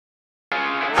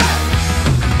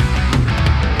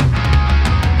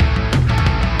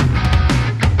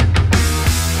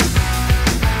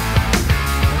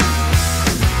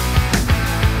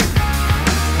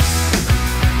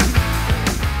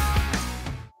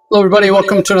Hello, everybody.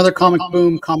 Welcome to another Comic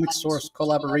Boom Comic Source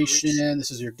collaboration.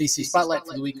 This is your DC Spotlight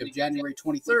for the week of January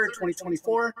 23rd,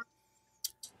 2024.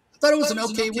 I thought it was an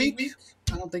okay week.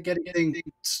 I don't think anything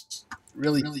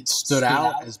really stood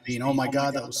out as being, oh my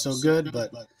God, that was so good.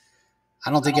 But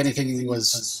I don't think anything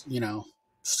was,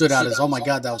 stood out as, oh my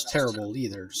God, that was terrible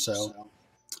either. So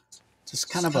just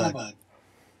kind of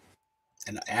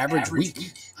an average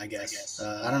week, I guess.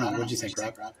 I don't know. What do you think,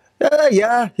 Rob?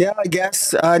 Yeah, I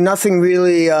guess nothing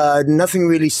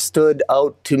really stood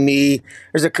out to me.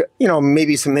 There's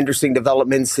maybe some interesting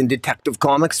developments in Detective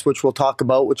Comics, which we'll talk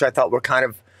about, which I thought were kind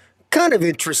of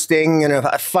interesting and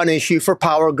a fun issue for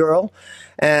Power Girl,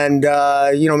 and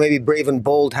maybe Brave and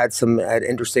Bold had an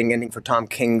interesting ending for Tom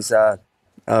King's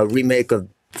remake of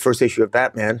the first issue of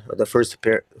Batman, or the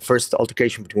first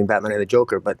altercation between Batman and the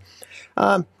Joker. But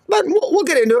we'll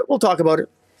get into it. We'll talk about it.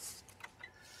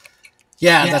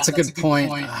 Yeah, that's a good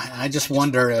point. I just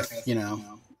wonder if,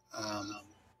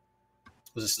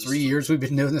 was this 3 years we've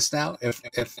been doing this now?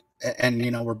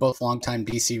 And we're both longtime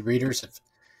DC readers. If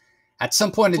at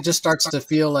some point it just starts to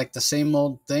feel like the same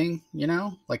old thing,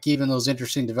 like even those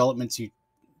interesting developments you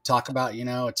talk about,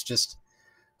 it's just,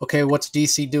 okay, what's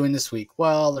DC doing this week?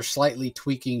 Well, they're slightly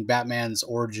tweaking Batman's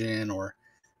origin or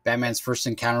Batman's first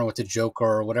encounter with the Joker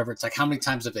or whatever. It's like, how many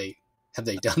times have they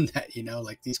done that?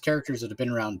 Like these characters that have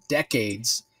been around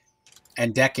decades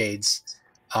and decades.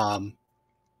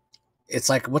 It's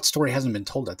like, what story hasn't been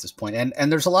told at this point?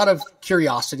 And there's a lot of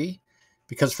curiosity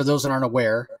because for those that aren't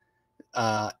aware,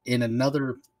 in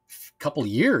another couple of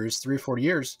years, 3 or 4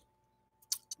 years,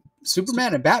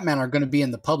 Superman and Batman are going to be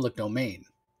in the public domain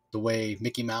the way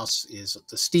Mickey Mouse is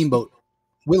the Steamboat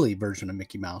Willie version of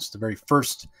Mickey Mouse, the very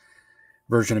first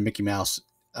version of Mickey Mouse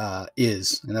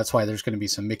is. And that's why there's going to be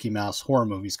some Mickey Mouse horror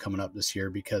movies coming up this year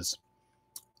because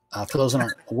for those that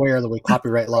aren't aware of the way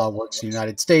copyright law works in the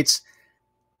United States,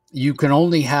 you can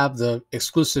only have the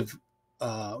exclusive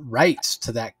rights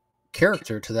to that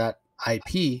character, to that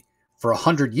IP for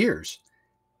 100 years.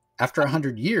 After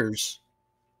 100 years,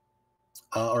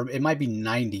 or it might be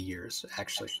 90 years,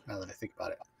 actually, now that I think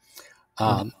about it.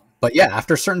 But yeah,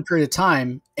 after a certain period of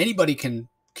time, anybody can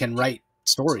write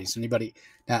stories. Anybody.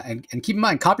 And keep in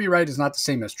mind, copyright is not the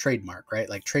same as trademark, right?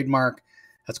 Like trademark,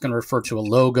 that's going to refer to a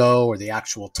logo or the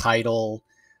actual title.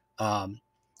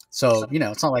 So,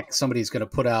 it's not like somebody's going to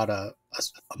put out a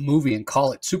movie and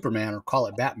call it Superman or call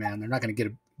it Batman. They're not going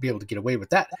to be able to get away with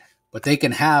that. But they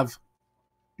can have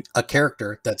a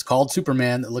character that's called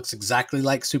Superman that looks exactly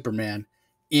like Superman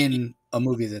in a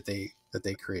movie that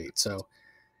they create. So,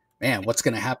 man, what's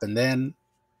going to happen then?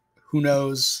 Who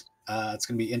knows? It's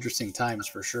going to be interesting times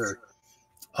for sure.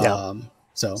 Yeah.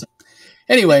 So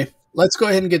anyway, let's go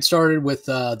ahead and get started with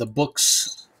the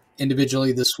books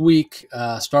individually this week,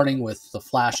 starting with The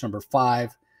Flash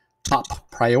 #5, Top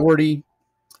Priority,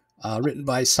 written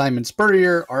by Simon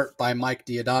Spurrier, art by Mike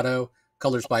Deodato,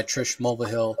 colors by Trish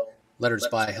Mulvihill, letters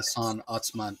by Hassan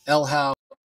Otsman Elhau.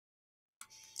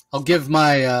 I'll give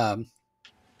my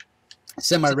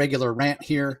semi-regular rant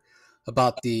here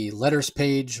about the letters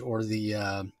page, or the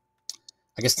I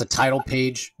guess the title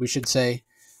page, we should say.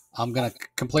 I'm going to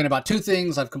complain about two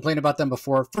things. I've complained about them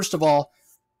before. First of all,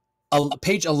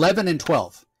 page 11 and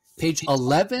 12. Page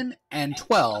 11 and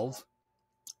 12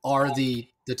 are the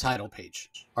title page,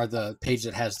 are the page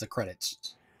that has the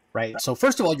credits, right? So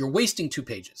first of all, you're wasting 2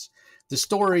 pages. The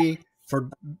story, for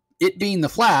it being The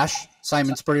Flash,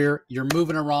 Simon Spurrier, you're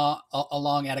moving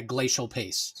along at a glacial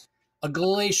pace. A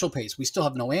glacial pace. We still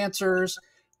have no answers.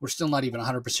 We're still not even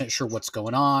 100% sure what's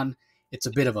going on. It's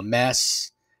a bit of a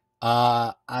mess.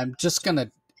 I'm just going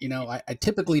to, I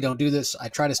typically don't do this. I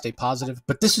try to stay positive,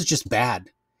 but this is just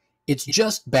bad. It's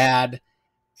just bad.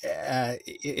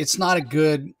 It's not a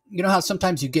good, how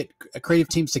sometimes you get creative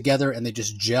teams together and they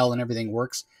just gel and everything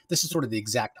works. This is sort of the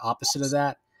exact opposite of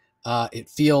that. It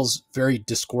feels very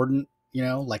discordant,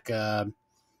 like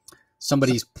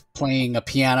somebody's playing a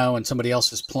piano and somebody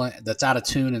else is playing that's out of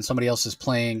tune, and somebody else is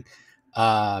playing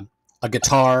a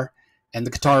guitar. And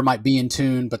the guitar might be in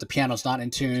tune, but the piano's not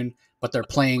in tune, but they're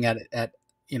playing at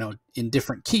in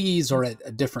different keys or at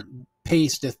a different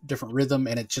pace, different rhythm.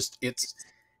 And it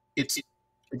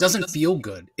doesn't feel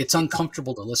good. It's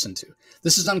uncomfortable to listen to.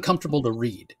 This is uncomfortable to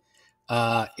read.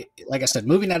 Like I said,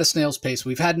 moving at a snail's pace.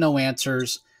 We've had no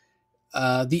answers.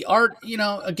 The art,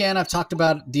 again, I've talked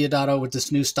about Deodato with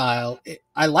this new style.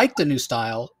 I like the new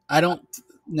style. I don't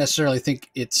necessarily think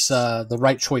it's the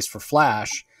right choice for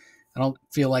Flash. I don't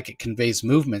feel like it conveys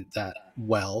movement that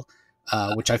well,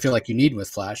 which I feel like you need with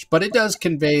Flash. But it does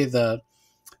convey the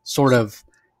sort of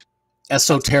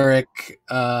esoteric,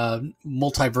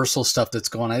 multiversal stuff that's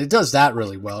going on. It does that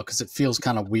really well because it feels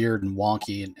kind of weird and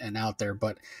wonky and out there.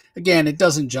 But again, it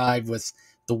doesn't jive with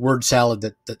the word salad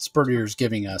that Spurrier is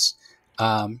giving us.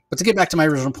 But to get back to my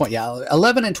original point, yeah,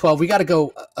 11 and 12, we got to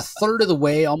go a third of the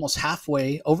way, almost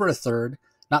halfway, over a third,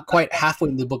 not quite halfway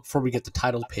in the book before we get the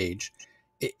title page.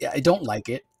 I don't like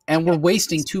it. And we're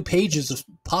wasting 2 pages of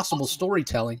possible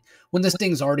storytelling when this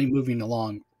thing's already moving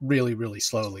along really, really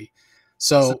slowly.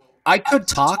 So I could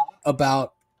talk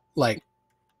about like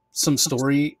some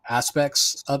story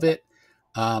aspects of it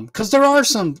because there are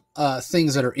some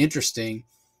things that are interesting,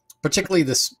 particularly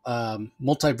this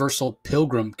multiversal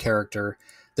Pilgrim character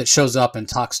that shows up and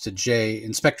talks to Jay,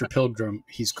 Inspector Pilgrim,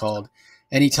 he's called,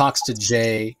 and he talks to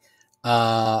Jay,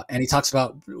 and he talks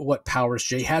about what powers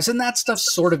Jay has, and that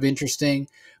stuff's sort of interesting.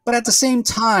 But at the same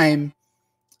time,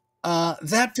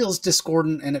 that feels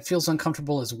discordant and it feels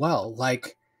uncomfortable as well.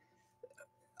 Like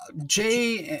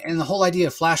Jay and the whole idea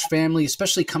of Flash family,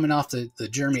 especially coming off the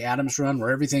Jeremy Adams run where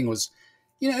everything was,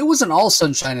 it wasn't all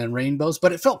sunshine and rainbows,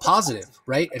 but it felt positive,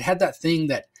 right? It had that thing,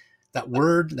 that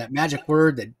word, that magic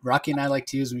word that Rocky and I like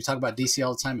to use when we talk about DC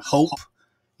all the time, hope.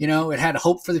 It had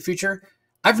hope for the future.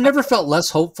 I've never felt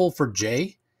less hopeful for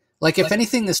Jay. Like, if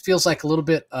anything, this feels like a little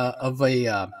bit of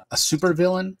a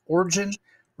supervillain origin,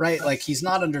 right? Like, he's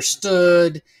not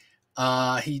understood.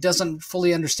 He doesn't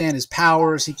fully understand his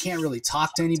powers. He can't really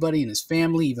talk to anybody in his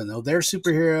family, even though they're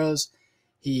superheroes.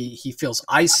 He feels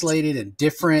isolated and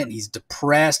different. He's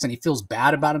depressed and he feels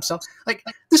bad about himself. Like,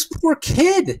 this poor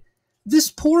kid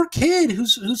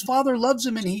whose father loves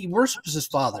him and he worships his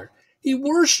father. He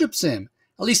worships him,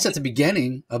 at least at the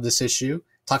beginning of this issue.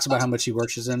 Talks about how much he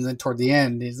worships him. And then toward the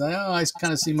end, he's like, I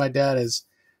kind of see my dad as,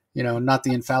 not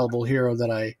the infallible hero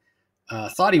that I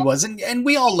thought he was. And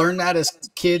we all learn that as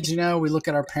kids. We look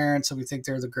at our parents and we think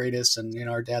they're the greatest and,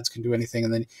 our dads can do anything.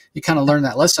 And then you kind of learn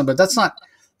that lesson. But that's not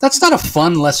a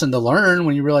fun lesson to learn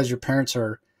when you realize your parents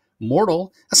are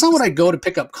mortal. That's not what I go to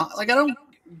pick up. I don't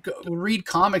read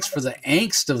comics for the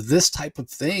angst of this type of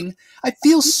thing. I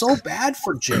feel so bad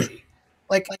for Jay.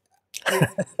 Like,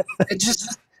 it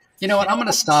just... You know what? I'm going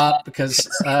to stop because,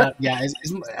 I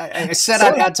said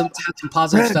I'd had some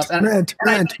positive stuff. And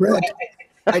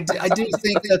I do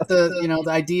think that the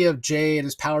idea of Jay and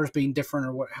his powers being different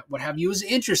or what have you is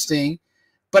interesting.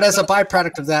 But as a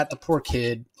byproduct of that, the poor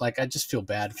kid, like, I just feel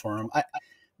bad for him.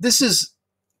 This is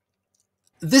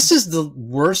the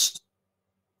worst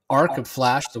arc of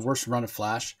Flash, the worst run of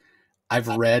Flash I've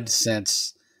read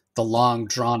since the long,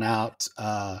 drawn-out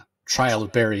trial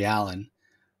of Barry Allen.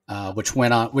 Which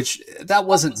went on, which that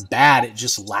wasn't bad. It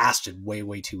just lasted way,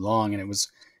 way too long. And it was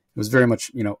very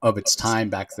much, of its time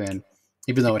back then,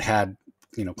 even though it had,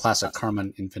 classic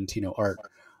Carmine Infantino art.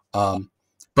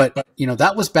 But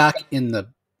that was back in the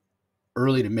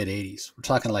early to mid 80s. We're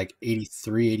talking like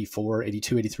 83, 84,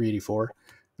 82, 83, 84.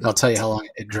 I'll tell you how long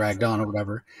it dragged on or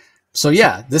whatever. So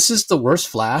yeah, this is the worst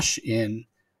Flash in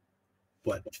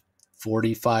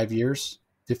 45 years,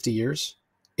 50 years.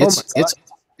 It's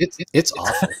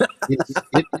awful.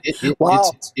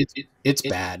 It's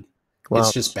bad. Wow.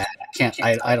 It's just bad.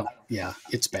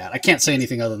 It's bad. I can't say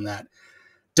anything other than that.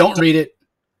 Don't read it.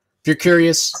 If you're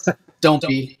curious, don't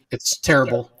be. It's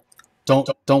terrible.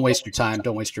 Don't waste your time.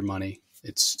 Don't waste your money.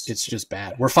 It's just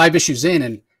bad. We're 5 issues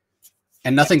in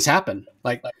and nothing's happened.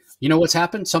 Like, what's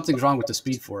happened? Something's wrong with the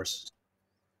Speed Force.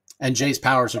 And Jay's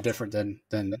powers are different than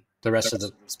the rest of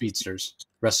the speedsters,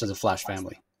 rest of the Flash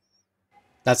family.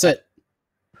 That's it.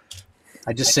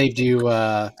 I just saved you,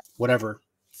 5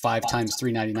 times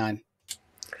 $3.99.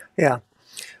 Yeah.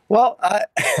 Well, I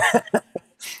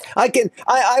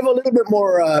have a little bit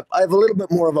more. I have a little bit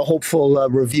more of a hopeful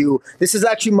review. This is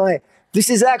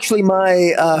actually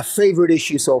my favorite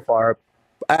issue so far,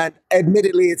 and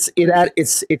admittedly,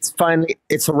 it's finally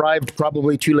arrived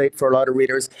probably too late for a lot of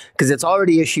readers because it's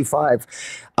already issue 5.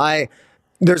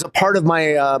 There's a part of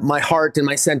my heart and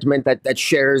my sentiment that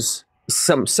shares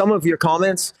some of your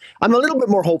comments. I'm a little bit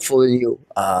more hopeful than you,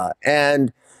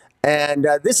 and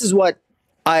this is what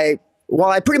I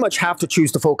pretty much have to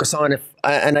choose to focus on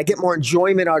and I get more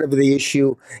enjoyment out of the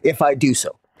issue if I do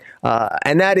so,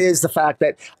 and that is the fact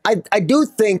that I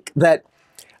think that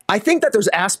there's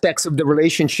aspects of the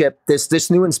relationship,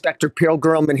 this new Inspector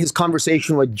Pilgrim and his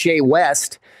conversation with Jay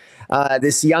West,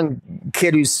 this young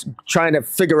kid who's trying to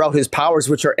figure out his powers,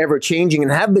 which are ever changing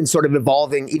and have been sort of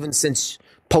evolving even since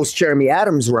post Jeremy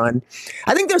Adams run.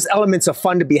 I think there's elements of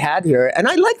fun to be had here, and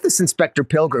I like this Inspector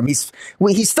Pilgrim. He's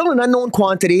still an unknown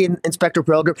quantity in Inspector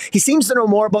Pilgrim. He seems to know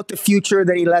more about the future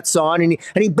than he lets on, and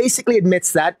he basically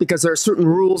admits that because there are certain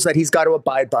rules that he's got to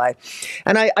abide by.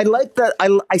 And I like that.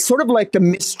 I sort of like the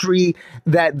mystery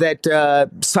that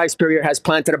Cy Spurrier has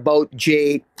planted about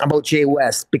Jay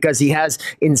West, because he has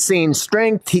insane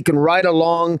strength. He can ride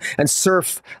along and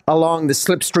surf along the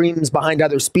slipstreams behind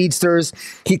other speedsters.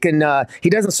 He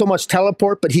doesn't so much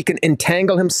teleport, but he can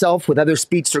entangle himself with other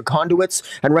speedster conduits.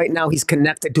 And right now he's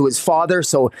connected to his father.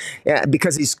 So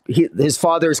because his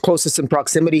father is closest in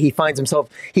proximity, he finds himself,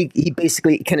 he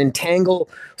basically can entangle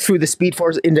through the Speed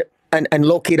Force into and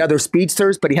locate other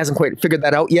speedsters, but he hasn't quite figured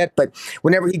that out yet. But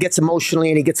whenever he gets emotionally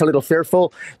and he gets a little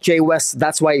fearful, Jay West,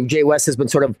 that's why Jay West has been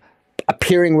sort of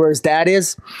appearing where his dad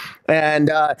is. And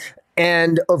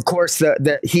of course,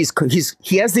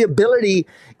 he has the ability,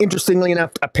 interestingly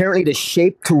enough, apparently to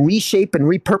reshape and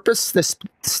repurpose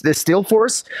the Steel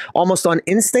Force almost on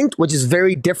instinct, which is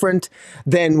very different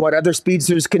than what other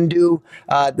speedsters can do.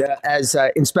 As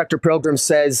Inspector Pilgrim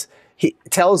says, he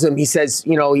tells him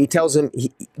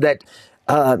that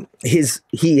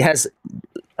he has.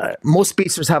 Most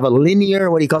speedsters have a linear,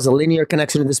 what he calls a linear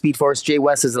connection to the Speed Force. Jay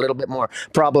West is a little bit more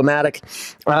problematic.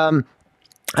 I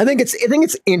think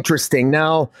it's interesting.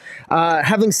 Now,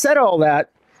 having said all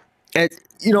that,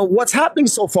 what's happening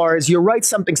so far is, you're right,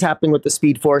 something's happening with the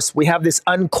Speed Force. We have this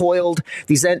uncoiled.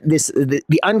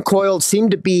 The uncoiled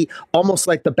seem to be almost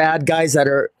like the bad guys that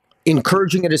are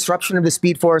encouraging a disruption of the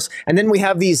Speed Force, and then we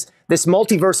have this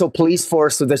multiversal police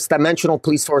force, or this dimensional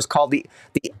police force called the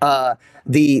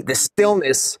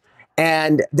Stillness.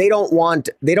 And they don't want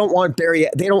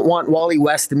Wally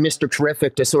West and Mr.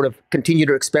 Terrific to sort of continue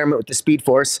to experiment with the Speed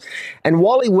Force. And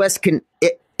Wally West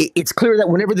it's clear that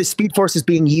whenever the Speed Force is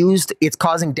being used, it's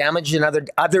causing damage in other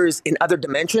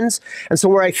dimensions. And so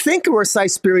where Cy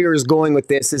Spurrier is going with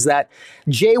this is that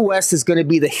Jay West is going to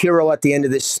be the hero at the end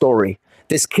of this story.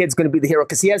 This kid's going to be the hero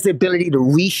because he has the ability to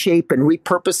reshape and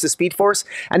repurpose the Speed Force.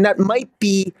 And that might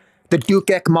be the Deus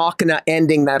Ex Machina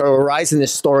ending that will arise in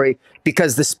this story,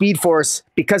 because the Speed Force,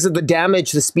 because of the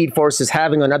damage the Speed Force is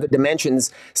having on other dimensions,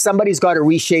 somebody's got to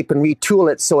reshape and retool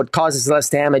it so it causes less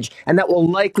damage, and that will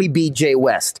likely be Jay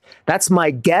West. That's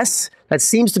my guess. That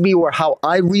seems to be how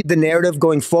I read the narrative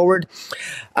going forward.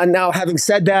 And now, having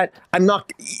said that, I'm not,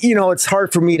 it's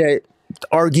hard for me to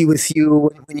argue with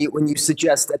you when you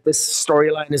suggest that this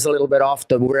storyline is a little bit off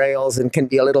the rails and can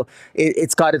be a little.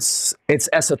 It's got its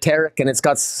esoteric, and it's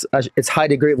got its high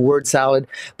degree of word salad.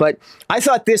 But I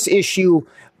thought this issue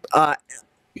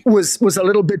was a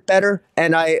little bit better,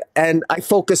 and I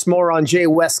focused more on Jay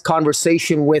West's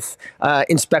conversation with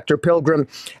Inspector Pilgrim,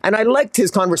 and I liked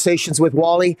his conversations with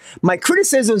Wally. My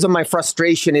criticisms and my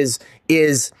frustration is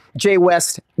Jay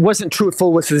West wasn't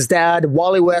truthful with his dad.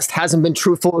 Wally West hasn't been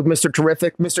truthful with Mr.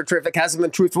 Terrific. Mr. Terrific hasn't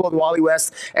been truthful with Wally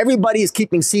West. Everybody is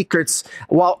keeping secrets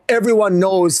while everyone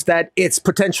knows that it's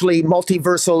potentially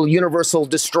multiversal, universal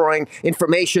destroying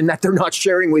information that they're not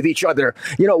sharing with each other.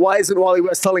 Why isn't Wally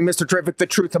West telling Mr. Terrific the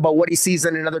truth about what he sees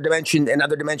in another dimension and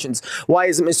other dimensions? Why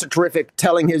isn't Mr. Terrific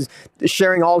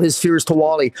sharing all his fears to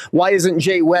Wally? Why isn't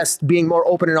Jay West being more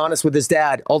open and honest with his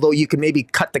dad? Although you can maybe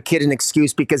cut the kid an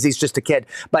excuse because he's just a kid.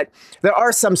 But there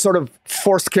are some sort of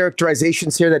forced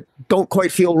characterizations here that don't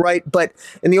quite feel right. But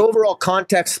in the overall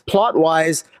context,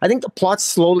 plot-wise, I think the plot's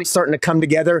slowly starting to come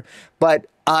together. But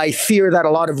I fear that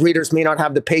a lot of readers may not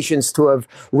have the patience to have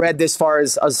read this far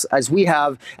as we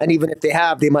have. And even if they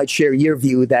have, they might share your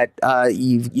view that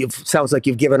sounds like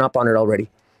you've given up on it already.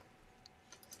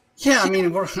 Yeah, I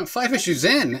mean, we're 5 issues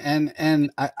in, and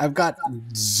I've got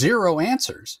zero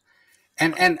answers.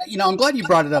 And I'm glad you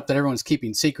brought it up that everyone's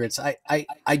keeping secrets.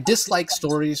 I dislike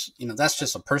stories. That's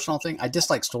just a personal thing. I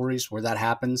dislike stories where that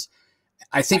happens.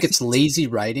 I think it's lazy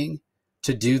writing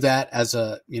to do that as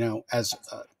kind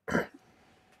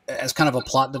of a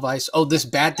plot device. Oh, this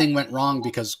bad thing went wrong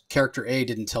because character A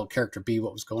didn't tell character B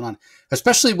what was going on.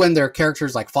 Especially when they're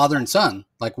characters like father and son,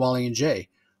 like Wally and Jay,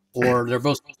 or they're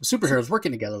both superheroes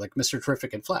working together, like Mr.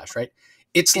 Terrific and Flash, right?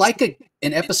 It's like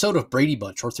an episode of Brady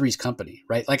Bunch or Three's Company,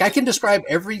 right? Like I can describe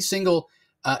every single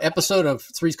episode of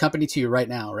Three's Company to you right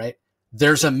now, right?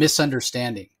 There's a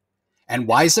misunderstanding. And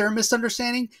why is there a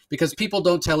misunderstanding? Because people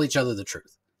don't tell each other the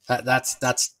truth.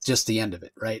 That's just the end of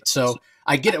it, right? So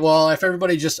I get it. Well, if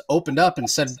everybody just opened up and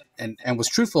said and was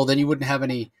truthful, then you wouldn't have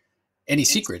any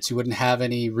secrets. You wouldn't have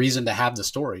any reason to have the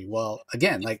story. Well,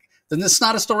 again, then this is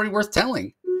not a story worth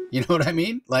telling. You know what I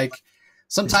mean? Like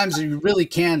sometimes you really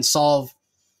can solve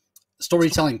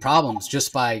storytelling problems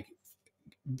just by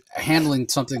handling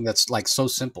something that's like so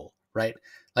simple, right?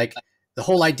 Like the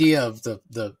whole idea of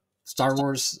the Star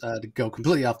Wars, to go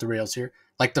completely off the rails here,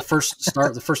 like the first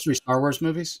three Star Wars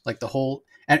movies, like the whole,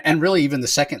 and really even the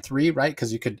second three, right?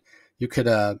 Because you could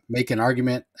make an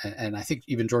argument, and I think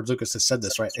even George Lucas has said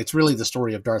this, right? It's really the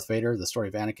story of Darth Vader, the story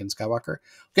of Anakin Skywalker.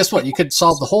 Guess what? You could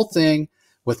solve the whole thing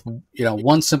with, you know,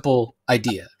 one simple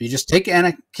idea. You just take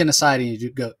Anakin aside and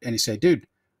you go and you say, dude,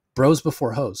 bros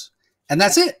before hoes. And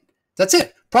that's it. That's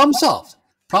it. Problem solved.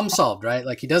 Problem solved, right?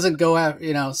 Like, he doesn't go out,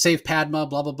 you know, save Padma,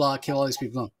 blah, blah, blah, kill all these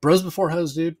people. No. Bros before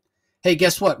hoes, dude. Hey,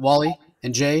 guess what, Wally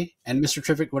and Jay and Mr.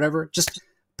 Terrific, whatever, just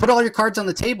put all your cards on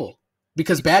the table,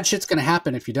 because bad shit's going to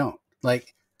happen if you don't.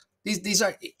 Like, these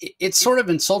are, it sort of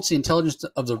insults the intelligence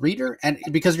of the reader, and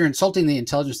because you're insulting the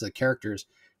intelligence of the characters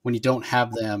when you don't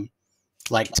have them,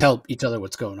 like, tell each other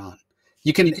what's going on.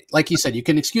 You can, like you said, you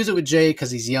can excuse it with Jay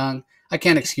because he's young. I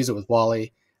can't excuse it with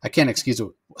Wally. I can't excuse it,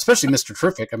 especially Mr.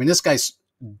 Terrific. I mean, this guy's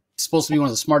supposed to be one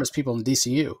of the smartest people in the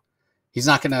DCU. He's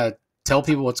not going to tell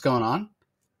people what's going on.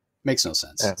 Makes no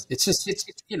sense. Yeah. It's just, it's,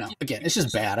 you know, again, it's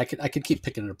just bad. I could keep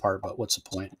picking it apart, but what's the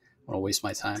point? I want to waste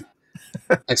my time.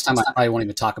 Next time I probably won't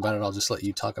even talk about it. I'll just let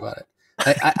you talk about it.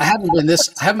 I haven't been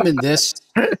this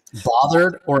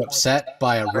bothered or upset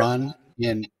by a run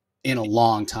in a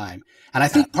long time. And I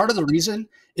think part of the reason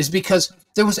is because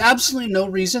there was absolutely no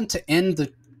reason to end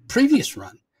the previous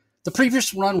run. The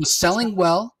previous run was selling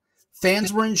well.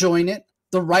 Fans were enjoying it.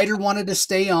 The writer wanted to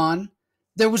stay on.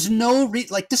 There was no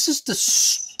like, this is the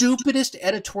stupidest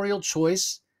editorial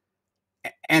choice.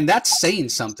 And that's saying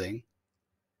something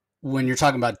when you're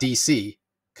talking about DC,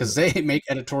 because they make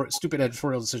stupid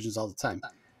editorial decisions all the time.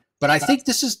 But I think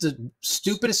this is the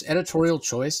stupidest editorial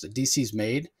choice that DC's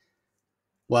made.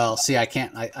 Well, see, I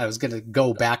can't. I was going to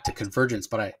go back to Convergence,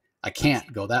 but I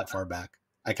can't go that far back.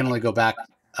 I can only go back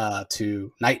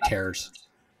to Night Terrors.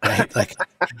 Right? Like,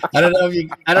 I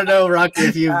don't know, Rocky,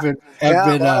 if you've been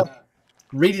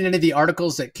reading any of the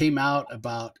articles that came out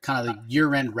about kind of the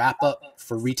year-end wrap-up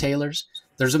for retailers.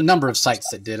 There's a number of sites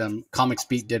that did them. Comics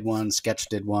Beat did one. Sketch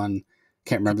did one.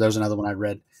 Can't remember. There was another one I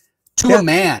read. To a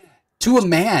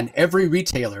man, every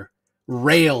retailer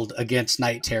railed against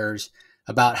Night Terrors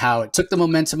about how it took the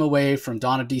momentum away from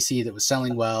Dawn of DC that was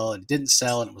selling well, and didn't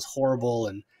sell, and it was horrible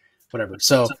and whatever.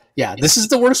 So, yeah, this is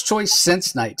the worst choice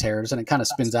since Night Terrors, and it kind of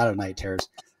spins out of Night Terrors.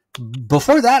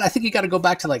 Before that, I think you got to go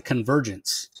back to, like,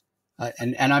 Convergence.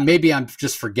 Maybe I'm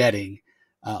just forgetting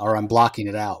or I'm blocking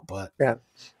it out, but yeah.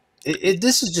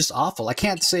 This is just awful. I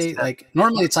can't say, like,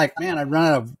 normally it's like, man, I've run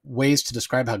out of ways to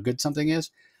describe how good something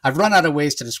is. I've run out of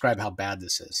ways to describe how bad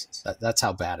this is. That's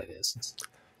how bad it is.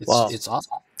 It's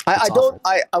awful. I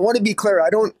want to be clear.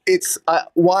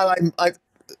 While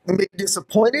I'm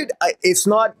disappointed, it's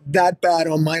not that bad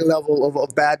on my level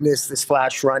of badness, this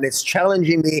Flash run. It's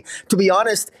challenging me. To be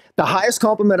honest, the highest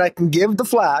compliment I can give the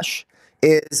Flash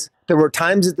is there were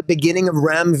times at the beginning of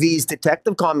Ram V's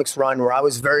Detective Comics run where I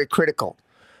was very critical.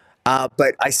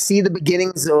 But I see I'm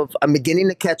beginning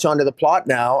to catch on to the plot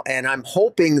now, and I'm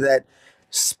hoping that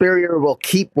Spurrier will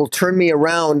turn me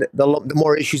around the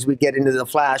more issues we get into the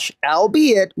Flash,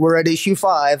 albeit we're at issue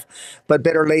 5, but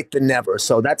better late than never.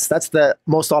 So that's the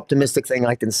most optimistic thing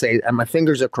I can say, and my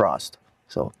fingers are crossed.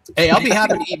 So, hey, I'll be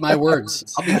happy to eat my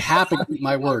words.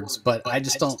 But I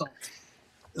just don't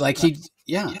like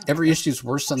every issue is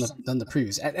worse than the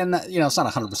previous. And you know, it's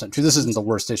not 100% true. This isn't the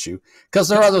worst issue, because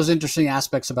there are those interesting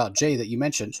aspects about Jay that you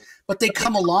mentioned, but they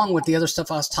come along with the other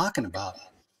stuff I was talking about.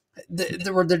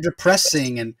 They're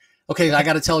depressing, and okay, I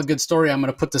got to tell a good story. I'm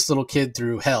going to put this little kid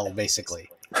through hell, basically.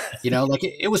 You know, like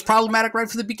it was problematic right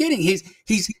from the beginning.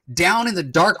 He's down in the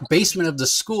dark basement of the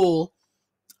school,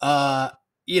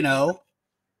 you know,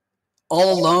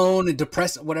 all alone and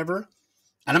depressed, whatever.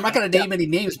 And I'm not going to name any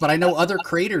names, but I know other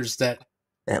creators that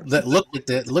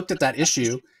looked at that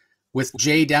issue with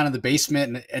Jay down in the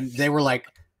basement, and they were like,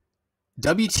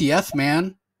 "WTF,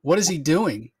 man? What is he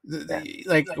doing?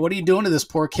 Like, what are you doing to this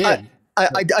poor kid?"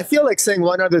 I feel like saying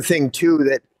one other thing too,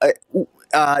 that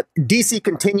DC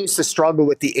continues to struggle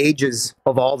with the ages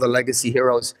of all the legacy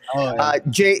heroes. Oh,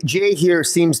 yeah. Jay here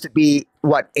seems to be,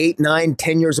 what, 8, 9,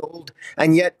 10 years old,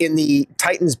 and yet in the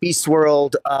Titans Beast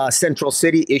World Central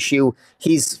City issue,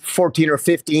 he's 14 or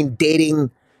 15, dating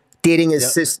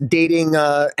his dating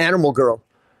Animal Girl.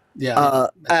 Yeah.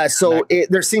 So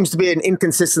there seems to be an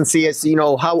inconsistency as, you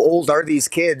know, how old are these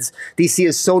kids? DC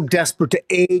is so desperate to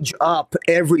age up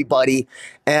everybody,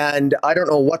 and I don't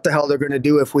know what the hell they're going to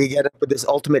do if we get up with this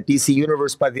Ultimate DC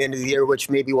Universe by the end of the year, which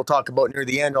maybe we'll talk about near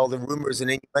the end. All the rumors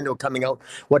and innuendo coming out,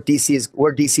 where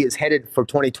DC is headed for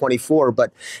 2024.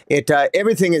 But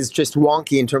everything is just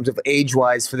wonky in terms of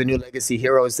age-wise for the new legacy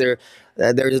heroes.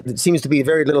 There seems to be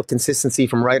very little consistency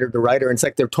from writer to writer. And it's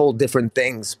like they're told different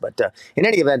things. But in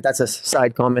any event, that's a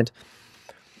side comment.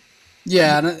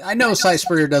 Yeah, and I know Cy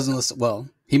Spurrier doesn't listen. Well,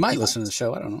 he might listen to the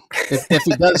show. I don't know. If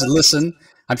he does listen,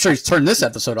 I'm sure he's turned this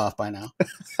episode off by now.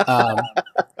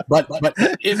 But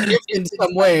if in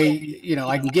some way,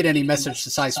 I can get any message to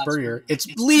Cy Spurrier, it's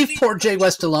leave poor Jay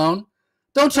West alone.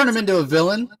 Don't turn him into a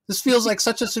villain. This feels like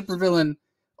such a supervillain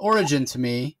origin to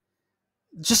me.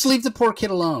 Just leave the poor kid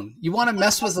alone. You want to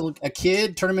mess with a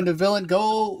kid, turn him into a villain?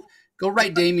 Go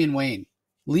write Damian Wayne.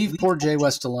 Leave poor Jay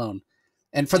West alone.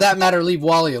 And for that matter, leave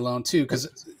Wally alone too. Because,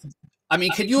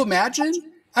 can you imagine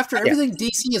after everything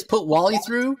DC has put Wally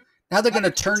through? Now they're going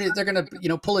to turn it. They're going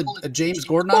to pull a James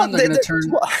Gordon on him. They're going to turn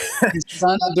his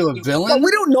son into a villain. Well, we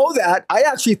don't know that. I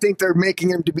actually think they're making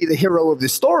him to be the hero of the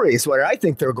story. Is where I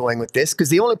think they're going with this. Because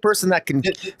the only person that can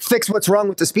fix what's wrong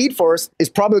with the Speed Force is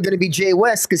probably going to be Jay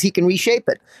West, because he can reshape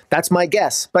it. That's my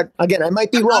guess. But again, I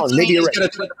might be wrong. Maybe you're right.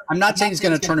 I'm not saying he's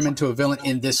going to turn him into a villain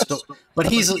in this story, but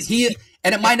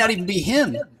and it might not even be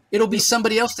him. It'll be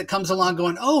somebody else that comes along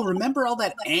going, oh, remember all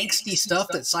that angsty stuff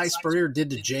that Cy Spurrier did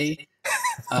to Jay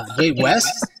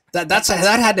West? That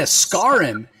had to scar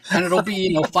him, and it'll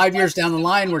be 5 years down the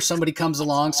line where somebody comes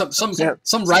along,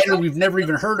 some writer we've never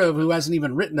even heard of who hasn't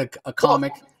even written a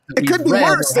comic. It could be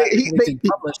worse.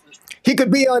 He could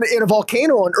be in a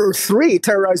volcano on Earth 3,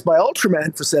 terrorized by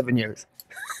Ultraman for 7 years.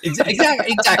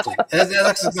 Exactly.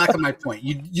 That's exactly my point.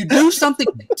 You do something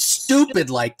stupid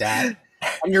like that,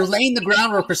 and you're laying the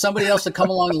groundwork for somebody else to come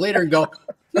along later and go,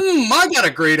 I got a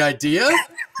great idea.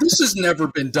 This has never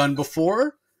been done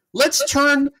before. Let's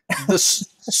turn the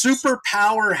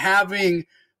superpower having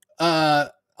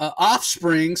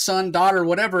offspring, son, daughter,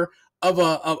 whatever, of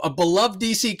a beloved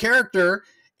DC character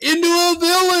into a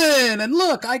villain. And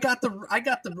look, I got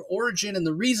the origin and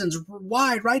the reasons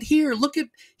why right here. Look at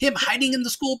him hiding in the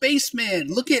school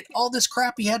basement. Look at all this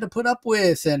crap he had to put up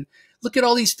with, and look at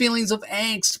all these feelings of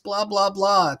angst, blah, blah,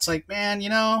 blah. It's like, man,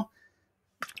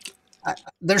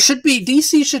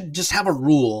 DC should just have a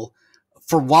rule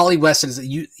for Wally West. Is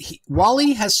that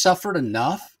Wally has suffered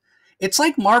enough. It's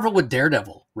like Marvel with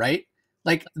Daredevil, right?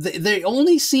 Like they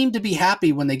only seem to be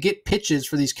happy when they get pitches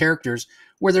for these characters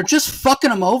where they're just fucking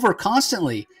them over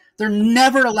constantly. They're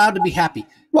never allowed to be happy.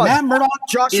 Well, Matt Murdock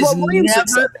is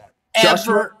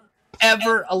never,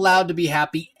 ever allowed to be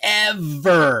happy.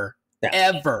 Ever.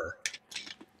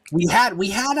 We had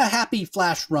a happy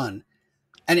Flash run.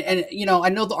 And I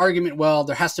know the argument, well,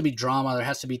 there has to be drama, there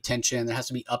has to be tension, there has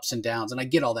to be ups and downs, and I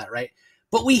get all that, right?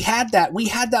 But we had that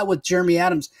with Jeremy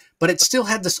Adams, but it still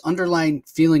had this underlying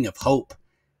feeling of hope,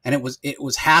 and it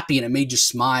was happy, and it made you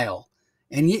smile.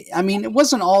 And it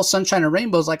wasn't all sunshine and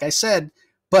rainbows, like I said,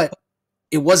 but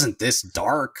it wasn't this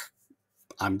dark.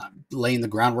 I'm laying the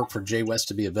groundwork for Jay West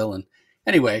to be a villain.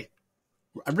 Anyway,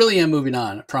 I really am moving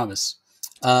on, I promise.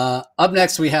 Up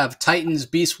next, we have Titans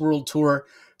Beast World Tour,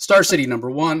 Star City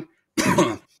 #1.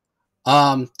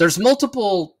 There's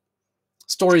multiple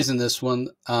stories in this one,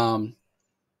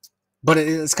 but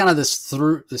it's kind of this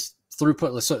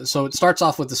throughput. So it starts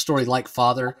off with the story Like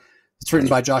Father. It's written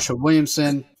by Joshua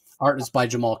Williamson. Art is by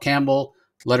Jamal Campbell.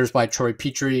 Letters by Troy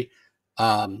Petrie.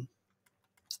 And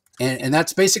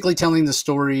that's basically telling the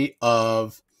story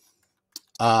of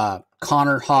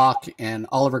Connor Hawke and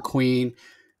Oliver Queen,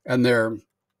 and they're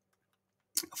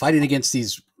fighting against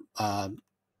these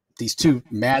two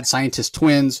mad scientist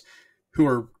twins who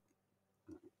are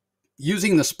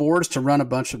using the spores to run a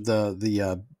bunch of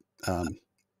the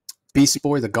Beast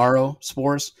Boy, the Garo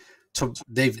spores. So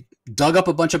they've dug up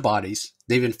a bunch of bodies.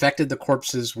 They've infected the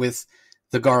corpses with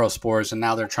the Garo spores, and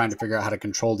now they're trying to figure out how to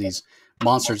control these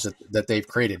monsters that they've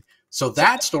created. So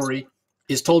that story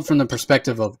is told from the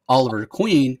perspective of Oliver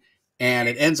Queen, and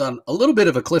it ends on a little bit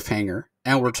of a cliffhanger,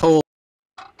 and we're told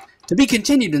to be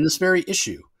continued in this very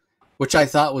issue, which I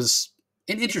thought was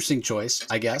an interesting choice,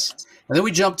 I guess. And then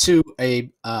we jump to a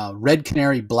Red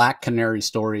Canary, Black Canary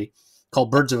story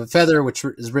called Birds of a Feather, which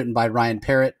is written by Ryan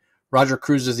Parrott. Roger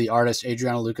Cruz is the artist,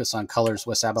 Adriana Lucas on colors,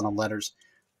 Wes Abbott on letters.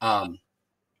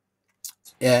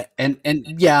 It's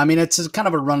kind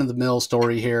of a run-of-the-mill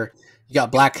story here. You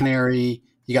got Black Canary,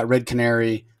 you got Red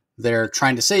Canary. They're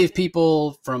trying to save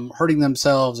people from hurting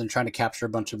themselves and trying to capture a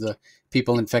bunch of the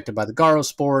people infected by the Garo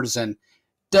spores, and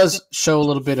does show a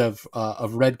little bit of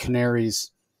Red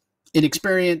Canary's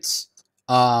inexperience,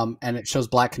 and it shows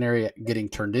Black Canary getting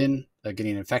turned in,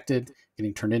 getting infected,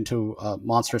 getting turned into a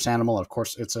monstrous animal. Of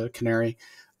course, it's a canary,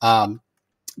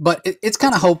 but it's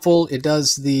kind of hopeful. It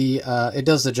does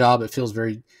the job. It feels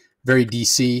very, very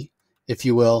DC, if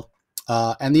you will,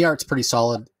 and the art's pretty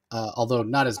solid, although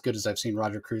not as good as I've seen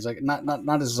Roger Cruz. Like not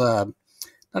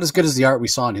not as good as the art we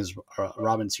saw in his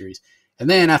Robin series. And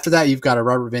then after that, you've got a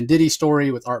Robert Venditti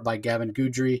story with art by Gavin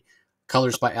Goudry,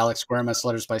 colors by Alex Guermas,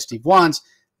 letters by Steve Wands.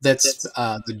 That's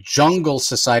the Jungle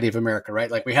Society of America,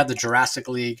 right? Like we had the Jurassic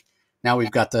League. Now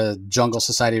we've got the Jungle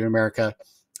Society of America.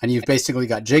 And you've basically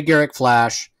got Jay Garrick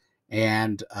Flash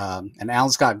and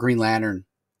Alan Scott Green Lantern.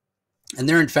 And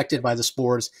they're infected by the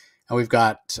spores. And we've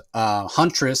got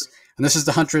Huntress. And this is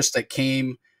the Huntress that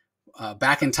came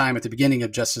back in time at the beginning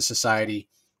of Justice Society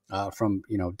from,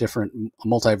 different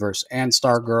multiverse, and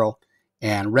Stargirl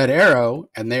and Red Arrow.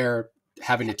 And they're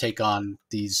having to take on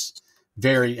these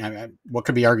what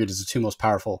could be argued as the two most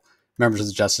powerful members of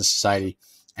the Justice Society.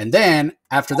 And then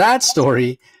after that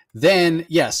story, then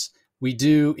yes, we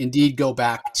do indeed go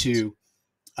back to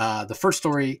the first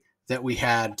story that we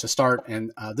had to start.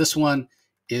 And this one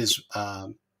is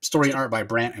story and art by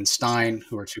Brandt and Stein,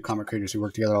 who are two comic creators who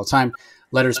work together all the time.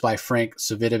 Letters by Frank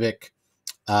Savidovic.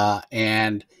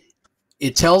 And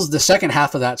it tells the second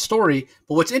half of that story.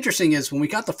 But what's interesting is when we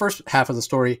got the first half of the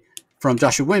story from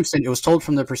Joshua Williamson, it was told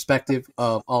from the perspective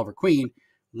of Oliver Queen.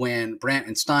 When Brandt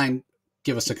and Stein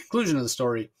give us the conclusion of the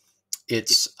story,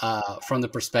 it's from the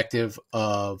perspective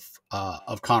of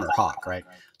Connor Hawke, right?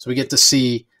 So we get to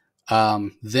see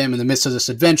them in the midst of this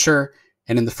adventure.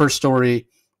 And in the first story,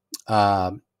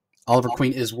 Oliver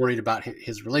Queen is worried about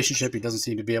his relationship. He doesn't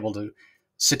seem to be able to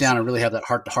sit down and really have that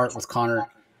heart-to-heart with Connor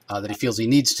that he feels he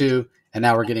needs to. And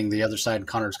now we're getting the other side, and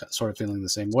Connor's sort of feeling the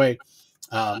same way.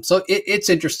 So it's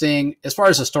interesting. As far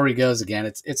as the story goes, again,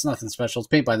 it's nothing special. It's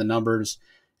paint by the numbers,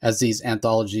 as these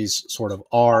anthologies sort of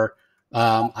are.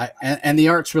 And the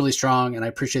art's really strong, and I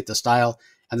appreciate the style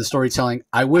and the storytelling.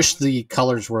 I wish the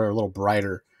colors were a little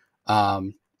brighter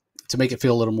to make it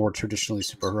feel a little more traditionally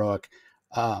superheroic,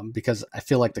 because I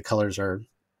feel like the colors are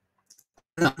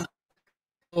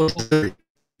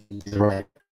right,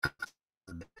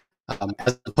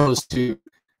 as opposed to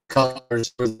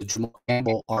colors for the Jamal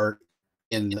Campbell art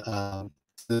in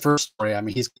the first story. I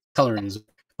mean, he's coloring is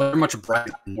much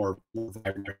brighter and more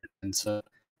vibrant, and so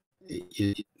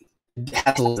it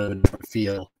has a little bit of a different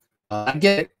feel. I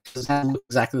get it; it doesn't look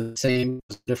exactly the same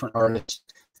as different artists,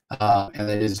 and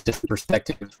it is a different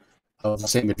perspective of the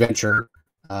same adventure.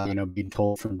 Being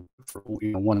told from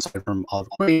one side from Oliver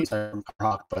Queen, side from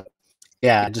Rock, but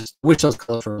yeah, I just wish those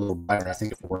colors were a little brighter. I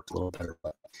think it would work a little better.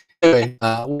 But anyway,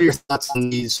 what are your thoughts on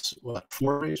these?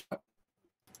 4 days?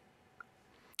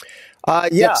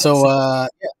 Yeah. So,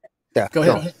 yeah. Go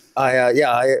ahead.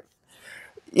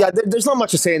 No. There's not much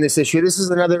to say in this issue. This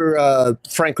is another,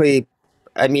 frankly,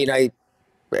 I mean,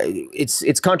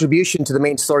 its contribution to the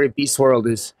main story of Beast World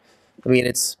is,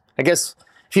 I guess,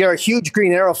 if you're a huge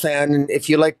Green Arrow fan, and if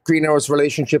you like Green Arrow's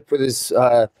relationship with his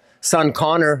son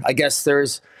Connor, I guess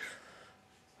there's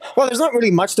not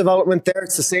really much development there.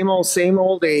 It's the same old, same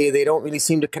old. They don't really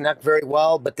seem to connect very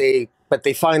well, but they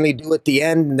finally do at the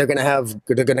end, and they're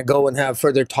gonna go and have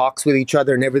further talks with each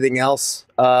other and everything else.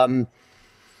 I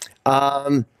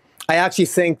actually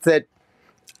think that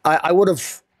I would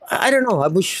have. I don't know. I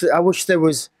wish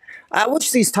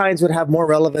these times would have more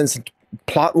relevance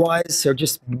plot wise, or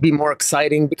just be more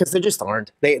exciting, because they just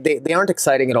aren't. They aren't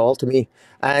exciting at all to me.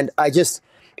 And it's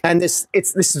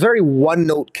this very one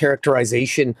note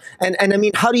characterization. And I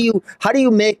mean, how do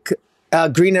you make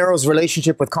Green Arrow's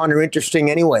relationship with Connor interesting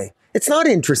anyway? It's not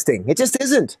interesting. It just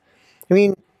isn't. I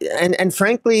mean, and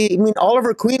frankly, I mean,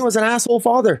 Oliver Queen was an asshole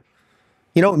father.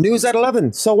 News at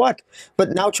 11. So what? But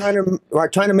now trying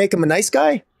to make him a nice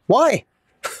guy? Why?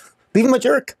 Leave him a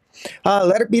jerk.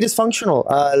 Let it be dysfunctional.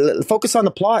 Focus on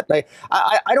the plot.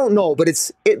 I don't know, but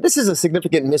this is a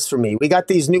significant miss for me. We got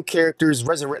these new characters,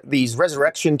 these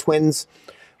resurrection twins,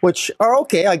 which are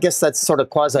okay. I guess that's sort of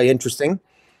quasi interesting.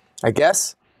 I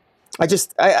guess. I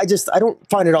don't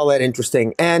find it all that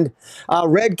interesting. And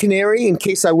Red Canary, in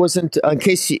case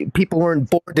people weren't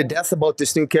bored to death about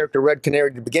this new character, Red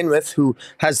Canary to begin with, who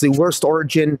has the worst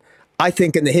origin, I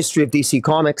think, in the history of DC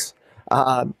Comics.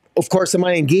 Of course, am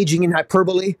I engaging in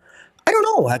hyperbole? I don't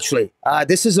know, actually.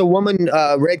 This is a woman,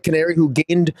 Red Canary,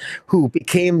 decided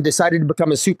to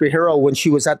become a superhero when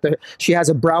she has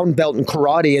a brown belt in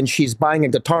karate, and she's buying a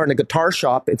guitar in a guitar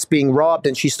shop. It's being robbed,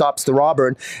 and she stops the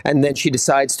robber, and then she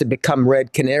decides to become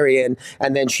Red Canary, and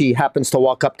then she happens to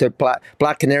walk up to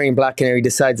Black Canary, and Black Canary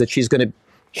decides that she's going to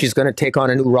She's going to take on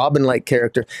a new Robin-like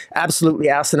character. Absolutely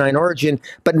asinine origin.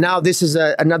 But now this is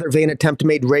another vain attempt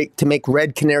to make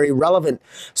Red Canary relevant.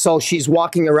 So she's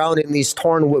walking around in these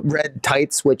torn red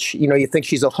tights, which, you know, you think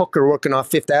she's a hooker working off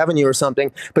Fifth Avenue or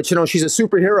something. But, you know, she's a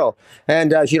superhero.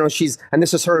 And, you know, and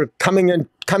this is her coming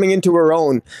into her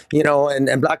own, you know,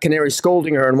 and Black Canary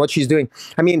scolding her and what she's doing.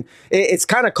 I mean, it's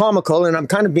kind of comical, and I'm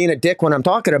kind of being a dick when I'm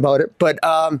talking about it. But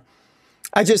I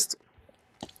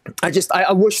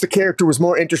wish the character was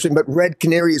more interesting, but Red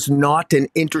Canary is not an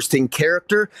interesting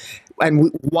character.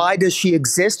 And why does she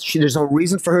exist? There's no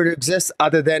reason for her to exist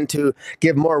other than to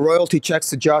give more royalty checks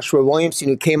to Joshua Williamson,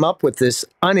 who came up with this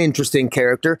uninteresting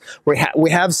character. We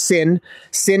have Sin.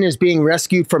 Sin is being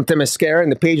rescued from Themyscira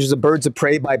in the pages of Birds of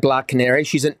Prey by Black Canary.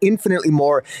 She's an infinitely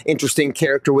more interesting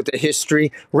character with a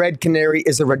history. Red Canary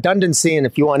is a redundancy, and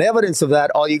if you want evidence of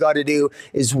that, all you got to do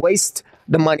is waste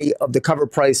the money of the cover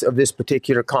price of this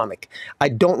particular comic. I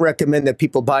don't recommend that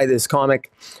people buy this comic.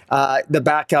 The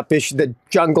backup issue, the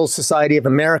Jungle Society of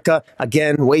America,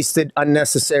 again, wasted,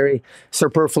 unnecessary,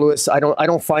 superfluous. I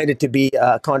don't find it to be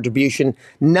a contribution.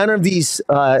 None of these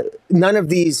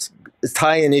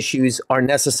tie-in issues are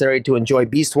necessary to enjoy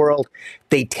Beast World.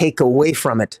 They take away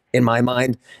from it, in my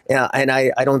mind, and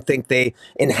I don't think they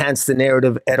enhance the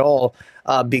narrative at all,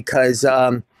 because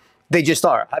they just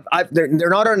are. They're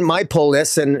not on my pull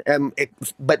list,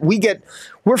 but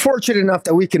we're fortunate enough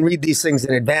that we can read these things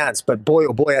in advance. But boy,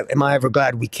 oh boy, am I ever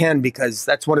glad we can, because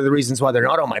that's one of the reasons why they're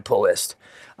not on my pull list,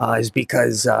 is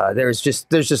because there's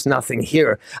just nothing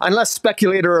here. Unless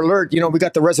speculator alert, you know, we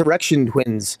got the Resurrection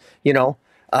Twins, you know.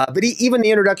 But even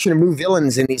the introduction of new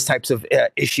villains in these types of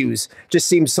issues just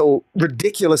seems so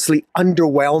ridiculously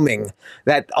underwhelming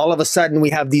that all of a sudden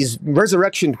we have these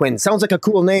Resurrection Twins. Sounds like a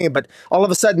cool name, but all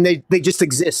of a sudden they just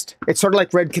exist. It's sort of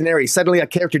like Red Canary. Suddenly a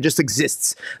character just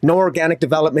exists. No organic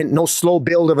development, no slow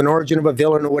build of an origin of a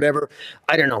villain or whatever.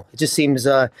 I don't know. It just seems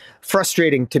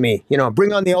frustrating to me. You know,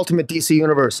 bring on the ultimate DC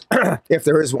universe, if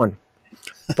there is one.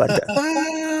 But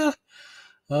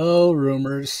oh,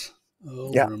 rumors.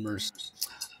 Oh, yeah. Rumors.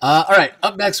 All right,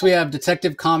 up next we have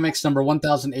Detective Comics number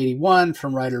 1081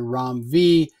 from writer Ram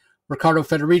V. Riccardo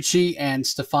Federici and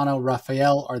Stefano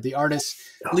Raffaele are the artists.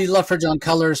 Lee Luffridge on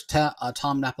colors,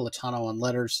 Tom Napolitano on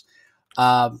letters.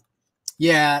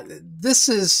 Yeah, this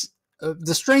is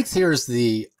the strength here is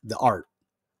the art.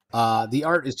 The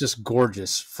art is just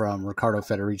gorgeous from Riccardo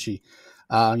Federici.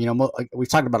 You know, we've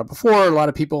talked about it before. A lot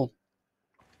of people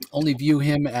only view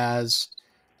him as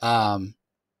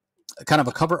kind of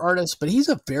a cover artist, but he's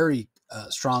a very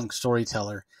strong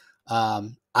storyteller.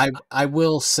 I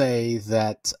will say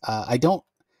that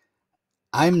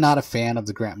I'm not a fan of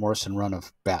the Grant Morrison run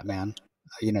of Batman.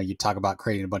 You know, you talk about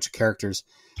creating a bunch of characters,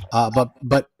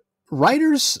 but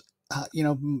writers, you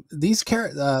know,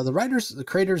 the writers, the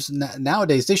creators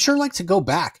nowadays, they sure like to go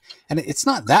back, and it's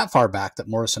not that far back that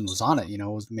Morrison was on it. You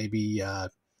know, it was maybe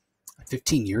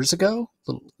 15 years ago.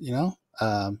 You know,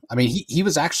 I mean, he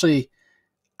was actually.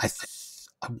 I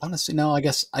want to say no. I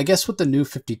guess with the New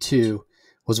 52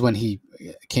 was when he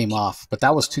came off, but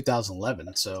that was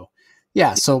 2011. So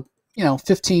yeah, so you know,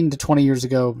 15 to 20 years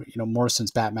ago, you know,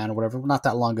 Morrison's Batman or whatever, not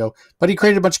that long ago. But he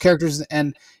created a bunch of characters,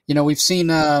 and you know, we've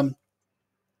seen,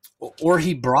 or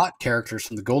he brought characters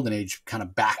from the Golden Age kind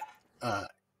of back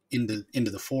into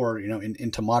the fore, you know,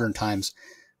 into modern times,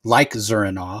 like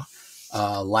Zur-En-Arrh,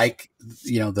 like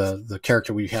you know the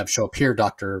character we have show up here,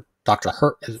 Dr.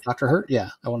 Hurt. Is it Dr. Hurt?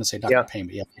 Yeah, I want to say Dr. Payne,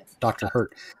 but yeah, Dr.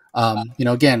 Hurt. You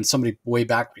know, again, somebody way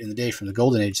back in the day from the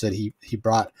Golden Age that he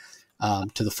brought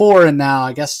to the fore, and now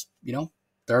I guess, you know,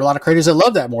 there are a lot of creators that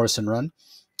love that Morrison run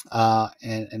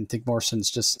and think Morrison's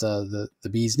just the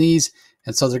bee's knees,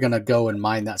 and so they're going to go and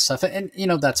mine that stuff, and you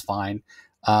know, that's fine.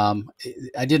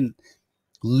 I didn't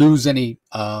lose any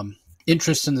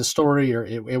interest in the story, or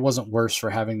it wasn't worse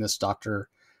for having this Dr.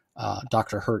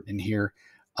 Hurt in here.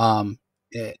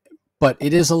 But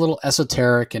it is a little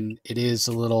esoteric, and it is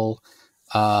a little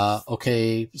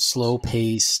okay, slow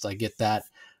paced. I get that,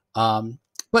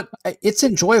 but it's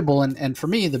enjoyable. And for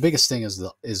me, the biggest thing is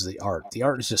the art. The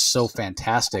art is just so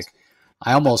fantastic.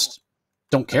 I almost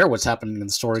don't care what's happening in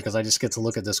the story because I just get to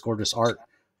look at this gorgeous art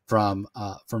from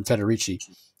Federici.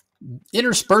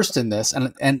 Interspersed in this,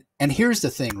 and here's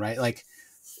the thing, right? Like,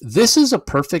 this is a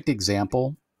perfect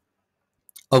example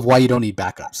of why you don't need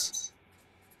backups.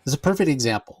 It's a perfect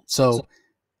example. So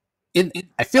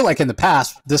I feel like in the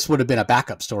past, this would have been a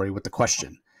backup story with the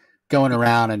question going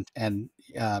around and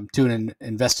doing an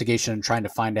investigation and trying to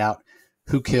find out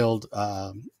who killed,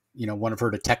 you know, one of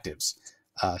her detectives.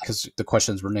 Because the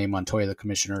questions were named Montoya, the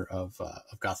commissioner of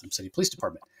Gotham City Police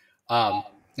Department.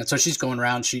 And so she's going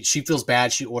around. She feels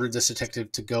bad. She ordered this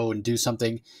detective to go and do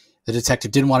something. The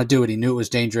detective didn't want to do it. He knew it was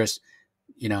dangerous,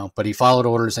 but he followed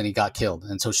orders and he got killed.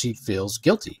 And so she feels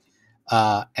guilty.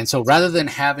 And so rather than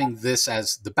having this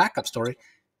as the backup story,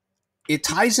 it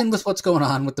ties in with what's going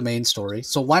on with the main story.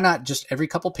 So why not just every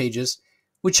couple pages,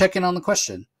 we check in on the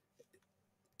question.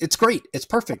 It's great. It's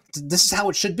perfect. This is how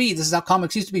it should be. This is how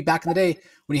comics used to be back in the day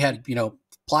when you had,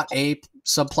 plot A,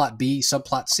 subplot B,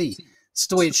 subplot C. It's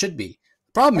the way it should be.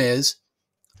 The problem is,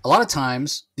 a lot of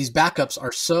times, these backups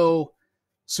are so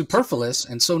superfluous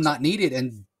and so not needed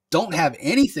and don't have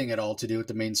anything at all to do with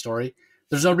the main story.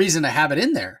 There's no reason to have it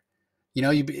in there.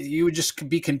 You would just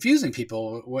be confusing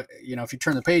people. If you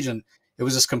turn the page and it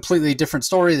was this completely different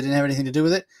story that didn't have anything to do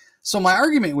with it. So my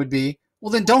argument would be, well,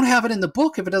 then don't have it in the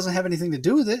book if it doesn't have anything to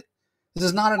do with it. This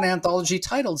is not an anthology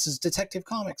title. This is Detective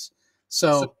Comics.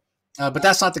 So, but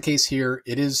that's not the case here.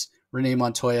 It is Renee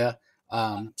Montoya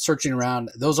searching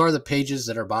around. Those are the pages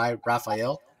that are by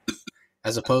Raphael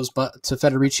as opposed to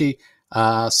Federici.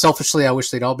 Selfishly, I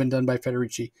wish they'd all been done by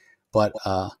Federici, but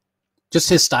just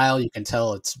his style, you can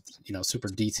tell it's super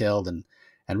detailed and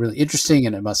really interesting,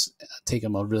 and it must take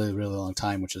him a really, really long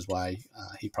time, which is why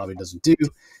he probably doesn't do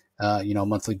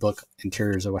monthly book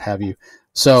interiors or what have you.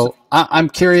 So I'm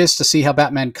curious to see how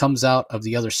Batman comes out of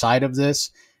the other side of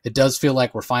this. It does feel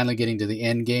like we're finally getting to the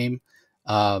end game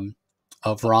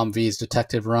of Ram V's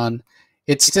detective run.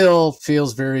 It still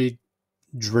feels very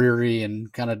dreary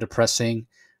and kind of depressing,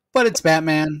 but it's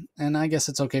Batman, and I guess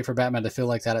it's okay for Batman to feel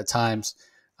like that at times.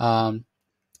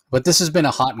 But this has been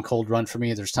a hot and cold run for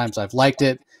me. There's times I've liked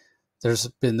it. There's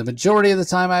been the majority of the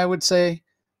time, I would say,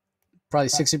 probably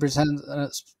 60%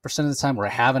 of the time where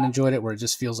I haven't enjoyed it, where it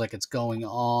just feels like it's going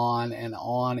on and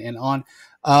on and on.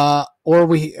 Or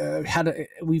we've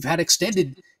had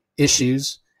extended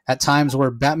issues at times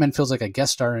where Batman feels like a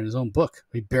guest star in his own book.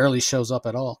 He barely shows up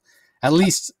at all. At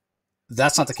least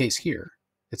that's not the case here.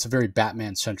 It's a very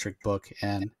Batman-centric book.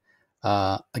 And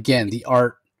again, the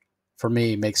art, for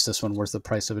me, makes this one worth the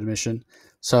price of admission.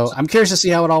 So I'm curious to see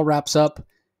how it all wraps up.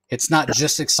 It's not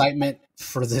just excitement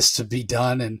for this to be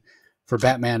done and for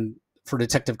Batman, for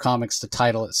Detective Comics, the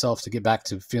title itself, to get back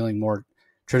to feeling more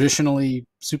traditionally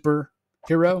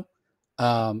superhero.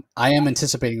 I am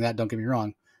anticipating that, don't get me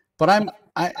wrong. But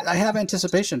I have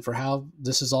anticipation for how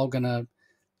this is all gonna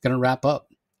wrap up.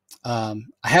 I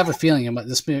have a feeling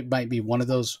this might be one of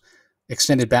those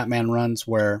extended Batman runs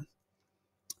where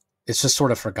it's just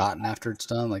sort of forgotten after it's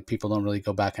done. Like, people don't really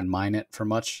go back and mine it for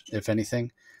much, if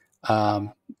anything.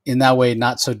 In that way,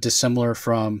 not so dissimilar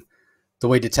from the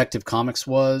way Detective Comics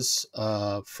was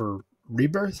for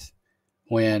Rebirth,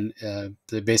 when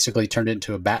they basically turned it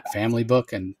into a Bat family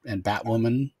book and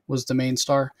Batwoman was the main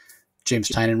star. James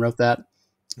Tynion wrote that.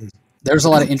 There's a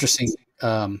lot of interesting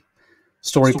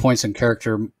story points and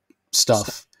character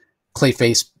stuff.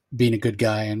 Clayface being a good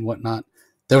guy and whatnot.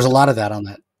 There was a lot of that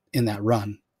in that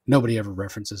run. Nobody ever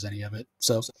references any of it.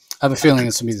 So I have a feeling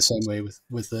it's going to be the same way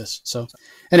with this. So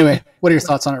anyway, what are your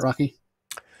thoughts on it, Rocky?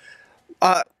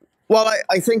 Well,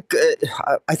 I think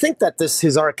that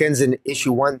his arc ends in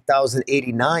issue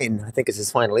 1089. I think it's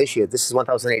his final issue. This is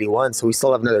 1081, so we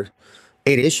still have another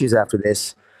 8 issues after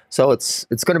this. So it's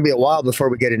going to be a while before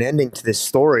we get an ending to this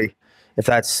story, if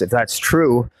that's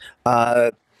true.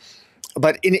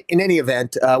 But in any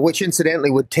event, which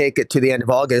incidentally would take it to the end of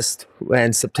August,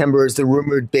 and September is the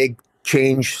rumored big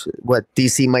change, what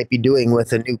DC might be doing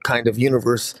with a new kind of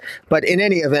universe. But in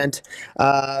any event,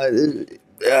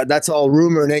 that's all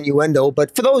rumor and innuendo.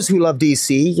 But for those who love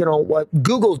DC,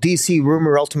 Google DC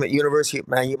rumor Ultimate Universe. You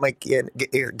might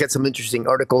get some interesting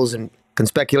articles and can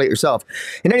speculate yourself.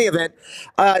 In any event,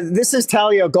 this is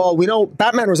Talia al Ghul. We know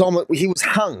Batman was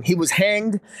hung. He was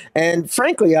hanged, and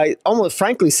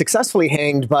frankly, successfully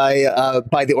hanged by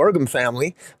the Orgum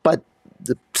family. But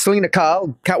Selina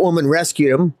Kyle, Catwoman,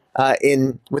 rescued him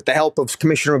with the help of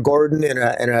Commissioner Gordon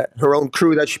and her own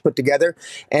crew that she put together,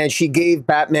 and she gave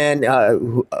Batman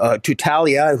to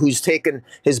Talia, who's taken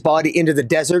his body into the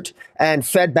desert and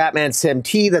fed Batman some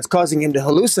tea that's causing him to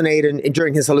hallucinate. And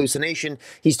during his hallucination,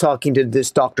 he's talking to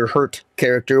this Dr. Hurt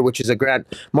character, which is a Grant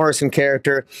Morrison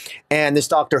character, and this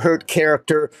Dr. Hurt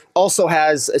character also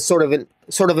has a sort of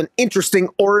an interesting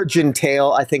origin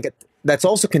tale, I think, that's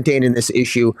also contained in this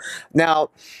issue. Now,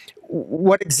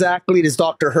 what exactly does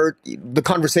Dr. Hurt, the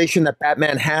conversation that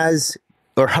Batman has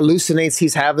or hallucinates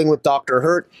he's having with Dr.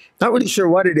 Hurt, not really sure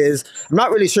what it is. I'm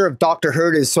not really sure if Dr.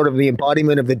 Hurt is sort of the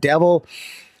embodiment of the devil.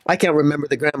 I can't remember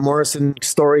the Grant Morrison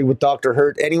story with Dr.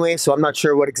 Hurt anyway, so I'm not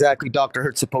sure what exactly Dr.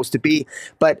 Hurt's supposed to be.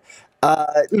 But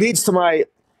it leads to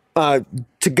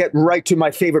to get right to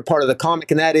my favorite part of the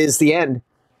comic, and that is the end.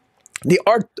 The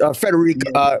art, Frederic.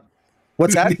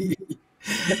 What's that?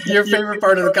 Your favorite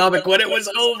part of the comic when it was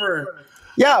over.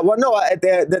 Yeah, well, no,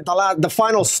 the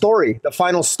final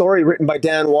story written by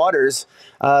Dan Waters,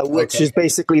 which is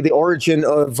basically the origin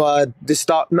of this.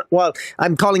 Well,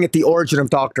 I'm calling it the origin of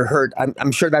Doctor Hurt.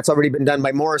 I'm sure that's already been done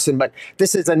by Morrison, but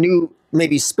this is a new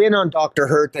maybe spin on Doctor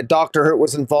Hurt. That Doctor Hurt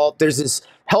was involved. There's this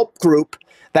help group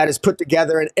that is put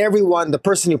together, and everyone, the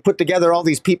person who put together all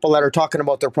these people that are talking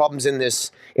about their problems in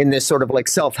this sort of like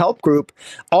self-help group,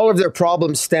 all of their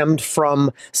problems stemmed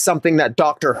from something that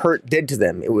Dr. Hurt did to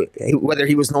them. Whether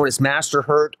he was known as Master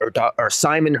Hurt or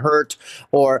Simon Hurt,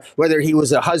 or whether he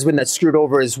was a husband that screwed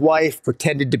over his wife,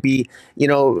 pretended to be,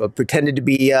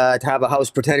 to have a house,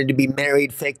 pretended to be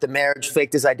married, faked the marriage,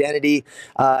 faked his identity.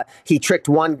 He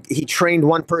trained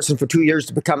one person for 2 years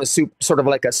to become sort of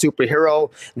like a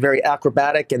superhero, very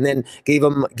acrobatic, and then gave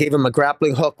him a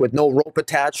grappling hook with no rope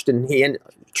attached, and he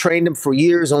trained him for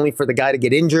years only for the guy to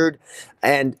get injured.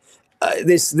 And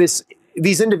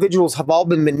these individuals have all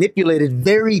been manipulated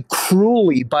very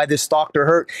cruelly by this Dr.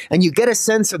 Hurt, and you get a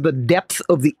sense of the depth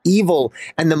of the evil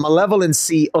and the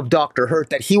malevolency of Dr. Hurt,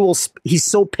 that he's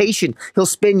so patient. He'll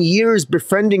spend years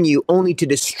befriending you only to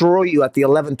destroy you at the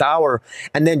 11th hour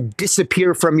and then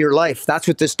disappear from your life. That's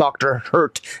what this Dr.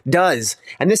 Hurt does.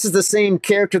 And this is the same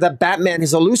character that Batman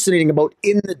is hallucinating about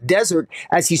in the desert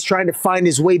as he's trying to find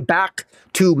his way back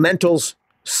to mental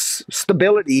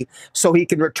stability so he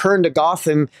can return to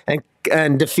Gotham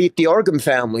and defeat the Orgum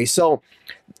family. So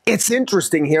it's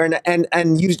interesting here,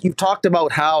 and you talked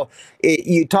about how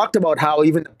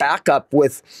even the backup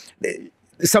with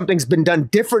something's been done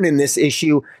different in this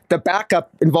issue. The backup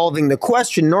involving the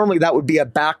question, normally that would be a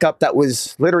backup that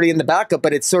was literally in the backup,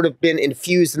 but it's sort of been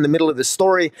infused in the middle of the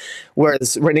story,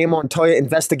 whereas Renee Montoya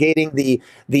investigating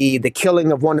the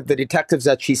killing of one of the detectives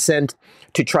that she sent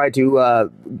to try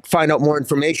to find out more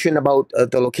information about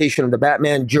the location of the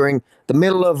Batman during the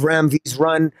middle of Ram V's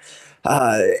run,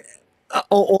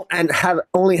 and have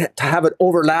it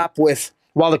overlap with,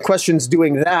 while the question's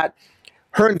doing that,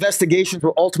 her investigations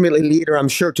will ultimately lead her, I'm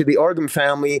sure, to the Orgum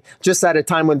family, just at a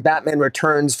time when Batman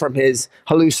returns from his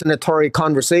hallucinatory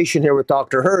conversation here with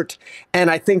Dr. Hurt. And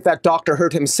I think that Dr.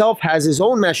 Hurt himself has his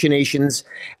own machinations,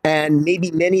 and maybe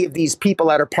many of these people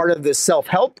that are part of this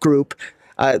self-help group,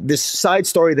 this side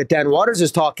story that Dan Waters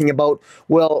is talking about,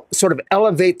 will sort of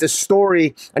elevate the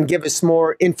story and give us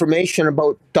more information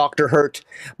about Dr. Hurt,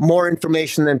 more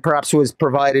information than perhaps was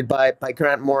provided by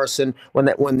Grant Morrison when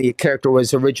the character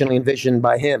was originally envisioned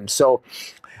by him. So,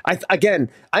 I'm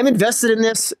invested in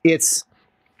this.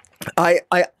 I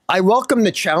welcome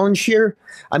the challenge here.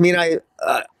 I mean, I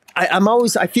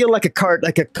feel like a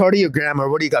cardiogram, or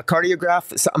what do you got?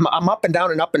 Cardiograph. So I'm up and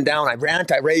down and up and down. I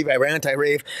rant, I rave, I rant, I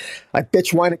rave. I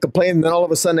bitch, whine, and complain. And then all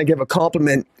of a sudden I give a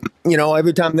compliment.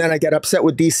 Every time then I get upset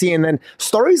with DC. And then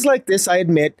stories like this, I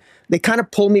admit, they kind of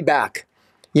pull me back.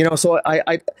 So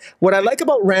what I like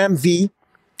about Ram V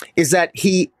is that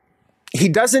he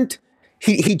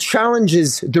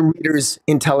challenges the reader's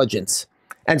intelligence.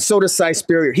 And so does Cy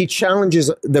Spurrier. He challenges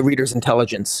the reader's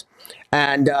intelligence.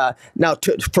 And now,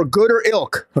 for good or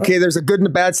ilk, okay, there's a good and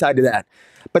a bad side to that.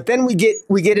 But then we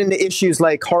get into issues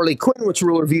like Harley Quinn, which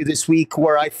we'll review this week,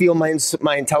 where I feel my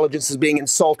intelligence is being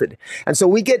insulted. And so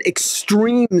we get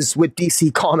extremes with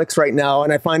DC Comics right now,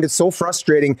 and I find it so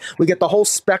frustrating. We get the whole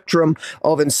spectrum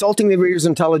of insulting the reader's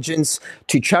intelligence,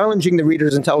 to challenging the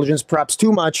reader's intelligence perhaps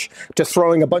too much, to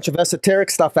throwing a bunch of esoteric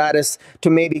stuff at us, to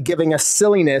maybe giving us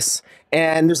silliness.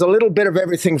 And there's a little bit of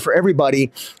everything for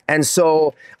everybody. And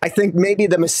so I think maybe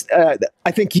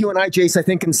I think you and I, Jace, I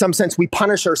think in some sense we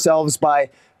punish ourselves by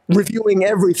reviewing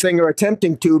everything or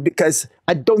attempting to, because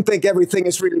I don't think everything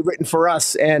is really written for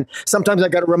us. And sometimes I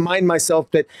got to remind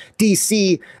myself that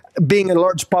DC, being a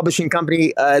large publishing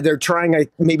company, they're trying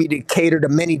maybe to cater to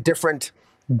many different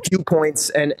viewpoints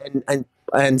and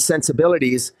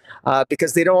sensibilities,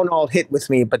 because they don't all hit with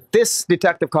me. But this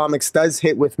Detective Comics does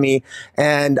hit with me,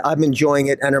 and I'm enjoying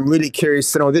it, and I'm really curious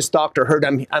to know this Dr. Hurt.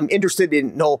 I'm interested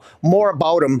in know more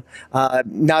about him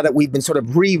now that we've been sort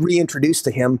of reintroduced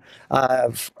to him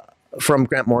from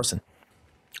Grant Morrison.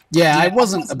 Yeah, I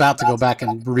wasn't about to go back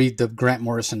and read the Grant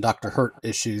Morrison Dr. Hurt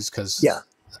issues, because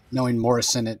knowing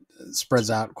Morrison, it spreads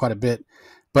out quite a bit.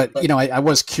 But, I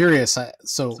was curious. I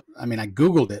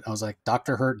Googled it. I was like,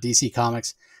 Dr. Hurt, DC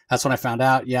Comics. That's when I found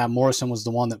out, Morrison was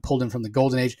the one that pulled him from the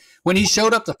Golden Age. When he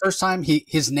showed up the first time,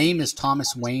 his name is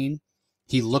Thomas Wayne.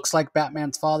 He looks like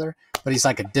Batman's father, but he's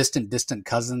like a distant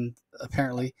cousin,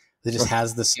 apparently, that just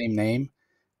has the same name.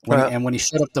 And when he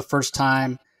showed up the first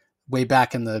time, way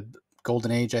back in the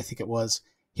Golden Age, I think it was,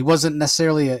 he wasn't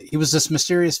necessarily he was this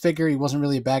mysterious figure. He wasn't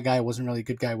really a bad guy. Wasn't really a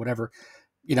good guy, whatever.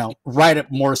 right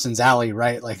up Morrison's alley,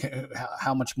 right? Like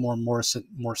how much more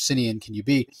Morrisonian can you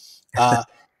be?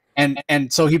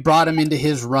 And so he brought him into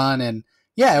his run, and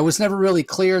yeah, it was never really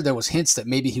clear. There was hints that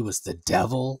maybe he was the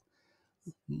devil.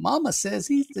 Mama says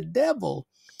he's the devil.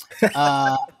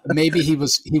 Maybe he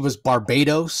was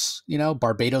Barbados,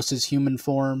 Barbados's human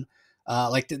form.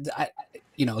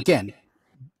 Again,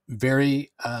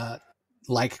 very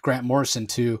like Grant Morrison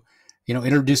to,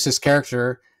 introduce this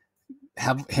character,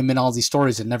 have him in all these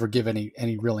stories and never give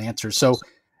any real answers. So,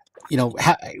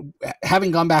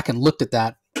 having gone back and looked at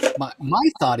that, my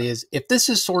thought is, if this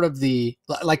is sort of the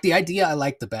idea I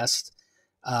like the best,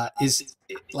 is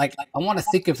like, I want to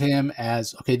think of him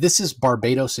as, okay, this is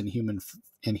Barbados in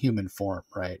human form,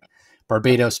 right?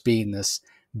 Barbados being this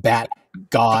bat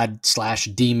god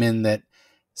 / demon that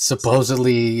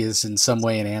supposedly is in some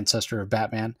way an ancestor of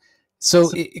Batman.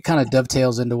 So it kind of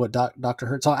dovetails into what Dr.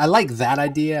 Hurt. So I like that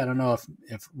idea. I don't know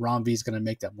if Ron V is going to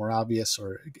make that more obvious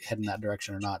or head in that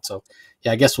direction or not. So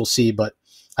yeah, I guess we'll see. But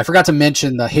I forgot to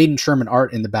mention the Hayden Sherman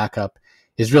art in the backup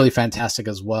is really fantastic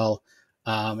as well.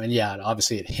 And yeah,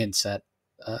 obviously it hints at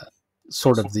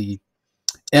sort of the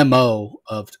MO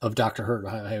of Dr. Hurt,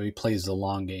 how he plays the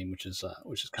long game, which is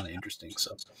kind of interesting.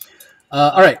 So,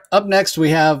 all right, up next we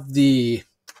have the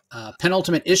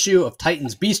penultimate issue of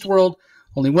Titans Beast World.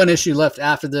 Only one issue left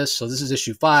after this, so this is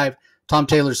issue 5. Tom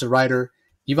Taylor's the writer,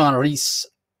 Ivan Reis,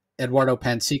 Eduardo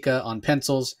Pansica on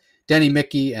pencils, Danny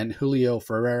Mickey and Julio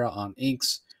Ferreira on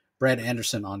inks, Brad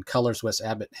Anderson on colors, Wes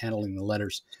Abbott handling the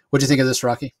letters. What do you think of this,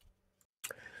 Rocky?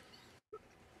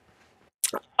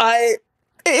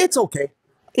 It's okay.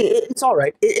 It's all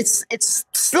right. It's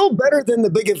still better than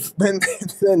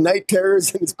the Night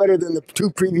Terrors, and it's better than the 2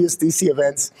 previous DC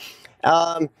events.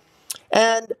 And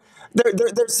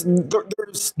there's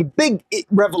the big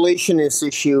revelation in this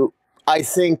issue, I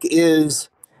think, is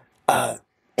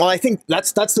I think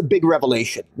that's the big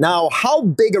revelation. Now, how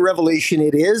big a revelation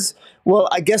it is, well,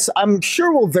 I guess I'm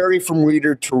sure will vary from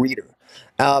reader to reader.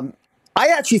 I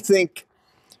actually think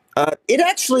it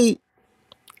actually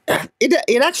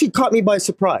caught me by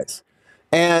surprise.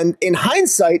 And in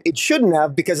hindsight, it shouldn't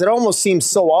have, because it almost seems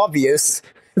so obvious,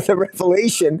 the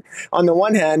revelation on the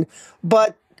one hand.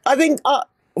 But I think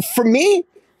for me,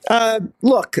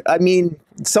 look, I mean,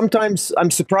 sometimes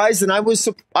I'm surprised, and I was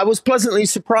pleasantly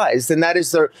surprised, and that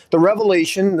is the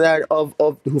revelation that of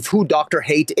who Dr.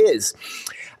 Hate is.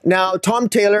 Now, Tom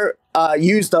Taylor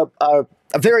used a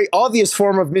very obvious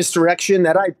form of misdirection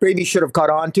that I maybe should have caught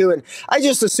on to, and I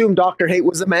just assumed Dr. Hate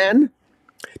was a man,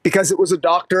 because it was a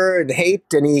doctor and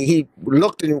hate, and he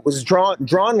looked and was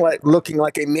drawn like looking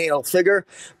like a male figure,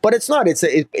 but it's not.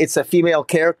 It's a female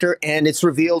character, and it's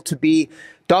revealed to be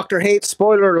Dr. Hate.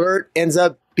 Spoiler alert! Ends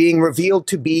up being revealed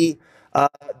to be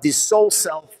the soul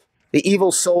self, the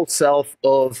evil soul self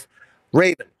of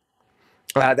Raven,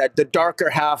 that the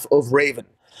darker half of Raven,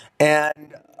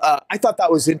 and I thought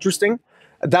that was interesting.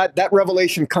 That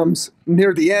revelation comes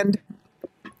near the end,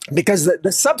 because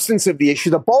the substance of the issue,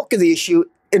 the bulk of the issue,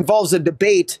 involves a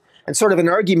debate and sort of an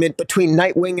argument between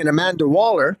Nightwing and Amanda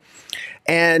Waller.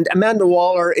 And Amanda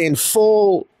Waller, in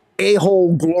full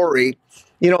a-hole glory,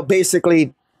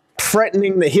 basically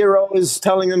threatening the heroes,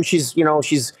 telling them she's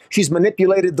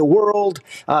manipulated the world.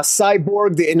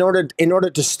 Cyborg, in order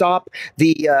to stop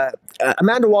the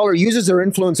Amanda Waller uses her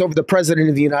influence over the president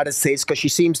of the United States, because she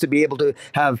seems to be able to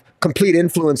have complete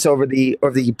influence over the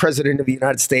president of the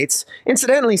United States.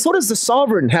 Incidentally, so does the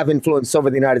Sovereign have influence over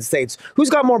the United States. Who's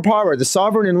got more power, the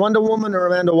Sovereign in Wonder Woman or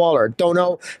Amanda Waller? Don't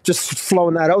know. Just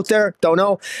flowing that out there. Don't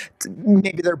know.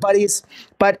 Maybe they're buddies.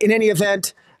 But in any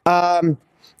event,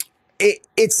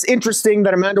 it's interesting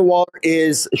that Amanda Waller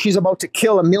she's about to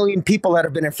kill 1 million people that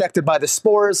have been infected by the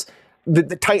spores. The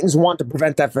Titans want to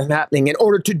prevent that from happening. In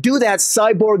order to do that,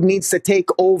 Cyborg needs to take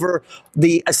over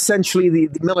essentially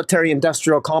the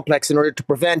military-industrial complex in order to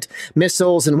prevent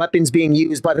missiles and weapons being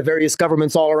used by the various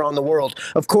governments all around the world.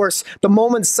 Of course, the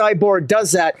moment Cyborg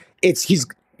does that,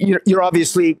 you're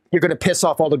obviously going to piss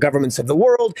off all the governments of the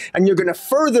world, and you're going to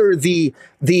further the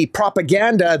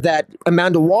propaganda that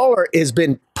Amanda Waller has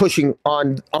been pushing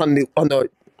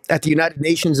at the United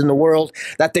Nations and the world,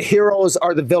 that the heroes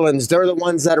are the villains. They're the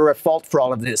ones that are at fault for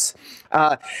all of this.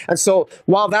 And so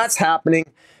while that's happening,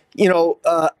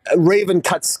 Raven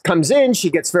comes in. She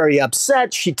gets very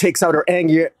upset. She takes out her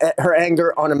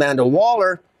anger on Amanda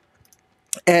Waller.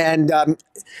 And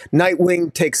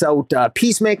Nightwing takes out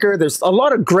Peacemaker. There's a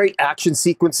lot of great action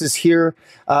sequences here.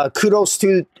 Kudos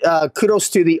to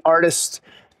the artist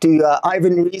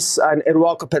Ivan Reis and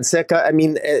Eduardo Penseca. I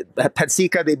mean,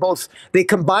 Penseca, they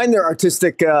combine their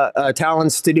artistic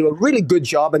talents to do a really good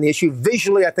job on the issue.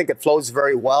 Visually, I think it flows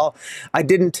very well.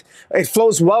 It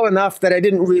flows well enough that I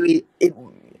didn't really,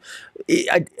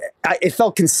 it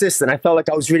felt consistent. I felt like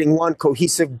I was reading one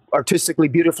cohesive, artistically,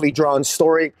 beautifully drawn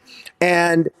story.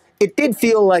 And it did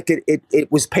feel like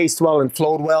it was paced well and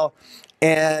flowed well.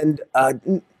 And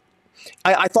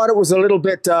I thought it was a little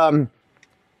bit,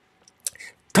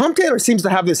 Tom Taylor seems to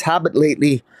have this habit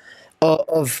lately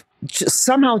of just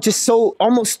somehow just so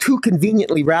almost too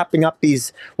conveniently wrapping up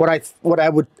these, when I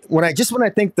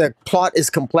think the plot is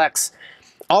complex,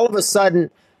 all of a sudden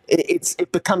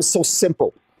it becomes so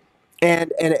simple.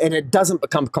 And it doesn't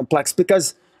become complex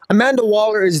because Amanda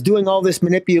Waller is doing all this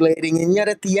manipulating, and yet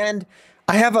at the end,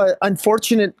 I have an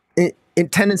unfortunate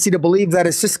tendency to believe that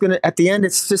it's just going to, at the end,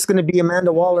 it's just going to be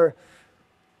Amanda Waller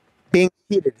being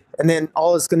cheated, and then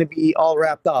all is going to be all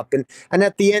wrapped up. And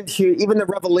at the end here, even the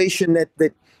revelation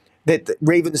that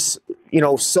Raven's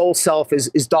soul self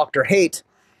is Dr. Hate,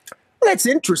 that's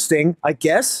interesting, I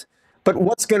guess. But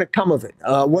what's going to come of it?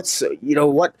 What's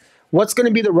going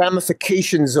to be the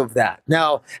ramifications of that?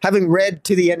 Now, having read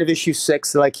to the end of issue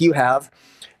 6, like you have,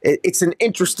 it's an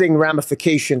interesting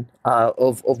ramification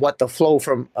of what the flow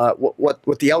from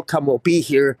what the outcome will be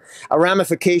here. A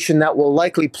ramification that will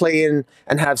likely play in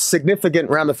and have significant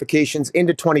ramifications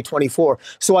into 2024.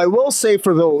 So I will say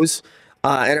for those,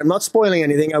 and I'm not spoiling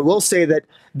anything, I will say that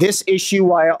this issue,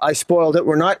 while I spoiled it,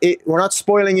 we're not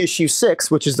spoiling issue 6,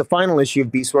 which is the final issue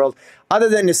of Beast World, other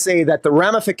than to say that the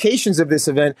ramifications of this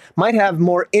event might have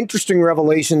more interesting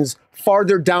revelations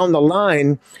farther down the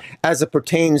line as it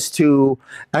pertains to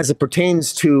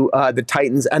the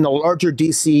Titans and the larger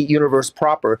DC universe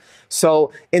proper.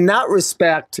 So in that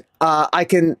respect, I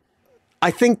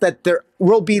think that there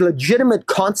will be legitimate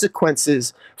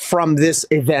consequences from this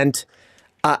event,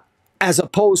 as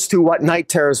opposed to what Night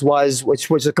Terrors was, which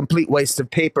was a complete waste of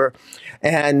paper,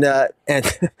 and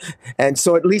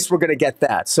so at least we're going to get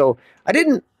that. So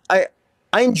I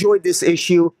enjoyed this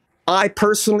issue. I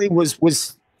personally was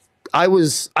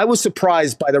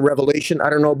surprised by the revelation. I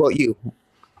don't know about you.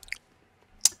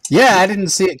 Yeah, I didn't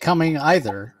see it coming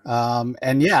either.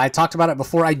 And yeah, I talked about it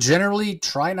before. I generally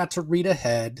try not to read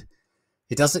ahead.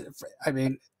 It doesn't. I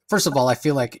mean, first of all, I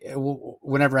feel like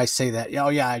whenever I say that,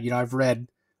 I've read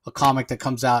a comic that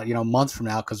comes out, a month from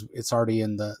now, because it's already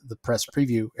in the press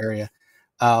preview area.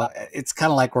 It's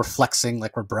kind of like we're flexing,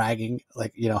 like we're bragging,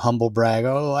 like, humble brag.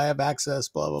 Oh, I have access,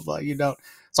 blah, blah, blah. You don't.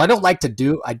 So I don't like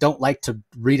to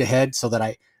read ahead, so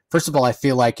that first of all, I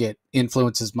feel like it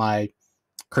influences my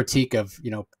critique of,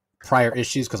 prior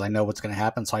issues, because I know what's going to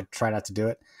happen. So I try not to do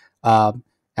it. And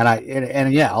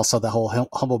also the whole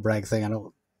humble brag thing. I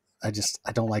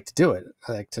don't like to do it.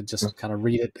 I like to just kind of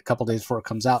read it a couple days before it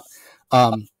comes out.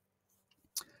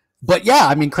 But yeah,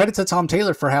 I mean, credit to Tom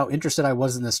Taylor for how interested I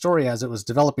was in this story as it was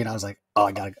developing. I was like, oh,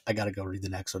 I gotta go read the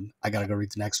next one.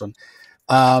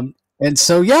 And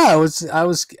so, yeah, I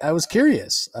was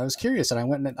curious. And I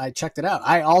went and I checked it out.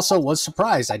 I also was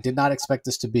surprised. I did not expect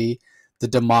this to be the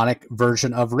demonic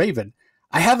version of Raven.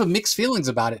 I have a mixed feelings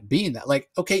about it being that. Like,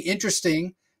 okay,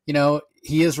 interesting.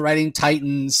 He is writing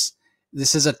Titans.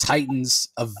 This is a Titans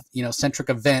centric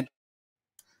event.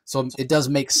 So it does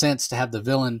make sense to have the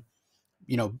villain,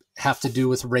 have to do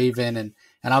with Raven and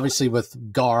obviously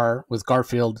with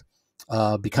Garfield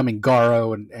becoming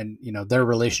Garo and their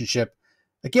relationship.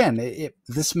 Again,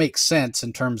 this makes sense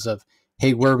in terms of,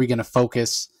 hey, where are we going to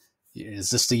focus?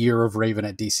 Is this the year of Raven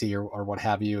at DC or what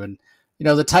have you? And,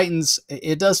 the Titans,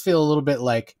 it does feel a little bit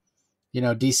like,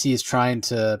 DC is trying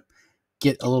to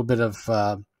get a little bit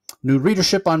of new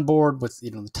readership on board with,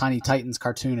 the Tiny Titans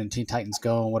cartoon and Teen Titans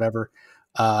Go and whatever.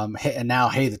 And now,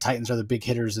 hey, the Titans are the big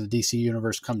hitters of the DC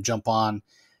universe. Come jump on,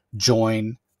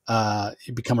 join,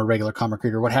 become a regular comic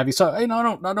reader, what have you. So, I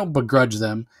don't begrudge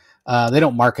them. They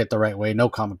don't market the right way. No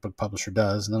comic book publisher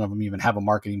does. None of them even have a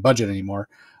marketing budget anymore,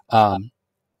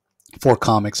 for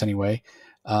comics anyway.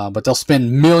 But they'll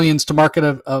spend millions to market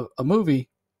a movie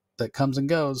that comes and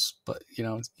goes. But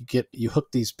you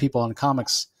hook these people on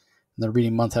comics, and they're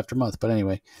reading month after month. But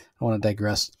anyway, I want to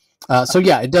digress. So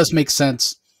yeah, it does make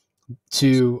sense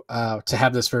to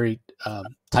have this very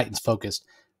Titans focused.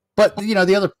 But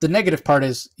the negative part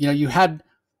is you had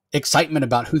excitement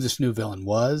about who this new villain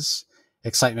was,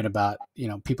 excitement about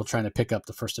people trying to pick up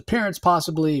the first appearance,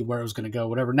 possibly where it was going to go,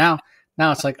 whatever. Now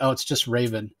it's like, oh, it's just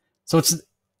Raven. So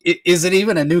is it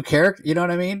even a new character? You know what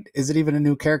I mean? Is it even a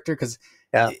new character? Because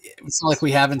it's not like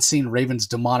we haven't seen Raven's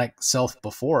demonic self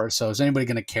before. So is anybody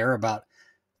going to care about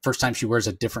first time she wears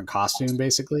a different costume,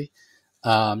 basically?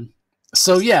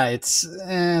 So yeah, it's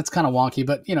kind of wonky,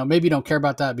 but maybe you don't care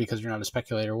about that because you're not a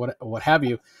speculator, what have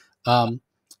you.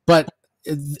 But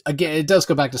again, it does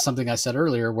go back to something I said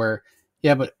earlier, where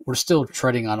yeah, but we're still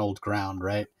treading on old ground,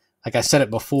 right? Like I said it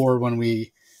before when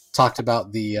we talked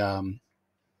about the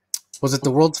was it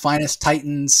the World's Finest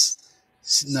Titans?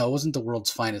 No, it wasn't the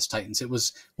World's Finest Titans. It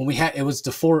was when we had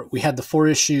the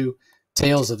 4-issue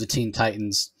Tales of the Teen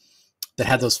Titans that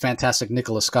had those fantastic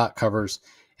Nicholas Scott covers.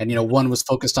 And, one was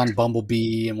focused on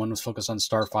Bumblebee and one was focused on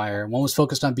Starfire and one was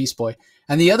focused on Beast Boy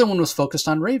and the other one was focused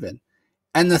on Raven.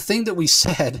 And the thing that we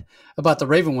said about the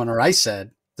Raven one, or I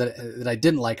said that I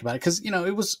didn't like about it, because,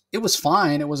 it was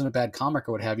fine. It wasn't a bad comic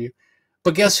or what have you.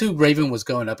 But guess who Raven was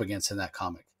going up against in that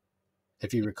comic,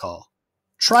 if you recall?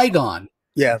 Trigon.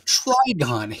 Yeah.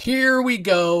 Trigon. Here we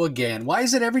go again. Why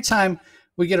is it every time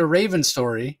we get a Raven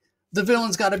story, the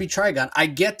villain's got to be Trigon? I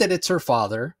get that it's her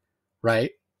father,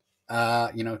 right?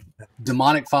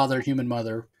 Demonic father, human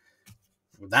mother.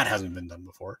 That hasn't been done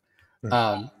before.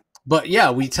 But yeah,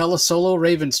 we tell a solo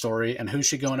Raven story, and who's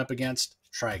she going up against?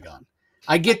 Trigon.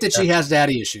 I get that she has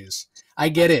daddy issues. I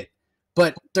get it.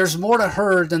 But there's more to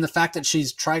her than the fact that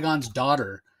she's Trigon's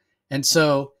daughter. And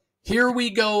so here we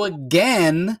go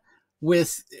again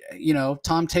with,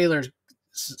 Tom Taylor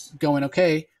going,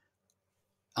 okay,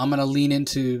 I'm going to lean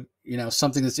into,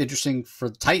 something that's interesting for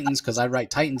the Titans because I write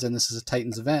Titans and this is a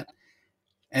Titans event.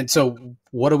 And so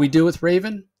what do we do with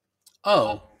Raven?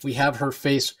 Oh, we have her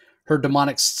face her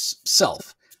demonic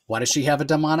self. Why does she have a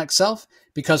demonic self?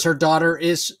 Because her father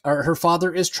is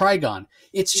Trigon.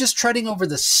 It's just treading over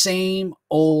the same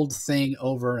old thing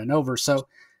over and over. So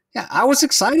yeah, I was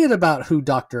excited about who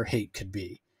Dr. Hate could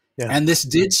be. Yeah. And this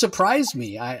did surprise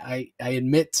me. I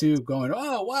admit to going,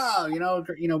 oh,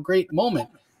 wow, great moment.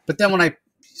 But then when I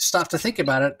stopped to think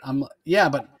about it,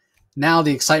 but now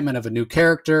the excitement of a new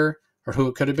character or who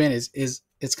it could have been is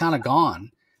it's kind of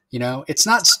gone. It's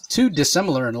not too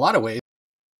dissimilar in a lot of ways.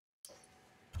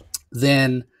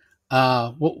 Then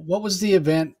what was the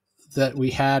event that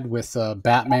we had with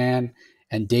Batman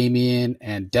and Damian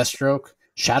and Deathstroke?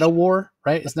 Shadow War,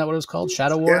 right? Isn't that what it was called?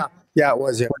 Shadow War? Yeah, it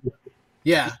was, yeah.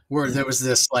 Yeah, where there was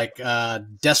this like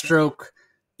Deathstroke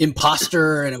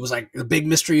imposter, and it was like the big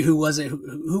mystery. Who was it?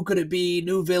 Who could it be?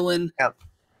 New villain. Yeah.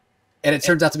 And it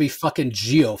turns out to be fucking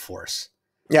Geoforce.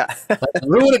 Yeah.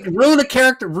 ruin a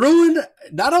character. Ruined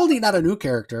not only not a new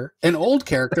character, an old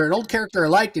character I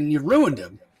liked, and you ruined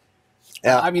him.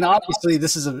 Yeah. I mean, obviously,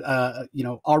 this is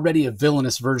already a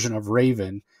villainous version of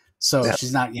Raven, so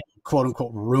she's not quote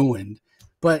unquote ruined.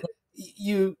 But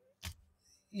you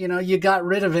got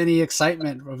rid of any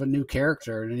excitement of a new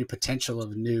character and any potential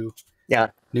of a new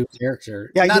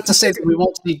character. Yeah, not to say that we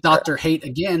won't see Dr. Hate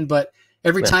again, but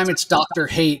every time it's Dr.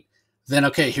 Hate, then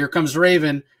okay, here comes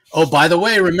Raven. Oh, by the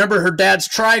way, remember her dad's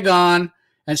Trigon,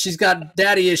 and she's got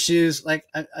daddy issues. Like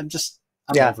I'm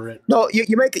over it. No,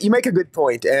 you make a good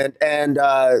point, and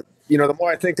the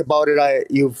more I think about it,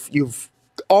 you've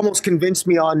almost convinced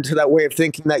me on to that way of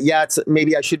thinking that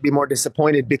maybe I should be more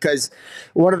disappointed, because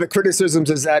one of the criticisms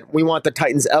is that we want the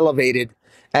Titans elevated,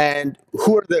 and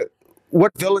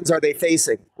what villains are they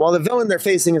facing? Well, the villain they're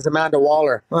facing is Amanda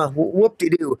Waller.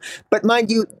 Whoop-de-doo. But mind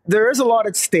you, there is a lot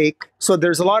at stake. So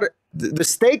there's a lot of, the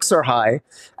stakes are high,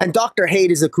 and Dr.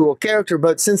 Hate is a cool character,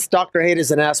 but since Dr. Hate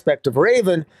is an aspect of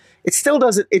Raven, it still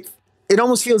doesn't, it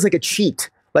almost feels like a cheat.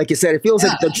 Like you said, it feels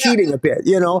like they're cheating a bit,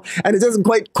 and it doesn't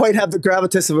quite have the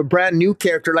gravitas of a brand new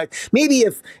character. Like maybe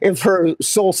if her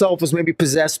soul self was maybe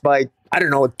possessed by, I don't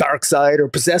know, Darkseid, or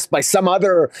possessed by some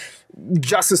other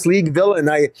Justice League villain,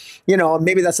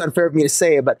 maybe that's unfair of me to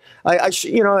say, but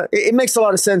it makes a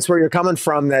lot of sense where you're coming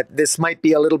from, that this might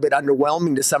be a little bit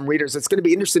underwhelming to some readers. It's going to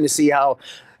be interesting to see how,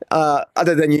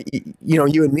 other than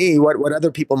you and me, what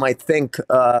other people might think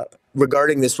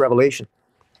regarding this revelation.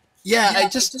 Yeah, I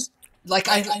just. Like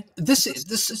this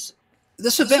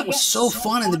event was so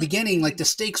fun in the beginning. Like the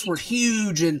stakes were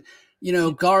huge, and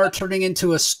Gar turning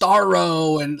into a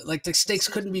Starro, and like the stakes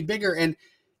couldn't be bigger. And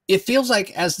it feels like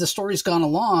as the story's gone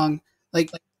along, like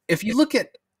if you look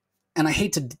at, and I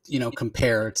hate to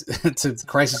compare to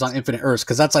Crisis on Infinite Earths,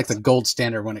 because that's like the gold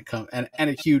standard when it comes, and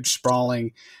a huge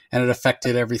sprawling, and it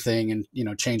affected everything, and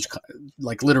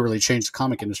literally changed the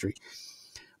comic industry.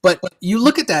 But you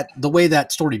look at the way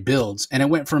that story builds, and it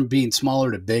went from being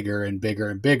smaller to bigger and bigger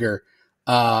and bigger,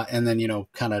 and then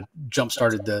kind of jump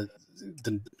started the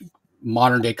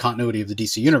modern day continuity of the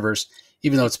DC universe,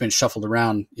 even though it's been shuffled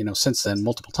around since then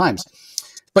multiple times.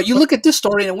 But you look at this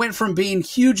story, and it went from being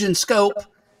huge in scope,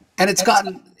 and it's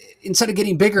gotten, instead of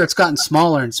getting bigger, it's gotten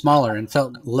smaller and smaller and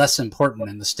felt less important,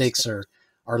 and the stakes are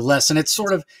less. And it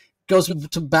sort of goes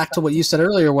back to what you said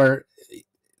earlier, where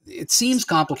it seems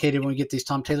complicated when we get these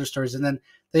Tom Taylor stories, and then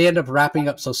they end up wrapping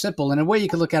up so simple. In a way, you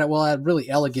could look at it, well, really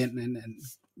elegant and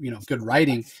good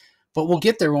writing. But we'll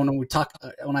get there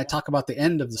when I talk about the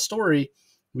end of the story.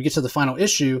 We get to the final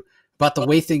issue about the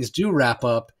way things do wrap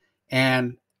up,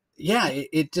 and yeah,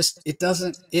 it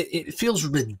feels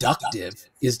reductive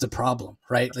is the problem,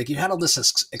 right? Like you had all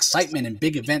this excitement and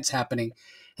big events happening,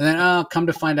 and then come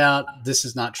to find out this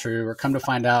is not true, or come to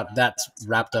find out that's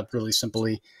wrapped up really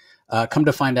simply. Come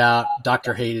to find out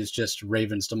Dr. Hate is just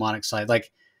Raven's demonic side. Like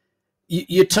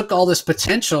you took all this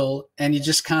potential and you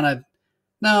just kind of,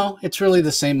 no, it's really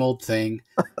the same old thing.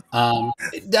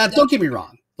 Don't get me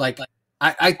wrong. Like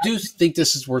I do think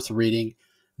this is worth reading.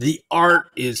 The art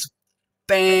is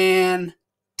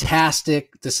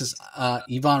fantastic. This is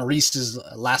Yvonne Reese's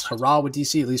last hurrah with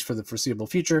DC, at least for the foreseeable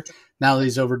future. Now that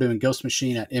he's overdoing Ghost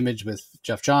Machine at Image with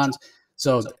Jeff Johns.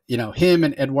 So, him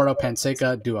and Eduardo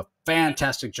Panseca do a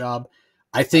fantastic job.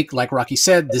 I think, like Rocky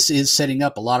said, this is setting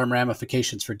up a lot of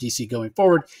ramifications for DC going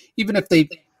forward, even if they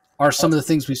are some of the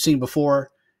things we've seen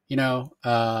before.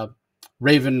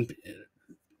 Raven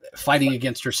fighting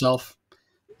against herself,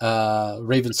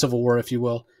 Raven Civil War, if you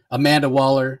will. Amanda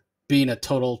Waller being a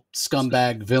total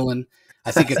scumbag villain.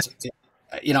 I think I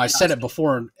said it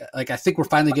before. Like, I think we're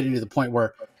finally getting to the point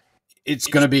where it's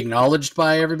going to be acknowledged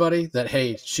by everybody that,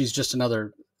 hey, she's just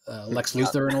another Lex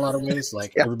Luthor in a lot of ways.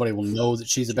 Like everybody will know that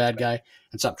she's a bad guy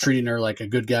and stop treating her like a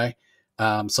good guy.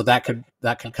 So that could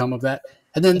come of that.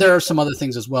 And then there are some other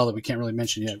things as well that we can't really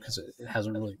mention yet because it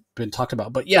hasn't really been talked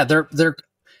about. But yeah,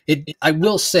 I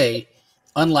will say,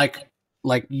 unlike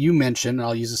like you mentioned,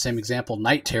 I'll use the same example,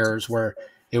 Night Terrors, where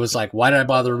it was like, why did I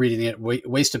bother reading it?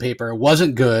 Waste of paper. It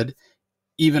wasn't good,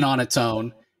 even on its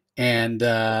own. And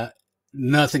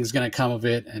nothing's going to come of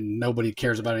it, and nobody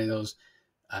cares about any of those.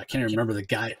 I can't even remember the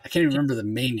guy. I can't even remember the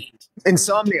main.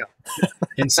 Insomnia.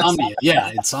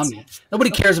 Yeah, Insomnia. Nobody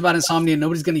cares about Insomnia.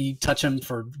 Nobody's going to touch him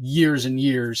for years and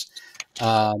years.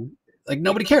 Like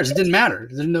nobody cares. It didn't matter.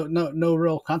 There's no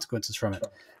real consequences from it,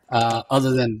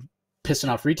 other than pissing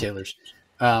off retailers.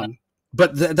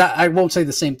 But that I won't say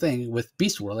the same thing with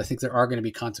Beast World. I think there are going to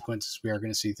be consequences. We are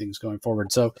going to see things going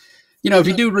forward. So, if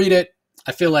you do read it,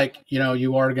 I feel like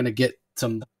you are going to get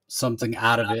something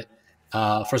out of it.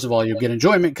 First of all, you'll get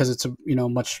enjoyment because it's a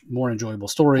much more enjoyable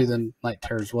story than Night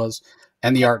Terrors was,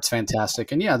 and the art's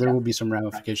fantastic. And yeah, there will be some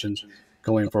ramifications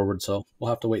going forward. So we'll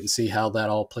have to wait and see how that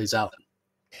all plays out.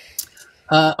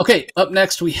 Okay, up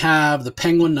next we have The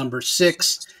Penguin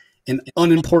 #6, An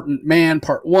Unimportant Man,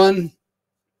 Part 1.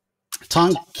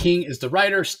 Tom King is the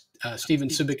writer. Steven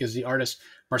Subic is the artist.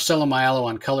 Marcelo Maiello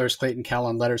on colors. Clayton Cowell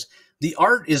on letters. The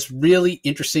art is really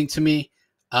interesting to me.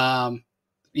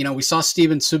 We saw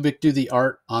Steven Subic do the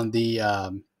art on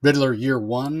the Riddler Year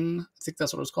One. I think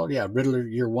that's what it was called. Yeah, Riddler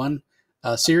Year One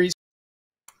series.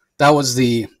 That was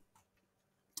the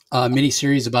mini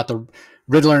series about the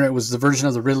Riddler, and it was the version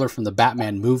of the Riddler from the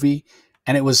Batman movie.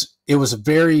 And it was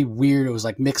very weird. It was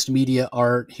like mixed media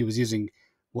art. He was using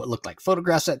what looked like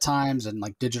photographs at times and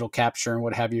like digital capture and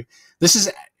what have you. This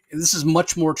is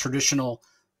much more traditional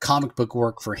comic book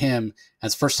work for him. And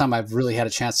it's the first time I've really had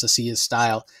a chance to see his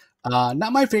style.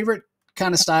 Not my favorite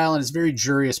kind of style, and it's very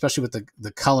dreary, especially with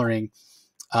the coloring.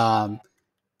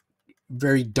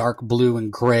 Very dark blue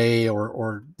and gray,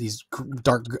 or these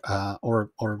dark or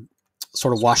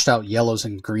sort of washed out yellows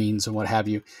and greens and what have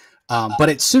you. But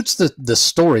it suits the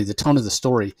story, the tone of the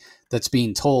story that's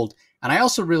being told. And I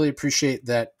also really appreciate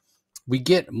that we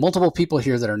get multiple people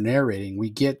here that are narrating.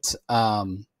 We get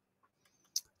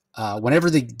whenever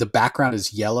the background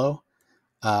is yellow,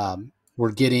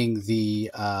 we're getting the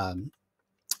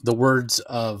words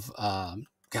of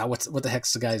God. What the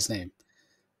heck's the guy's name?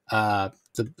 The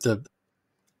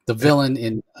villain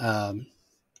in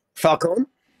Falcone.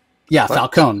 Yeah, what?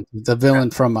 Falcone, the villain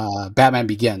from Batman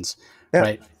Begins,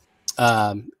 right?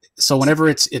 So whenever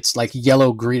it's like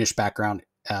yellow greenish background,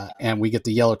 and we get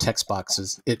the yellow text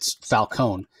boxes, it's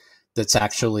Falcone that's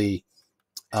actually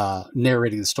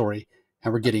narrating the story,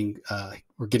 and we're getting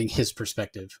his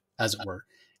perspective, as it were.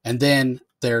 And then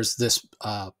there's this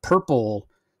purple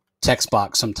text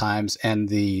box sometimes, and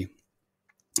the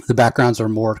backgrounds are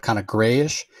more kind of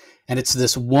grayish, and it's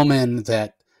this woman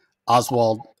that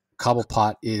Oswald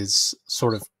Cobblepot is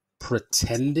sort of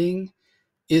pretending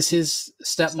is his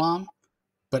stepmom,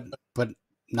 but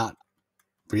not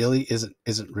really, isn't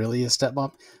really his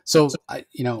stepmom. So I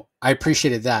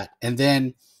appreciated that. And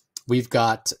then we've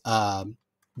got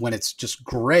when it's just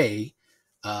gray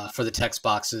for the text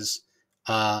boxes,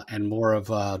 and more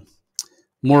of a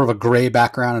gray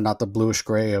background and not the bluish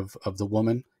gray of the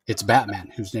woman. It's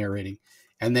Batman who's narrating.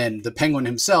 And then the Penguin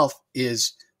himself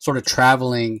is sort of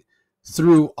traveling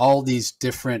through all these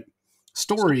different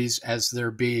stories as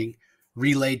they're being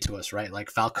relayed to us, right? Like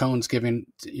Falcone's giving,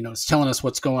 it's telling us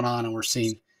what's going on, and we're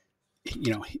seeing,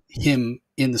 him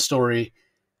in the story,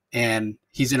 and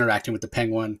he's interacting with the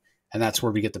Penguin, and that's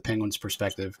where we get the Penguin's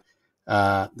perspective.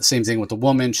 The same thing with the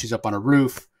woman. She's up on a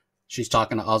roof. She's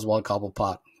talking to Oswald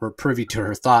Cobblepot. We're privy to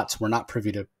her thoughts. We're not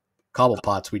privy to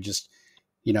Cobblepot's. We just,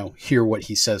 hear what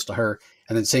he says to her.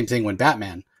 And then same thing when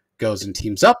Batman goes and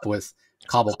teams up with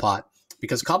Cobblepot,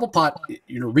 because Cobblepot,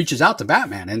 reaches out to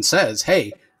Batman and says,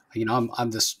 "Hey,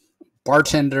 I'm this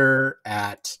bartender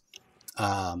at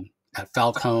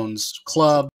Falcone's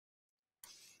club.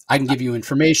 I can give you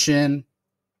information.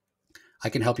 I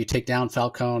can help you take down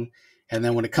Falcone." And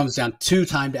then when it comes down to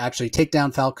time to actually take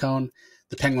down Falcone,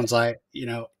 the Penguin's like,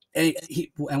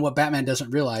 and what Batman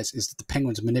doesn't realize is that the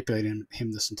Penguin's manipulating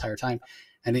him this entire time.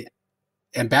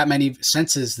 And Batman even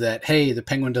senses that, hey, the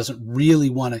Penguin doesn't really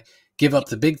want to give up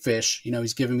the big fish.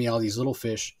 He's giving me all these little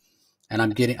fish, and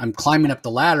I'm climbing up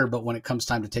the ladder. But when it comes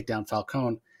time to take down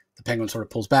Falcone, the Penguin sort of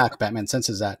pulls back. Batman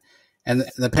senses that. And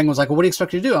the Penguin's like, "Well, what do you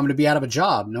expect me to do? I'm going to be out of a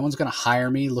job. No one's going to hire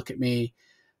me. Look at me,"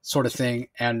 sort of thing.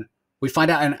 And we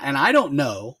find out, and I don't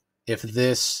know if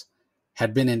this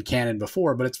had been in canon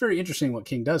before, but it's very interesting what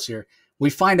King does here.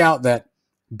 We find out that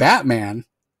Batman,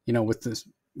 with this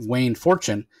Wayne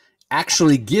fortune,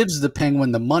 actually gives the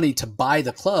Penguin the money to buy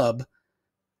the club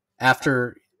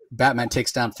after Batman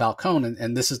takes down Falcone,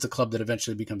 and this is the club that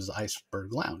eventually becomes the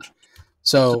Iceberg Lounge.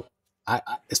 So,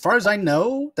 as far as I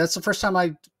know, that's the first time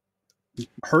I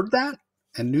heard that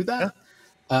and knew that.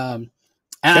 And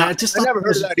I never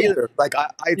heard of that either. Like,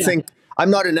 I think I'm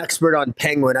not an expert on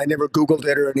Penguin. I never Googled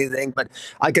it or anything, but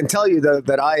I can tell you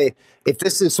that if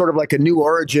this is sort of like a new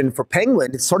origin for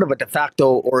Penguin, it's sort of a de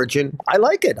facto origin. I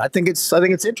like it. I think it's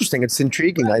interesting. It's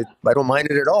intriguing. I don't mind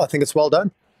it at all. I think it's well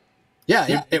done.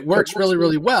 Yeah, it works really,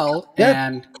 really well. Yeah.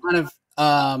 And kind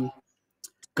of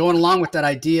going along with that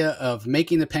idea of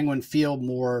making the Penguin feel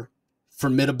more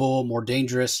formidable, more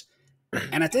dangerous,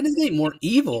 and at the end of the day, more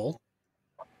evil.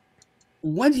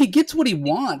 When he gets what he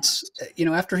wants,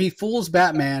 after he fools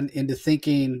Batman into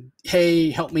thinking,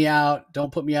 "Hey, help me out.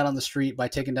 Don't put me out on the street by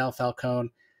taking down Falcone."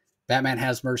 Batman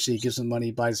has mercy, gives him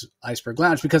money, buys Iceberg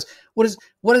Lounge. Because what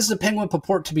does the Penguin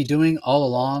purport to be doing all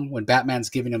along when Batman's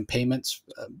giving him payments,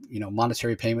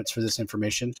 monetary payments for this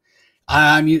information?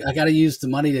 I got to use the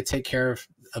money to take care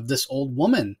of this old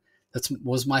woman that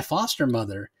was my foster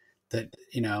mother that,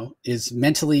 is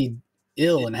mentally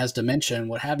ill and has dementia and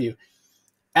what have you.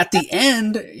 At the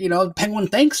end, Penguin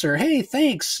thanks her. "Hey,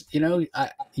 thanks.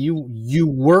 You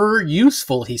were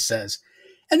useful," he says.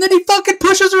 And then he fucking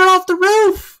pushes her off the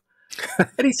roof.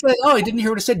 And he says, "Oh, he didn't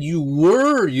hear what I said. You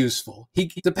were useful."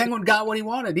 The Penguin got what he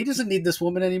wanted. He doesn't need this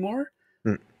woman anymore.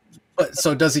 But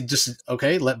so does he just,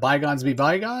 let bygones be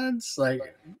bygones? Like,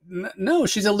 no,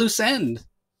 she's a loose end.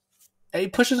 And he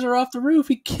pushes her off the roof.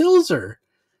 He kills her.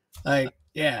 Like,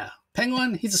 yeah,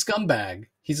 Penguin, he's a scumbag.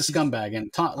 He's a scumbag.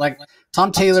 And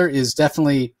Tom Taylor is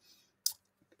definitely,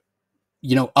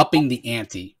 upping the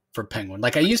ante for Penguin.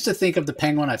 Like, I used to think of the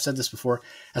Penguin, I've said this before,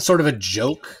 as sort of a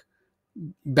joke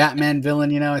Batman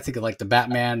villain. I think of like the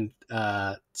Batman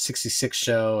 66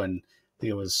 show, and I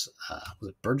think it was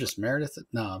it Burgess Meredith?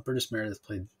 No, Burgess Meredith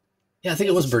played. Yeah, I think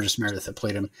it was Burgess Meredith that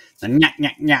played him.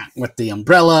 The with the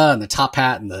umbrella and the top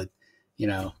hat and the,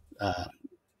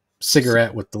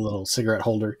 cigarette with the little cigarette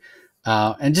holder.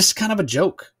 And just kind of a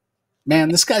joke. Man,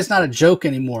 this guy's not a joke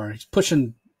anymore. He's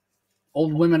pushing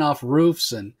old women off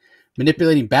roofs and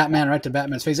manipulating Batman right to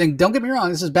Batman's face. And don't get me wrong,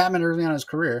 this is Batman early on in his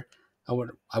career. I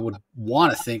would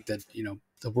want to think that,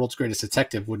 the world's greatest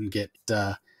detective wouldn't get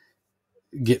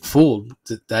fooled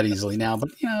that easily now. But,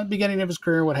 beginning of his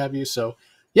career, what have you. So,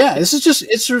 yeah, it's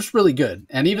just really good.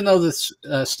 And even though this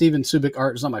Steven Subic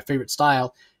art is not my favorite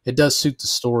style, it does suit the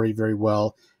story very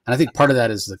well. And I think part of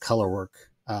that is the color work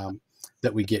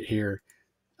that we get here.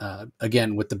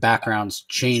 Again, with the backgrounds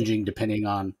changing depending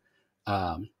on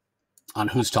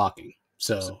who's talking.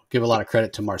 So give a lot of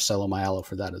credit to Marcelo Maiello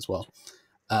for that as well.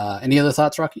 Any other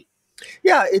thoughts, Rocky?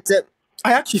 Yeah,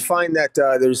 I actually find that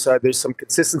there's some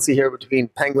consistency here between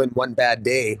Penguin One Bad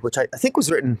Day, which I think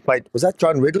was written by, was that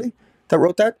John Ridley that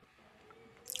wrote that?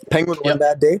 Penguin One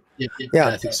Bad Day? Yeah,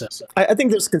 I think so. I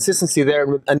think there's consistency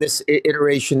there, and this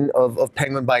iteration of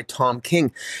Penguin by Tom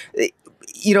King.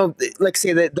 you know, like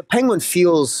say the Penguin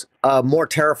feels more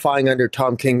terrifying under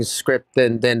Tom King's script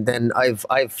than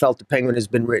I've felt the Penguin has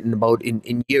been written about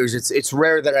in years. It's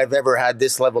rare that I've ever had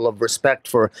this level of respect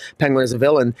for Penguin as a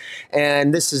villain,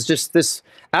 and this is just this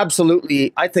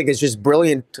absolutely, I think, is just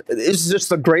brilliant. This is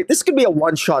just a great. This could be a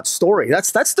one-shot story.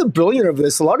 That's the brilliant of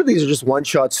this. A lot of these are just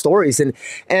one-shot stories,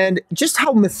 and just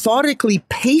how methodically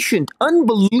patient,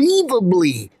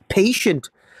 unbelievably patient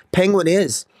Penguin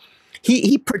is.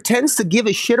 He pretends to give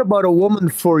a shit about a woman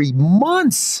for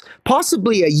months,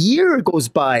 possibly a year goes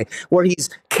by, where he's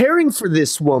caring for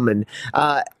this woman,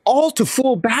 all to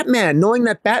fool Batman, knowing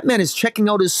that Batman is checking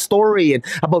out his story and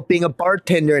about being a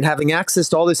bartender and having access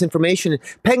to all this information.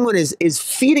 Penguin is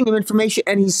feeding him information,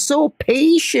 and he's so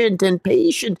patient, and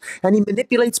he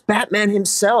manipulates Batman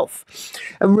himself.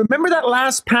 And remember that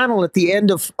last panel at the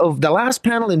end of the last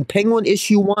panel in Penguin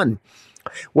issue 1?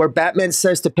 Where Batman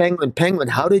says to Penguin, Penguin,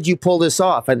 how did you pull this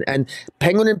off? And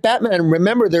Penguin and Batman,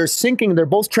 remember, they're sinking. They're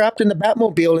both trapped in the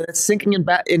Batmobile, and it's sinking in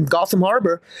Gotham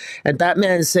Harbor. And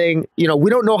Batman is saying, you know,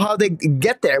 we don't know how they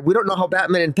get there. We don't know how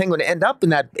Batman and Penguin end up in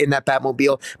that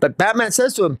Batmobile. But Batman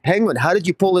says to him, Penguin, how did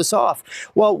you pull this off?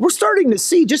 Well, we're starting to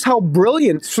see just how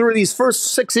brilliant through these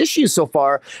first 6 issues so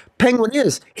far Penguin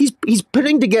is. He's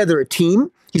putting together a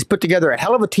team. He's put together a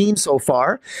hell of a team so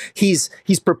far. He's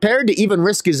prepared to even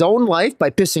risk his own life by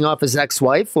pissing off his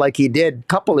ex-wife, like he did a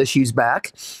couple issues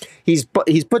back. He's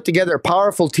put together a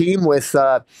powerful team with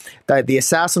the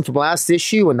assassin from last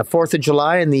issue and the 4th of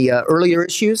July and the earlier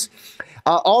issues,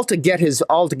 all to get his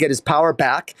power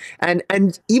back,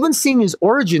 and even seeing his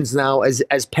origins now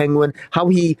as Penguin, how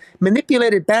he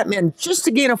manipulated Batman just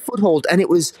to gain a foothold, and it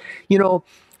was,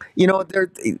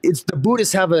 it's the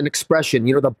Buddhists have an expression,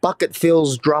 the bucket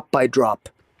fills drop by drop.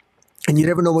 And you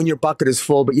never know when your bucket is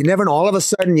full, but you never know. All of a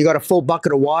sudden, you got a full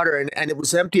bucket of water, and it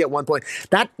was empty at one point.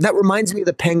 That reminds me of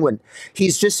the Penguin.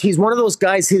 He's one of those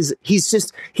guys. He's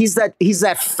that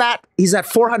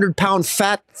 400-pound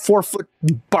fat 4-foot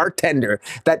bartender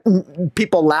that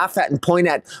people laugh at and point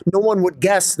at. No one would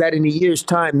guess that in a year's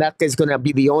time, that guy's going to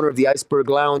be the owner of the Iceberg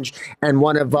Lounge and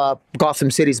one of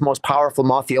Gotham City's most powerful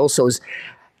mafiosos.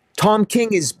 Tom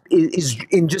King is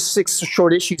in just 6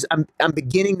 short issues. I'm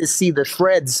beginning to see the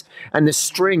threads and the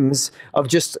strings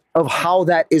of how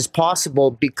that is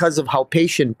possible because of how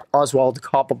patient Oswald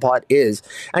Cobblepot is,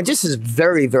 and just is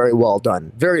very, very well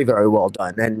done, very, very well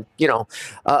done. And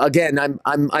again,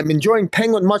 I'm enjoying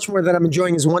Penguin much more than I'm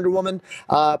enjoying his Wonder Woman.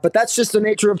 But that's just the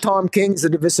nature of Tom King. He's a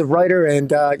divisive writer,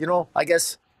 and I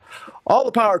guess all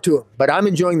the power to him. But I'm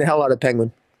enjoying the hell out of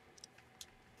Penguin.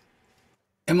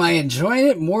 Am I enjoying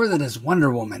it more than his Wonder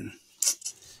Woman?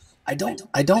 I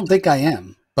don't think I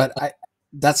am, but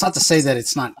that's not to say that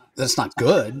it's not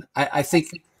good. I think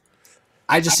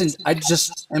I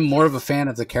just am more of a fan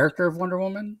of the character of Wonder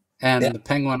Woman, and the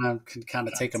Penguin, I can kind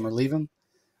of take him or leave him.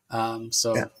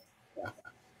 They're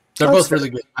both really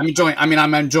good. I'm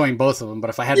enjoying both of them, but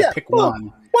if I had to pick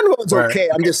one, Wonder Woman's okay.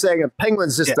 I'm just saying,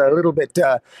 Penguin's just a little bit.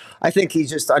 I think he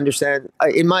just understands.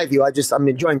 In my view, I'm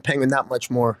enjoying Penguin that much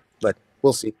more, but.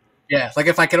 We'll see. Yeah, like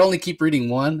if I could only keep reading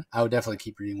one, I would definitely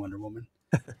keep reading Wonder Woman,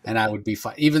 and I would be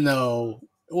fine. Even though,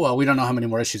 we don't know how many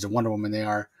more issues of Wonder Woman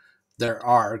there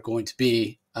are going to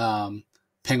be.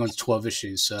 Penguin's 12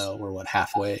 issues, so we're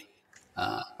halfway.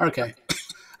 Okay.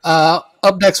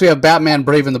 Up next, we have Batman: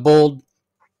 Brave and the Bold.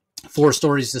 4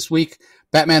 stories this week.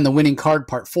 Batman: The Winning Card,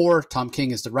 Part 4. Tom King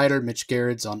is the writer. Mitch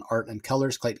Gerrard's on art and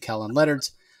colors. Clayton Cowell on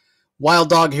letters. Wild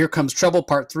Dog: Here Comes Trouble,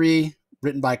 Part 3.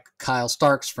 Written by Kyle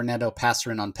Starks, Fernando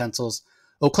Passerin on pencils,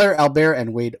 Auclair Albert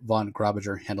and Wade Von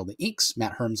Grobiger handle the inks,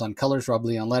 Matt Herms on colors, Rob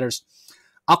Lee on letters.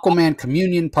 Aquaman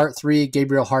Communion Part 3,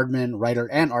 Gabriel Hardman, writer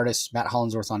and artist, Matt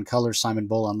Hollinsworth on colors, Simon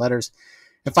Bull on letters.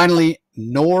 And finally,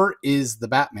 Nor is the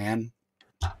Batman,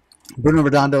 Bruno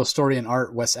Redondo, story and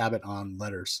art, Wes Abbott on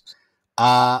letters.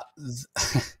 The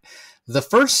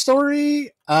first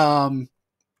story,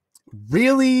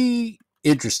 really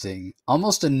interesting,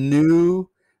 almost a new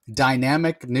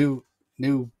dynamic, new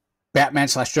Batman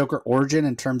 / Joker origin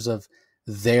in terms of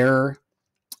their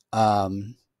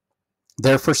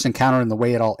first encounter and the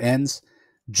way it all ends.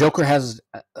 Joker has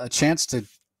a chance to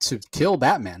kill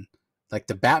Batman. Like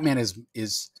the Batman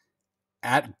is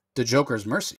at the Joker's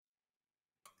mercy.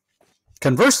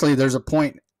 Conversely, there's a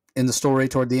point in the story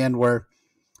toward the end where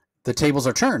the tables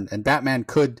are turned and Batman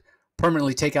could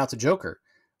permanently take out the Joker.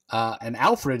 And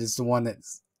Alfred is the one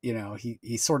that's,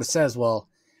 he sort of says, well,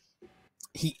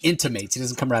 he intimates, he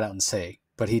doesn't come right out and say,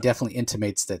 but he definitely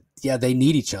intimates that, they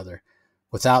need each other.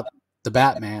 Without the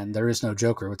Batman, there is no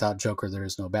Joker. Without Joker, there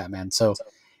is no Batman. So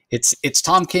it's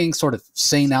Tom King sort of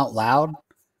saying out loud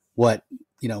what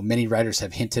many writers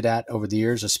have hinted at over the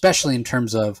years, especially in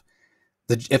terms of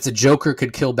if the Joker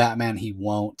could kill Batman, he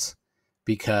won't,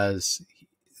 because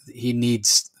he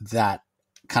needs that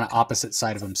kind of opposite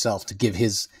side of himself to give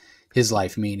his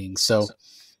life meaning. So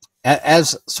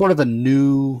as sort of a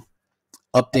new,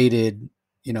 updated,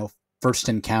 first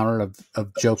encounter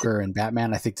of Joker and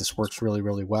Batman, I think this works really,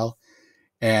 really well.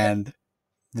 And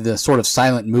the sort of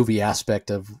silent movie aspect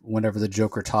of whenever the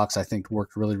Joker talks, I think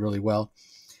worked really, really well.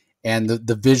 And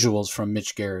the visuals from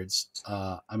Mitch Gerads,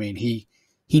 I mean, he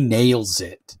nails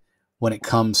it when it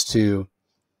comes to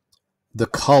the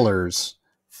colors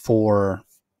for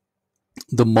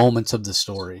the moments of the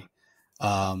story.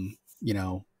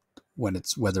 When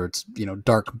it's, whether it's,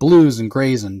 dark blues and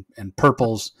grays and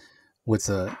purples with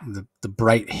the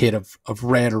bright hit of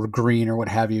red or green or what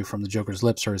have you from the Joker's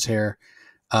lips or his hair,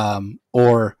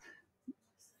 or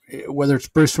whether it's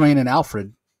Bruce Wayne and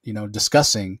Alfred,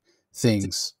 discussing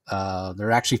things.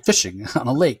 They're actually fishing on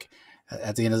a lake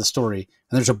at the end of the story,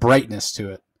 and there's a brightness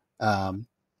to it.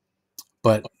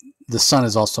 But the sun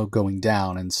is also going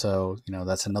down, and so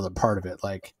that's another part of it.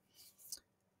 Like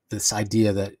this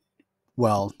idea that,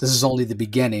 well, this is only the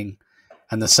beginning,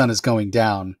 and the sun is going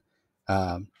down,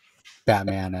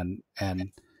 Batman,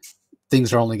 and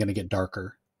things are only going to get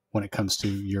darker when it comes to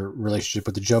your relationship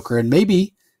with the Joker. And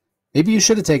maybe you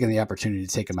should have taken the opportunity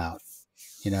to take him out.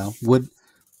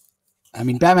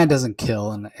 Batman doesn't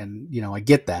kill, and I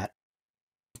get that.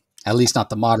 At least not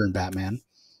the modern Batman.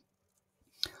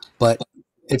 But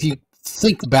if you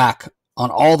think back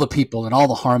on all the people and all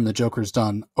the harm the Joker's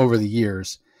done over the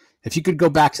years, if you could go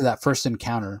back to that first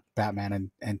encounter,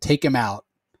 Batman, and take him out,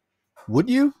 would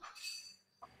you?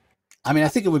 I mean, I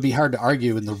think it would be hard to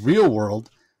argue in the real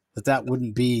world that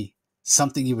wouldn't be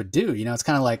something you would do. It's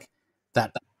kind of like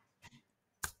that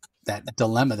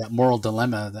dilemma, that moral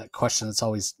dilemma, that question that's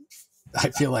always, I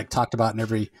feel like, talked about in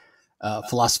every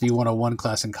philosophy 101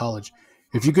 class in college.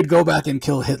 If you could go back and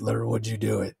kill Hitler, would you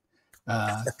do it?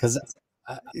 Because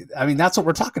that's what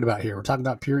we're talking about here. We're talking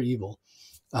about pure evil.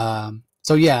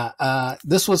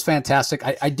 This was fantastic.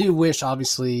 I do wish,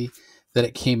 obviously, that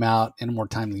it came out in a more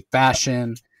timely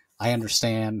fashion. I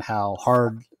understand how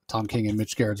hard Tom King and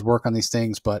Mitch Gerads work on these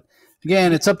things, but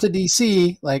again, it's up to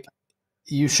DC. Like,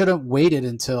 you should have waited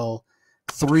until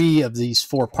 3 of these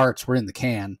 4 parts were in the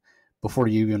can before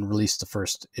you even released the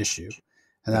first issue.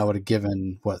 And that would have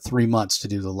given, 3 months to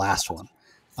do the last one.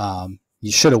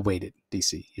 You should have waited,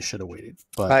 DC. You should have waited.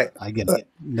 But I get it.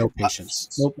 No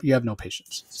patience. Nope, you have no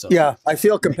patience. So yeah, I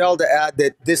feel compelled to add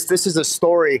that this is a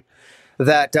story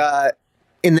that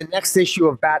in the next issue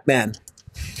of Batman,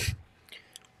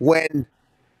 when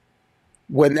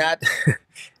that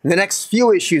in the next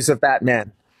few issues of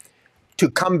Batman, to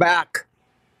come back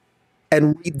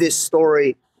and read this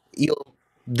story,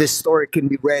 this story can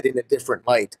be read in a different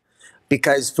light.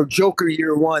 Because for Joker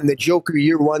Year One, the Joker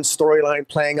Year One storyline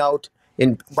playing out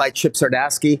by Chip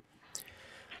Zdarsky,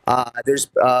 there's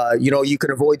you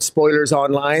can avoid spoilers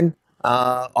online,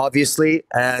 obviously,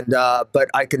 and but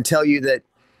I can tell you that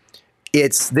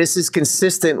this is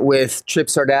consistent with Chip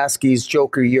Zdarsky's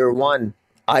Joker Year One,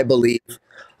 I believe,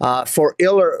 for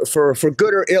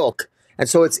good or ilk. And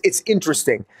so it's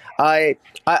interesting. I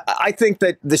think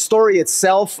that the story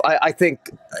itself, I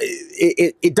think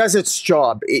it does its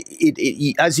job.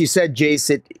 As you said,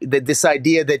 Jace, this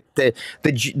idea that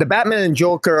the Batman and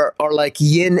Joker are like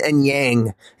yin and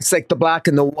yang. It's like the black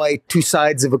and the white, 2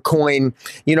 sides of a coin.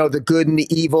 The good and the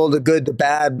evil, the good, the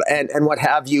bad, and what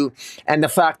have you. And the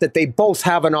fact that they both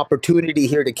have an opportunity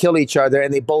here to kill each other,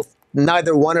 and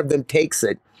neither one of them takes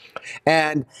it.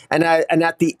 And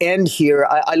at the end here,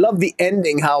 I love the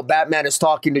ending, how Batman is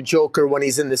talking to Joker when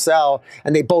he's in the cell,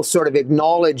 and they both sort of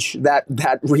acknowledge that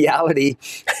reality.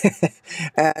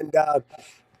 and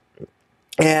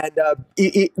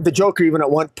the Joker even at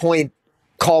one point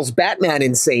calls Batman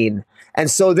insane.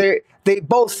 And so they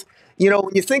both, when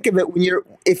you think of it,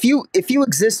 if you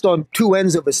exist on 2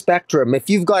 ends of a spectrum, if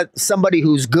you've got somebody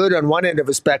who's good on one end of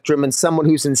a spectrum and someone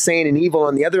who's insane and evil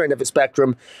on the other end of a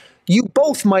spectrum, you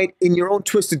both might, in your own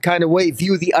twisted kind of way,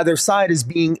 view the other side as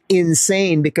being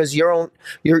insane because you're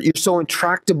so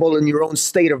intractable in your own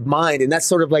state of mind. And that's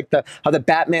sort of like how the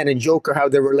Batman and Joker, how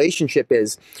their relationship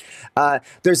is.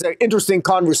 There's an interesting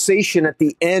conversation at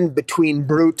the end between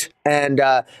Brute and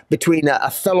between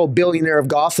a fellow billionaire of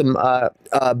Gotham,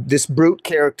 this Brute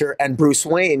character, and Bruce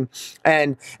Wayne.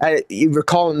 And you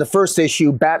recall in the first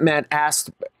issue, Batman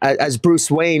asked, as Bruce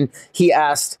Wayne, he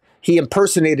asked he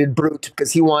impersonated Brute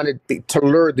because he wanted to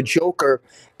lure the Joker,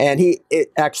 and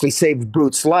it actually saved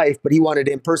Brute's life, but he wanted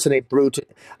to impersonate Brute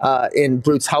in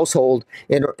Brute's household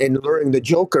in luring the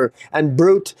Joker. And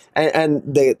Brute and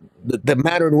the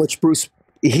manner in which Bruce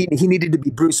he needed to be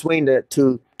Bruce Wayne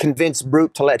to convince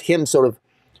Brute to let him sort of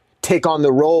take on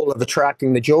the role of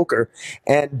attracting the Joker.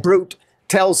 And Brute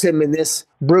tells him in this,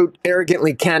 Brute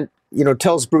arrogantly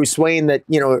tells Bruce Wayne that,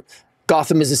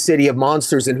 Gotham is a city of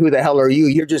monsters, and who the hell are you?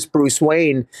 You're just Bruce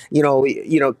Wayne,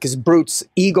 because Brute's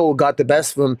ego got the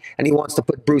best of him, and he wants to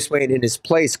put Bruce Wayne in his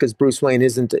place because Bruce Wayne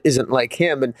isn't like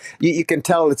him. And you can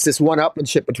tell it's this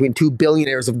one-upmanship between two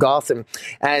billionaires of Gotham.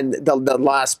 And the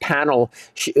last panel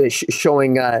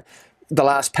showing the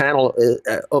last panel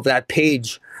of that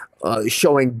page,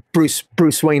 showing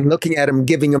Bruce Wayne looking at him,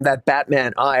 giving him that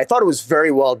Batman eye. I thought it was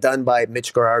very well done by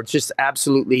Mitch Gerads. Just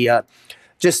absolutely,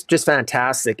 just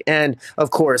fantastic. And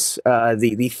of course,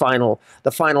 the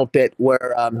final bit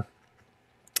where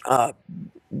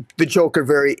the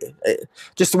Joker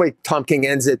just the way Tom King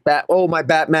ends it. My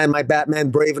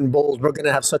Batman, brave and bold. We're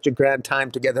gonna have such a grand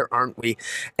time together, aren't we?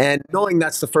 And knowing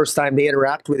that's the first time they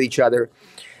interact with each other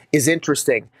is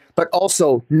interesting. But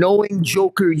also knowing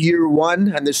Joker Year One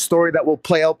and the story that will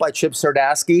play out by Chip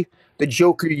Zdarsky, the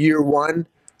Joker Year One,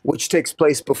 which takes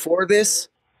place before this,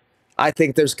 I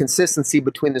think there's consistency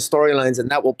between the storylines, and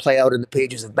that will play out in the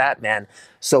pages of Batman.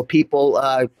 So people,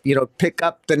 pick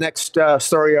up the next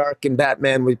story arc in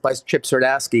Batman by Chip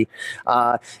Zdarsky.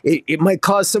 It might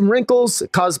cause some wrinkles,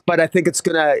 but I think it's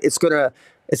gonna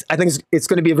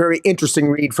be a very interesting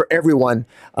read for everyone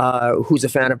who's a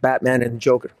fan of Batman and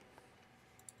Joker.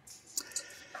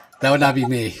 That would not be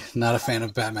me. Not a fan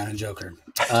of Batman and Joker.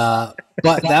 But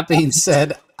that being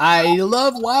said, I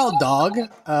love Wild Dog.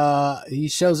 He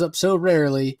shows up so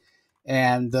rarely,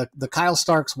 and the Kyle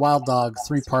Starks Wild Dog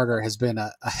 3-parter has been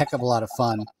a heck of a lot of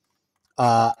fun.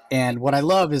 And what I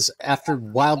love is after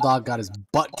Wild Dog got his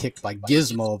butt kicked by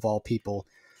Gizmo of all people,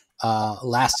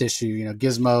 last issue,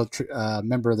 Gizmo,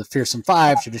 member of the Fearsome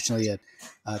Five, traditionally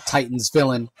a Titans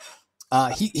villain,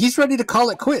 he's ready to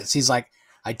call it quits. He's like,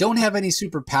 I don't have any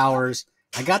superpowers.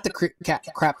 I got the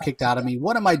crap kicked out of me.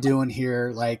 What am I doing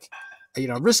here? Like,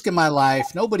 risking my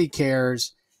life. Nobody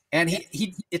cares. And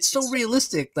it's so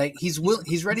realistic. Like he's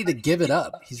ready to give it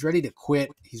up. He's ready to quit.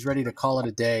 He's ready to call it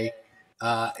a day,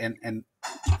 and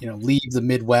leave the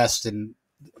Midwest. And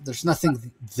there's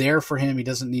nothing there for him. He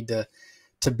doesn't need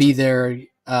to be there.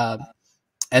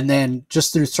 And then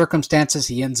just through circumstances,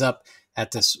 he ends up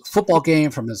at this football game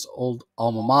from his old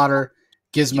alma mater.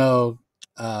 Gizmo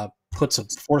puts a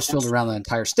force field around the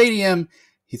entire stadium.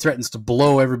 He threatens to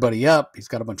blow everybody up. He's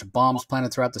got a bunch of bombs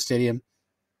planted throughout the stadium.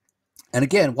 And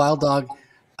again, Wild Dog,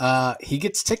 he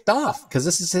gets ticked off because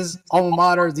this is his alma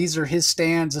mater. These are his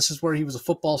stands. This is where he was a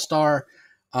football star.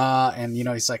 And,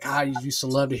 he's like, you used to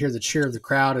love to hear the cheer of the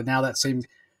crowd. And now that same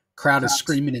crowd is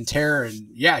screaming in terror. And,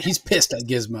 yeah, he's pissed at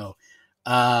Gizmo.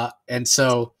 And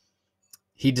so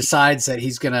he decides that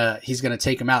he's gonna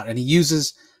take him out. And he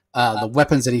uses the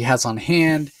weapons that he has on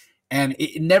hand. And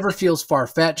it never feels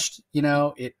far-fetched.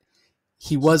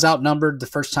 He was outnumbered the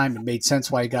first time. It made sense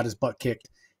why he got his butt kicked.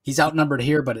 He's outnumbered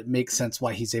here, but it makes sense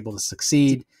why he's able to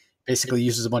succeed. Basically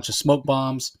uses a bunch of smoke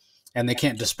bombs, and they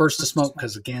can't disperse the smoke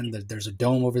because, again, there's a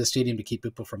dome over the stadium to keep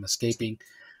people from escaping.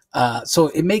 So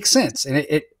it makes sense. And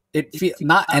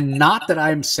not that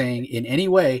I'm saying in any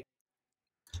way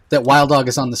that Wild Dog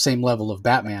is on the same level of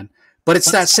Batman, but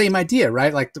it's that same idea,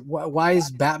 right? Like, why is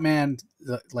Batman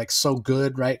like so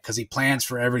good, right? Because he plans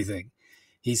for everything.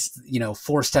 He's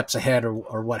 4 steps ahead,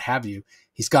 or what have you.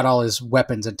 He's got all his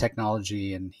weapons and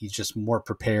technology, and he's just more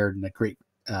prepared and a great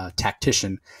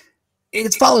tactician.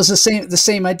 It follows the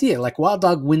same idea. Like Wild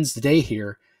Dog wins the day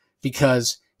here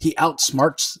because he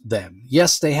outsmarts them.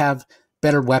 Yes, they have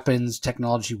better weapons,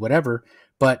 technology, whatever,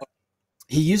 but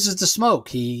he uses the smoke.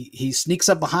 He sneaks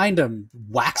up behind him,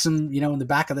 whacks him, in the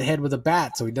back of the head with a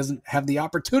bat, so he doesn't have the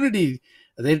opportunity.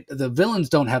 The villains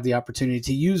don't have the opportunity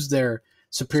to use their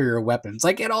superior weapons.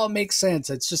 Like, it all makes sense.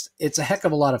 It's a heck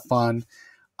of a lot of fun.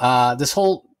 This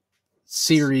whole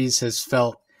series has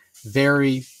felt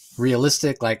very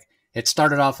realistic. Like, it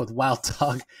started off with Wild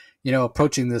Dog,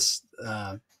 approaching this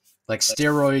like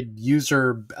steroid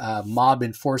user mob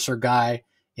enforcer guy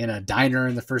in a diner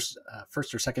in the first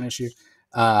or second issue.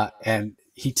 And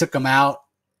he took him out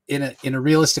in a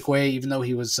realistic way, even though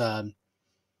he was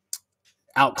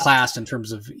outclassed in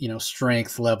terms of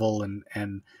strength level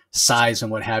and size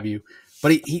and what have you.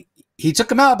 But he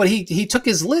took him out, but he took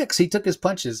his licks, he took his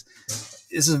punches.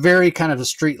 This is very kind of a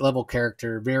street level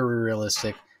character, very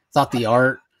realistic. Thought the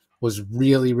art was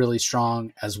really, really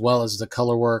strong, as well as the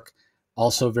color work,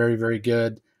 also very, very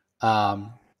good.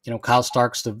 Kyle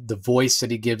Stark's the voice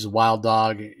that he gives Wild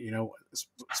Dog,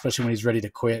 especially when he's ready to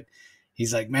quit.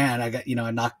 He's like, man, I got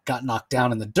knocked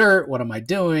down in the dirt. What am I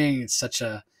doing? It's just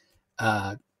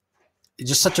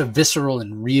such a visceral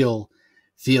and real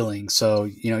feeling. So,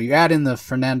 you add in the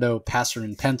Fernando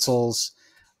Passerin pencils,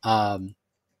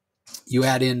 you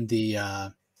add in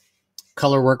the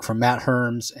color work from Matt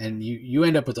Herms, and you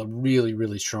end up with a really,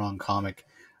 really strong comic.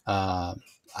 I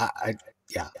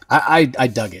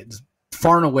dug it.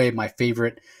 Far and away my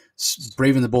favorite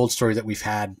Brave and the Bold story that we've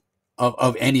had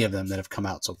of any of them that have come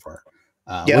out so far.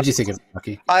 What do you think of it,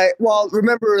 Bucky?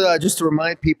 Remember, just to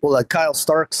remind people that Kyle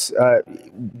Starks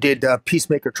did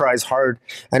Peacemaker Tries Hard,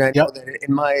 and I know that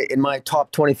in my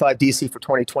top 25 DC for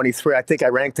 2023, I think I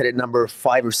ranked it at number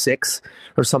 5 or 6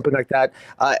 or something like that.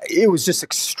 It was just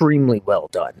extremely well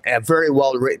done, very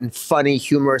well written, funny,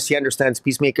 humorous. He understands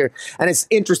Peacemaker, and it's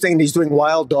interesting that he's doing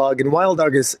Wild Dog, and Wild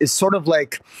Dog is sort of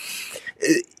like.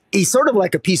 He's sort of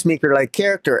like a Peacemaker-like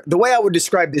character. The way I would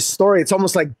describe this story, it's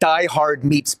almost like Die Hard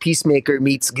meets Peacemaker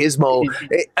meets Gizmo.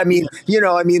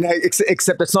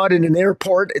 Except it's not in an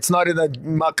airport. It's not in a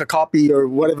Makakopi or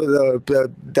whatever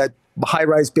that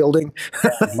high-rise building.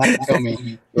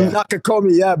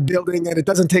 Nakakomi, building, and it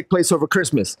doesn't take place over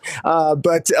Christmas.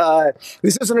 But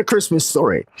this isn't a Christmas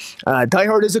story. Die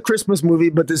Hard is a Christmas movie,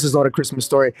 but this is not a Christmas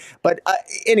story. But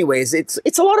anyways, it's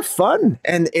a lot of fun,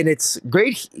 and it's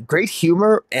great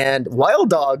humor, and Wild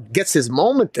Dog gets his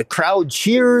moment. The crowd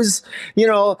cheers.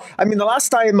 The last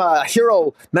time a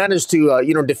hero managed to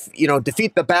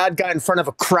defeat the bad guy in front of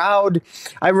a crowd,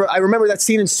 I remember that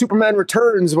scene in Superman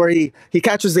Returns where he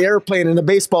catches the airplane in a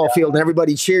baseball field and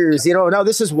everybody cheers. Now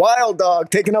this is Wild Dog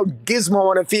taking out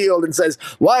Gizmo on a field and says,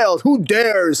 "Wild, who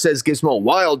dares?" says Gizmo.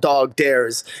 "Wild Dog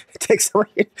dares." It takes away.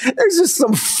 There's just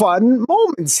some fun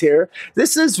moments here.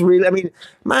 This is really,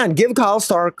 give Kyle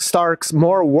Starks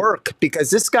more work,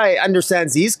 because this guy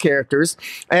understands these characters,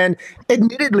 and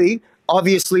admittedly,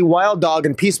 obviously, Wild Dog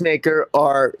and Peacemaker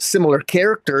are similar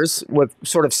characters with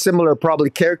sort of similar, probably,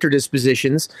 character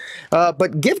dispositions.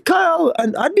 But give Kyle,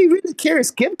 and I'd be really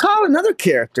curious, give Kyle another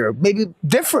character, maybe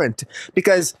different,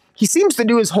 because he seems to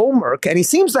do his homework, and he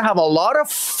seems to have a lot of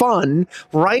fun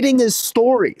writing his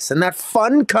stories, and that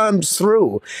fun comes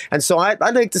through. And so I'd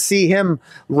like to see him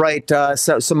write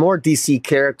some more DC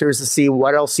characters to see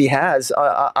what else he has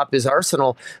up his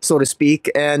arsenal, so to speak.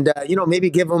 And,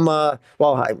 maybe give him, I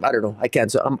don't know, I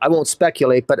can't, so I won't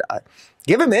speculate, but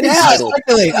give him any title.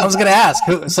 Speculate. I was going to ask.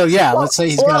 So, let's say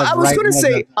he's got to write.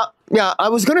 I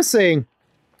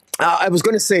was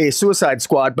going to say Suicide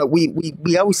Squad, but we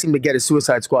always seem to get a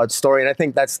Suicide Squad story, and I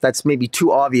think that's maybe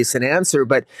too obvious an answer.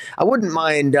 But I wouldn't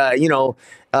mind,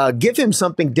 give him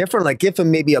something different, like give him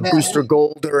maybe a Booster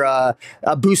Gold or a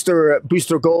Booster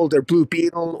Gold or Blue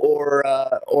Beetle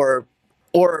or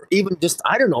even just,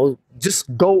 I don't know,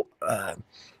 just go.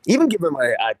 Even give him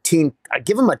a team.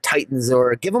 Give him a Titans,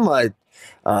 or give him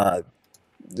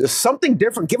something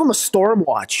different. Give him a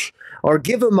Stormwatch, or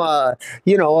give him or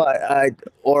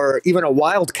even a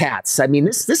Wildcats.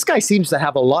 This guy seems to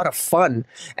have a lot of fun,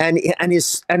 and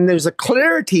there's a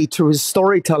clarity to his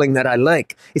storytelling that I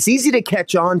like. It's easy to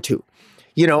catch on to.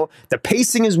 The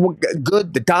pacing is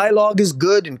good, the dialogue is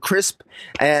good and crisp,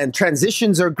 and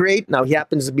transitions are great. Now, he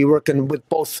happens to be working with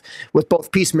both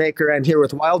Peacemaker and here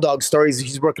with Wild Dog stories.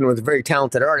 He's working with very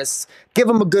talented artists. Give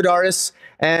him a good artist,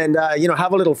 and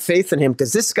have a little faith in him,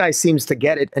 because this guy seems to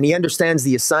get it, and he understands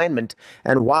the assignment.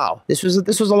 And wow, this was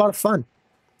a lot of fun.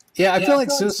 Yeah, I feel like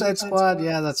Suicide Squad.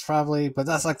 Yeah, that's probably, but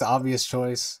that's like the obvious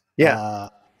choice. Yeah,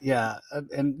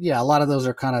 and a lot of those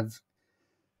are kind of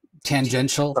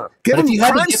tangential. Give him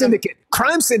Crime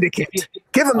Syndicate.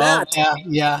 Give him that.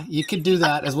 Yeah, you could do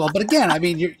that as well. But again,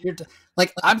 you're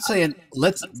like, I'm saying,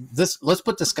 let's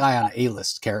put this guy on an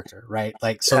A-list character, right?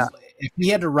 Like, so if we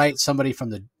had to write somebody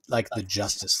from the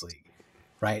Justice League,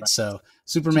 right? So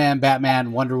Superman,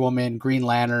 Batman, Wonder Woman, Green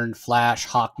Lantern, Flash,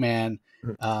 Hawkman,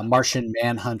 Martian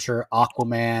Manhunter,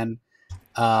 Aquaman,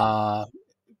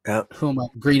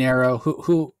 Green Arrow.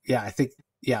 Who? Yeah, I think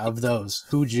of those,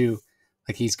 who would you?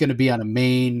 Like, he's going to be on a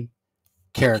main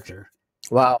character.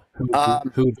 Wow. Who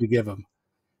would you give him?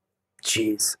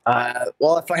 Jeez.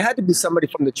 Well, if I had to be somebody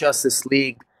from the Justice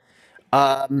League,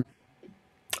 I'd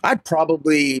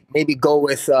probably maybe go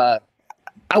with. I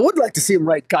would like to see him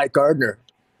write Guy Gardner.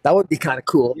 That would be kind of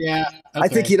cool. Yeah, okay. I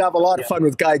think he'd have a lot of fun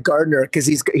with Guy Gardner, because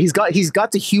he's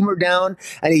got the humor down,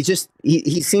 and he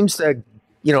seems to,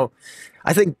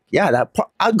 I think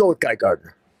I'd go with Guy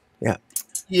Gardner. Yeah.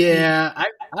 Yeah,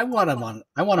 I want him on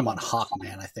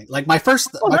Hawkman. I think, like,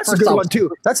 that's a good one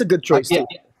too. That's a good choice too.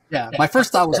 Yeah. My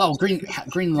first thought was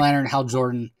Green Lantern, Hal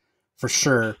Jordan, for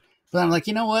sure. But I'm like,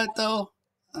 you know what though?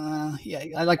 Yeah,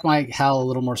 I like my Hal a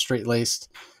little more straight laced.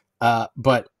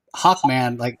 But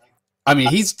Hawkman, like, I mean,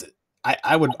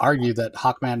 I would argue that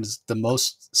Hawkman is the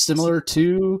most similar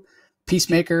to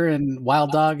Peacemaker and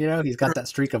Wild Dog. You know, he's got that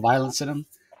streak of violence in him.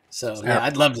 So yeah,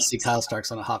 I'd love to see Kyle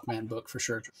Starks on a Hawkman book for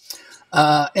sure.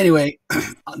 Anyway,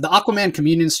 the Aquaman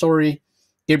Communion story.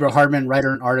 Gabriel Hardman,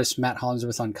 writer and artist. Matt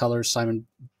Hollingsworth on colors. Simon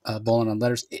Bolin on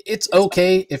letters. It's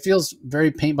okay. It feels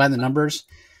very paint by the numbers.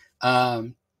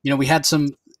 We had some.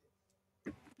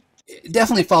 It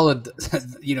definitely followed.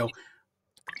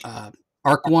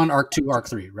 Arc 1, Arc 2, Arc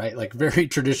 3, right? Like very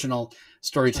traditional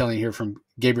storytelling here from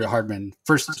Gabriel Hardman.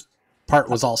 First part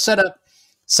was all set up.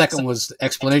 Second was the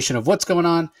explanation of what's going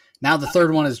on. Now the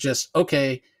third one is just,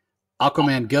 okay,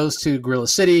 Aquaman goes to Gorilla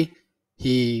City.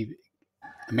 He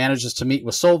manages to meet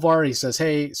with Solvar. He says,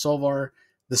 hey, Solvar,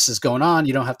 this is going on.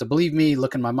 You don't have to believe me.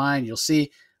 Look in my mind. You'll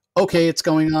see. Okay, it's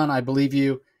going on. I believe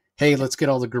you. Hey, let's get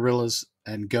all the gorillas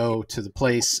and go to the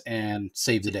place and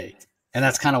save the day. And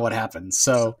that's kind of what happens.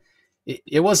 So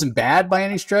it wasn't bad by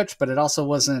any stretch, but it also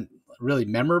wasn't really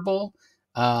memorable.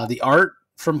 The art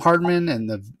from Hardman and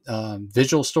the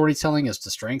visual storytelling is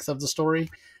the strength of the story.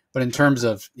 But in terms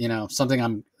of, something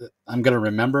I'm going to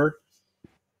remember,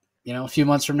 a few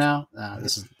months from now,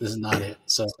 this is not it.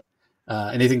 So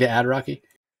anything to add, Rocky?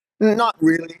 Not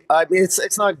really. I mean,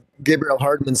 it's not Gabriel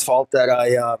Hardman's fault that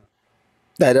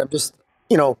I'm just,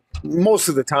 most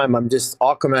of the time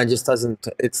Aquaman just doesn't,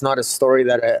 it's not a story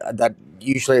that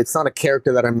usually, it's not a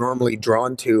character that I'm normally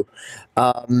drawn to.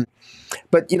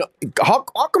 But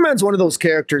Aquaman's one of those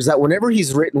characters that whenever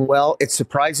he's written well, it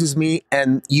surprises me,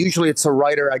 and usually it's a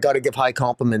writer I got to give high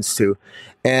compliments to,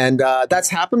 and that's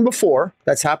happened before.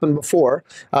 With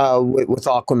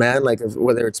Aquaman, like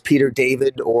whether it's Peter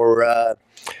David or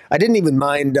I didn't even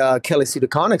mind Kelly Sue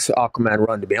DeConnick's Aquaman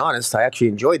run, to be honest. I actually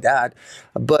enjoyed that,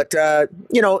 but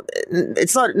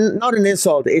it's not an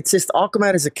insult. It's just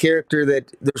Aquaman is a character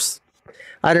that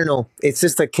I don't know. It's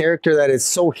just a character that is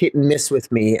so hit and miss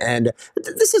with me. And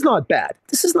this is not bad.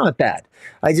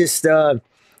 I just, I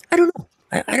don't know.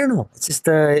 I don't know. It's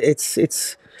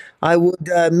just, I would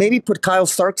maybe put Kyle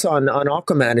Starks on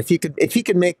Aquaman. If he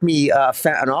could make me an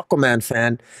Aquaman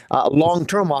fan, a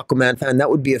long-term Aquaman fan,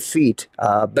 that would be a feat.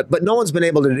 But no one's been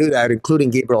able to do that, including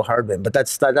Gabriel Hardman. But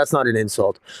that's not an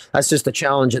insult. That's just a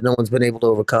challenge that no one's been able to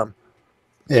overcome.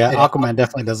 Yeah, Aquaman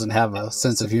definitely doesn't have a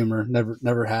sense of humor.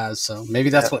 Never has. So maybe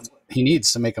that's what he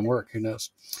needs to make him work. Who knows?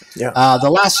 Yeah. The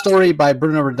last story by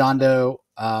Bruno Redondo,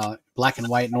 Black and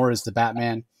White, nor is the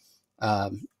Batman.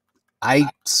 I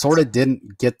sort of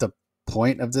didn't get the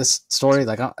point of this story.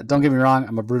 Like, don't get me wrong,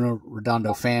 I'm a Bruno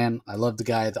Redondo fan. I love the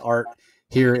guy, the art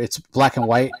here. It's black and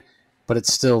white, but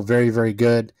it's still very, very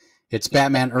good. It's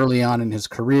Batman early on in his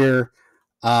career.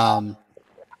 But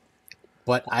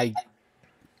I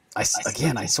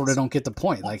sort of don't get the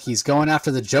point. Like, he's going after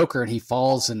the Joker and he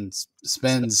falls and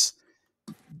spends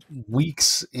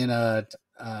weeks in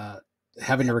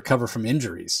having to recover from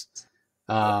injuries.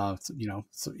 So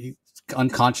he's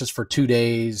unconscious for 2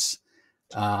 days.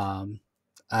 I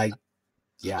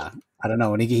don't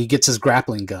know. And he gets his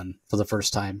grappling gun for the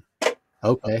first time.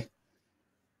 Okay.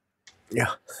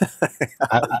 Yeah.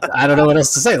 I don't know what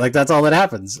else to say. Like, that's all that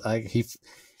happens. Like,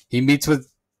 he meets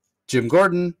with Jim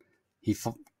Gordon. He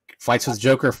fights with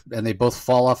Joker, and they both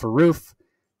fall off a roof.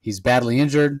 He's badly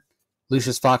injured.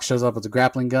 Lucius Fox shows up with a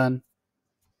grappling gun.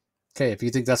 Okay, if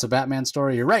you think that's a Batman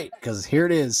story, you're right, because here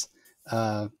it is.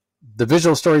 The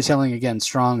visual storytelling, again,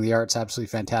 strong. The art's absolutely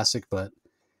fantastic, but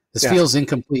this feels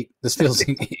incomplete.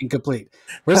 Incomplete.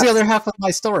 Where's the other half of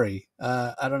my story?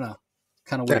 I don't know.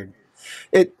 Kind of weird.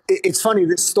 It's funny.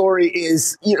 This story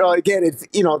is, again, it's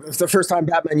the first time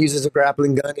Batman uses a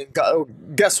grappling gun,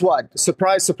 and guess what?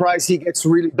 Surprise, surprise, he gets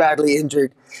really badly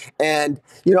injured. And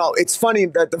it's funny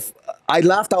that I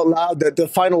laughed out loud that the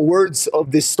final words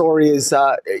of this story is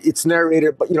it's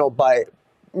narrated,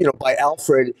 by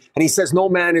Alfred, and he says, "No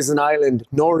man is an island,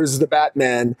 nor is the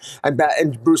Batman."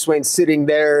 And Bruce Wayne's sitting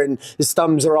there, and his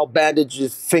thumbs are all bandaged,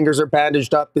 his fingers are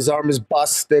bandaged up, his arm is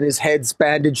bust, and his head's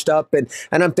bandaged up. And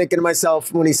I'm thinking to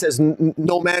myself, when he says,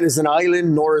 "No man is an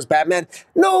island, nor is Batman,"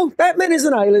 no, Batman is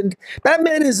an island.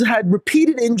 Batman has had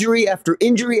repeated injury after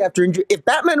injury after injury. If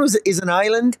Batman is an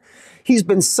island, he's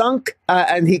been sunk,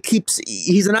 and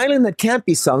he's an island that can't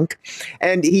be sunk,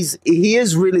 and he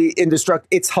is really indestructible.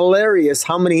 It's hilarious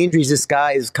how many injuries this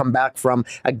guy has come back from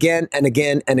again and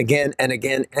again and again and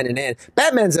again and again.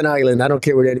 Batman's an island. I don't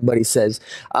care what anybody says.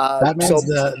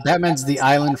 Batman's the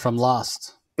island from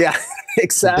Lost. Yeah,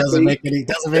 exactly. It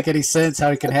doesn't make any sense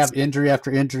how he can have injury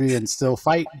after injury and still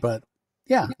fight, but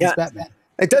yeah, he's Batman.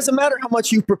 It doesn't matter how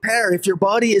much you prepare. If your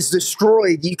body is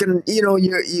destroyed, you can,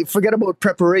 you forget about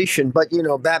preparation. But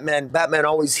Batman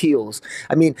always heals.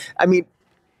 I mean,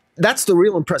 that's the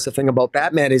real impressive thing about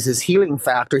Batman is his healing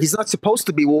factor. He's not supposed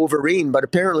to be Wolverine, but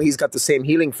apparently he's got the same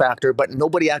healing factor. But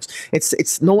nobody actually,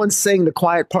 it's no one's saying the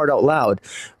quiet part out loud.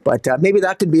 But maybe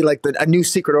that could be like a new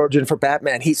secret origin for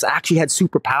Batman. He's actually had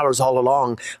superpowers all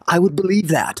along. I would believe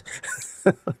that.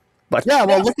 But yeah,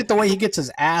 well, look at the way he gets his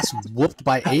ass whooped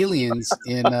by aliens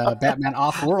in Batman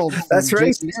Off-World from That's right.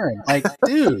 Jason Aaron. Like,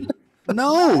 dude,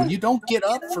 no, you don't get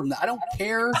up from that. I don't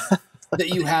care that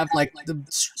you have like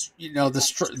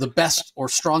the best or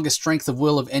strongest strength of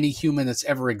will of any human that's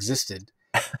ever existed.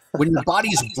 When your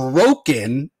body's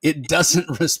broken, it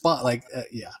doesn't respond. Like,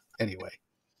 yeah. Anyway,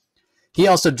 he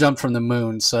also jumped from the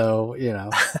moon, so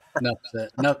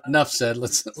enough said.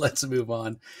 Let's move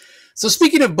on. So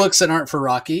speaking of books that aren't for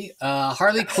Rocky,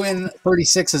 Harley Quinn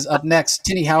 36 is up next.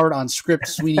 Tinny Howard on script,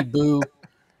 Sweeney Boo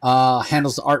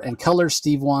handles the art and color,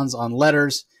 Steve Wands on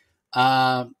letters.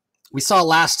 We saw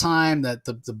last time that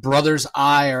the Brothers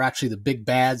Eye are actually the big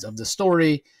bads of the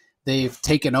story. They've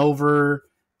taken over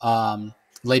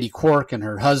Lady Quark and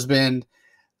her husband.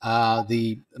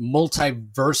 The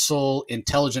multiversal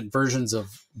intelligent versions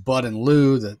of Bud and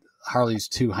Lou, Harley's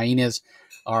two hyenas,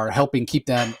 are helping keep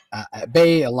them at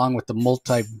bay, along with the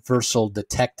multiversal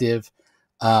detective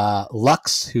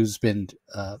Lux, who's been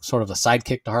sort of a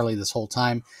sidekick to Harley this whole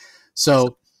time.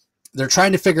 So they're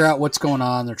trying to figure out what's going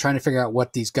on. They're trying to figure out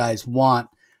what these guys want.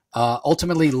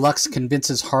 Ultimately, Lux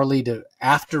convinces Harley to,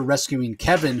 after rescuing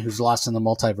Kevin, who's lost in the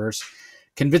multiverse,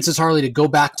 convinces Harley to go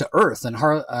back to Earth and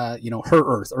her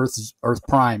Earth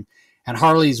Prime. And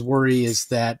Harley's worry is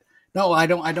that, no, I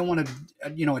don't want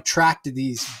to, attract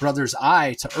these Brothers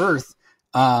Eye to Earth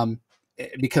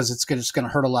because it's just going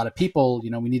to hurt a lot of people. We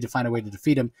need to find a way to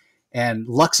defeat him. And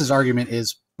Lux's argument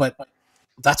is, but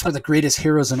that's where the greatest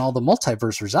heroes in all the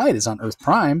multiverse reside, is on Earth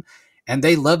Prime, and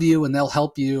they love you and they'll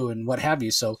help you and what have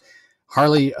you. So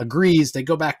Harley agrees. They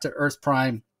go back to Earth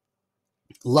Prime.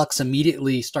 Lux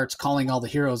immediately starts calling all the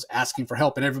heroes, asking for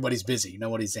help, and everybody's busy.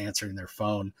 Nobody's answering their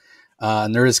phone.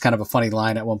 And there is kind of a funny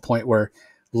line at one point where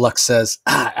Lux says,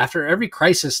 after every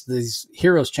crisis, these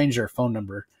heroes change their phone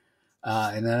number.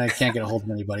 And then I can't get a hold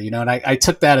of anybody, and I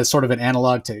took that as sort of an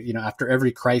analog to, after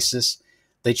every crisis,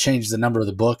 they change the number of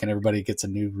the book and everybody gets a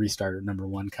new restart at number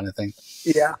one kind of thing.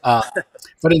 Yeah.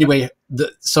 But anyway,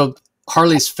 so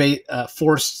Harley's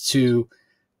forced to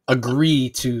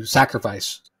agree to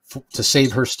sacrifice to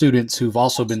save her students who've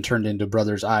also been turned into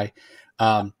Brothers Eye,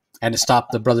 and to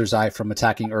stop the Brothers Eye from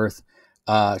attacking Earth.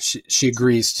 She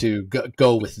agrees to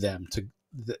go with them to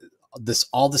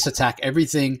all this attack.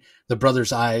 Everything the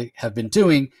Brothers Eye have been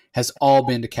doing has all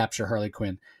been to capture Harley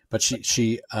Quinn, but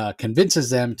she convinces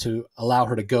them to allow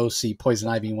her to go see Poison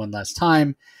Ivy one last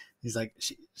time. She's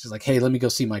like, hey, let me go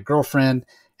see my girlfriend,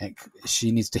 and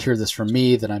she needs to hear this from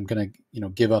me that I'm gonna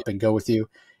give up and go with you.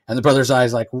 And the Brothers Eye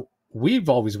is like, we've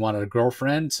always wanted a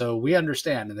girlfriend, so we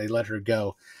understand, and they let her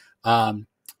go.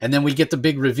 And then we get the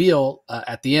big reveal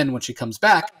at the end when she comes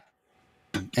back,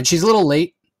 and she's a little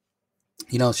late.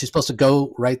 She's supposed to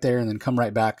go right there and then come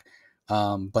right back.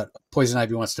 But Poison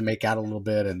Ivy wants to make out a little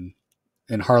bit, and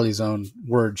in Harley's own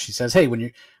words, she says, hey, when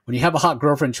you have a hot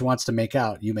girlfriend she wants to make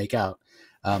out, you make out.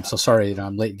 So sorry,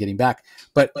 I'm late getting back.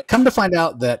 But come to find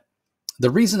out that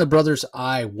the reason the Brothers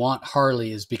Eye want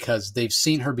Harley is because they've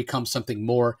seen her become something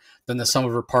more than the sum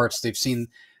of her parts. They've seen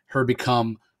her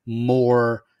become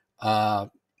more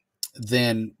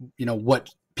than what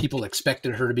people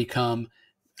expected her to become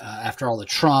after all the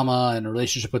trauma and a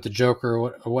relationship with the Joker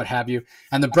or what have you.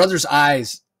 And the Brothers'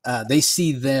 Eyes, they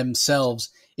see themselves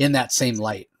in that same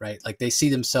light, right? Like they see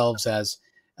themselves as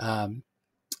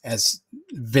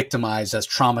victimized, as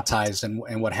traumatized,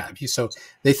 and what have you. So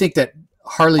they think that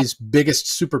Harley's biggest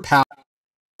superpower,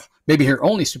 maybe her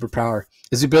only superpower,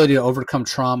 is the ability to overcome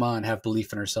trauma and have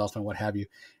belief in herself and what have you.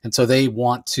 And so they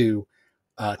want to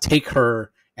take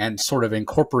her and sort of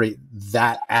incorporate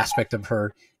that aspect of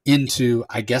her into,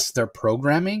 I guess, their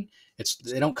programming.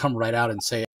 They don't come right out and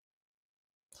say it,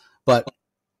 but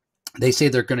they say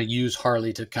they're going to use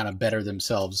Harley to kind of better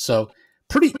themselves. So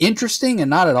pretty interesting, and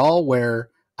not at all where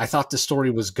I thought the story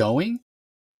was going.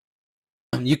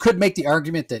 You could make the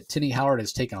argument that Tinny Howard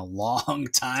has taken a long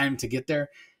time to get there.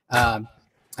 And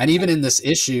even in this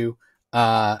issue,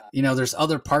 there's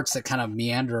other parts that kind of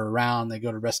meander around. They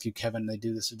go to rescue Kevin, they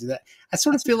do this or do that. I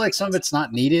sort of feel like some of it's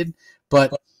not needed,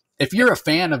 but if you're a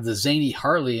fan of the zany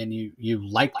Harley and you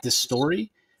like this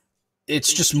story,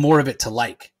 it's just more of it to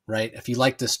like, right? If you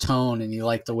like this tone and you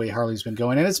like the way Harley's been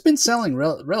going, and it's been selling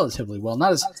relatively well,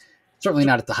 certainly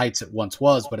not at the heights it once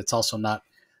was, but it's also not,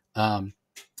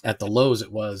 at the lows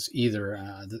it was either.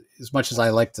 As much as I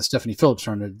liked the Stephanie Phillips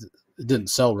run, it didn't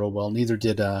sell real well. Neither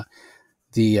did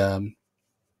the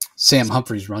Sam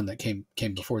Humphries run that came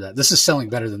before that. This is selling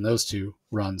better than those two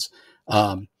runs.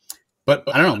 But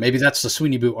I don't know. Maybe that's the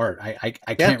Sweeney Boo art. I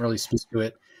can't really speak to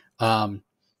it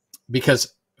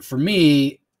because for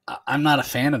me, I'm not a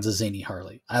fan of the zany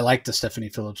Harley. I like the Stephanie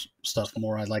Phillips stuff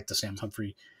more. I like the Sam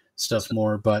Humphrey stuff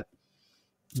more. But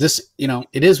this,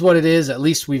 it is what it is. At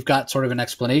least we've got sort of an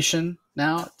explanation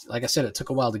now. Like I said, it took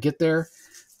a while to get there.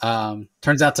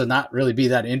 Turns out to not really be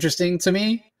that interesting to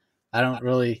me. I don't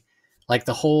really like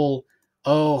the whole,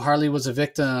 Harley was a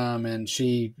victim and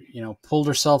she, pulled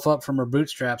herself up from her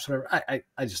bootstraps, whatever.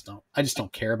 I just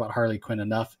don't care about Harley Quinn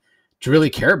enough to really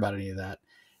care about any of that.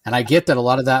 And I get that a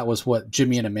lot of that was what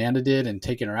Jimmy and Amanda did and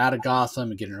taking her out of Gotham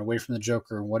and getting her away from the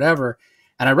Joker and whatever.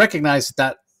 And I recognize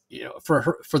that,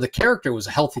 for the character was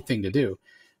a healthy thing to do.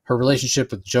 Her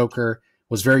relationship with Joker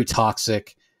was very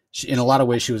toxic. In a lot of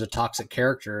ways, she was a toxic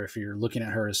character. If you're looking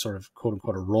at her as sort of quote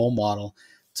unquote a role model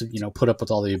to, put up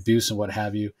with all the abuse and what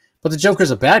have you. But the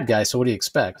Joker's a bad guy. So what do you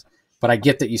expect? But I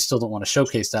get that you still don't want to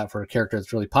showcase that for a character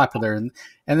that's really popular. And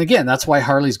again, that's why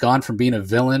Harley's gone from being a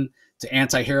villain to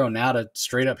anti-hero now to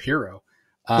straight up hero.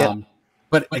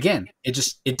 But again,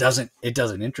 it doesn't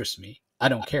interest me. I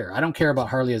don't care. I don't care about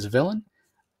Harley as a villain.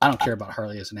 I don't care about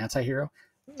Harley as an anti-hero.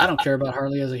 I don't care about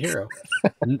Harley as a hero.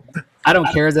 I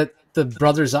don't care that the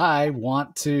Brothers Eye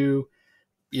want to,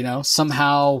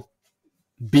 somehow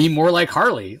be more like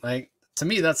Harley. Like, to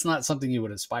me, that's not something you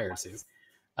would aspire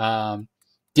to.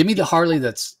 Give me the Harley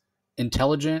that's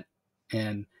intelligent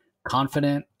and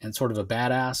confident and sort of a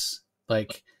badass,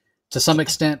 like to some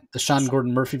extent, the Sean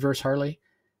Gordon Murphy verse Harley,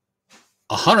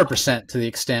 100% to the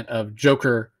extent of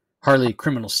Joker Harley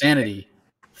Criminal Sanity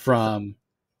from,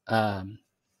 oh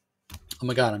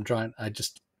my God, I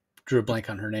just drew a blank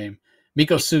on her name.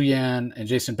 Miko Suyan and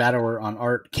Jason Badower on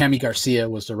art. Cami Garcia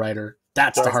was the writer.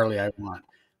 That's the Harley I want.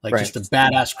 Like just a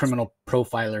badass criminal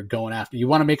profiler going after. You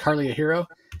want to make Harley a hero?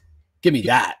 Give me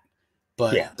that.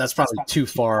 But that's probably too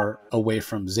far away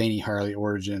from zany Harley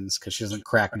origins because she doesn't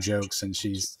crack jokes and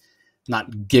she's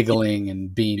not giggling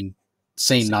and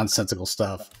saying nonsensical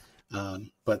stuff.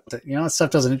 But that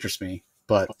stuff doesn't interest me.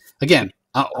 But again,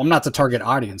 I'm not the target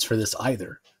audience for this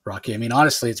either, Rocky. I mean,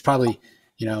 honestly, it's probably,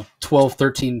 12,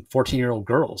 13, 14-year-old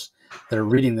girls that are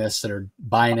reading this, that are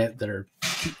buying it, that are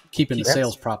keeping the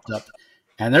sales propped up,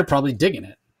 and they're probably digging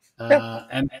it.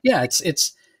 And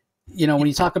it's when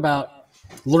you talk about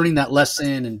learning that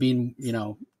lesson and being,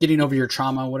 getting over your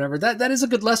trauma, whatever, that is a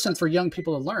good lesson for young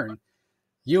people to learn.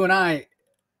 You and I,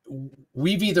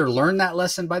 we've either learned that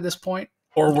lesson by this point,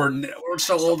 or we're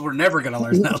so old we're never going to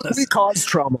learn that lesson. We cause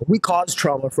trauma. We cause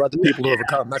trauma for other people to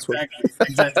overcome. That's what.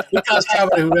 Exactly. We cause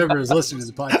trauma to whoever is listening to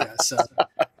the podcast.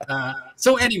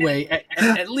 So anyway,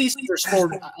 at least there's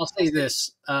forward. I'll say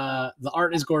this: the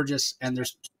art is gorgeous, and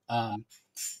there's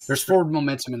forward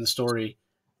momentum in the story.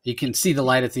 You can see the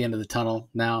light at the end of the tunnel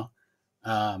now.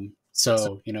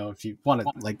 So if you want to,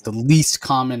 like, the least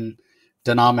common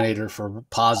denominator for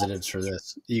positives for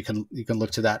this, you can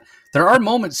look to that. There are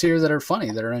moments here that are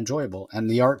funny, that are enjoyable, and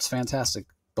the art's fantastic,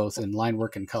 both in line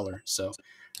work and color. So,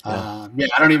 I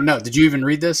don't even know. Did you even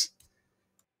read this?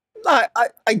 I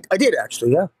did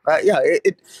actually.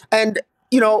 And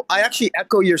I actually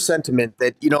echo your sentiment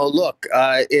that look,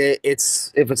 if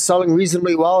it's selling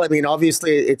reasonably well. I mean,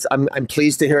 obviously, I'm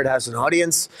pleased to hear it has an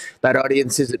audience. That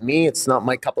audience isn't me. It's not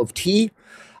my cup of tea.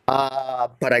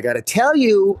 But I got to tell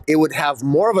you, it would have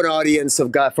more of an audience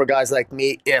for guys like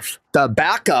me if the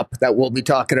backup that we'll be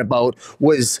talking about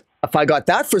was, if I got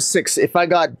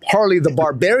Harley the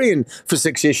Barbarian for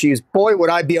 6 issues, boy, would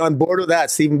I be on board with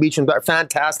that. Stephen Beecham's art,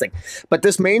 fantastic. But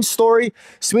this main story,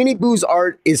 Sweeney Boo's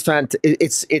art is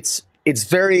fantastic. It's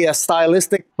very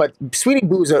stylistic, but Sweeney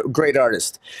Boo's a great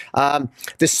artist.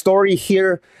 The story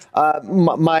here,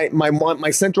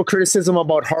 my central criticism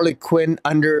about Harley Quinn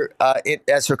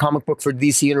as her comic book for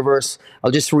DC Universe,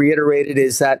 I'll just reiterate it,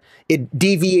 is that it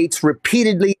deviates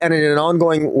repeatedly and in an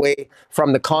ongoing way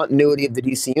from the continuity of the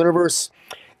DC Universe.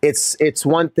 It's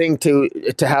one thing to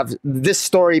have this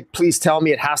story. Please tell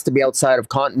me it has to be outside of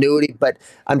continuity, but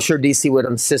I'm sure DC would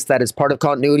insist that it's part of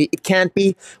continuity. It can't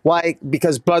be. Why?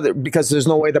 Because there's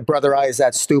no way the Brother Eye is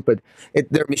that stupid.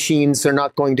 They're machines. They're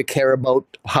not going to care about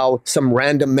how some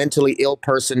random mentally ill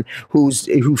person who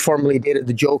formerly dated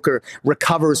the Joker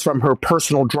recovers from her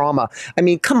personal drama. I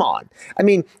mean, come on. I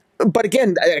mean, but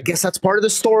again, I guess that's part of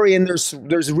the story, and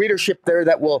there's readership there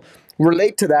that will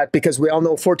relate to that, because we all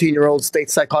know 14-year-olds date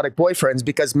psychotic boyfriends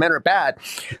because men are bad.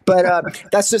 But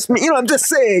that's just me. I'm just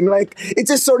saying, like, it's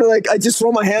just sort of like I just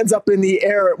throw my hands up in the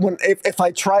air if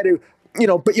I try to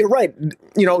but you're right.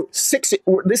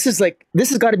 This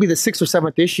has got to be the sixth or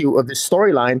seventh issue of this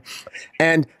storyline,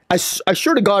 and I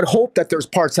sure to God hope that there's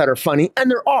parts that are funny, and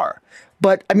there are.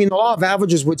 But I mean, the law of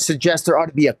averages would suggest there ought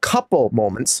to be a couple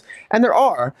moments, and there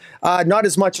are, not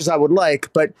as much as I would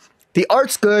like, but the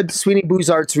art's good. Sweeney Boo's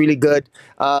art's really good,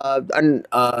 and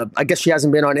I guess she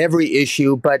hasn't been on every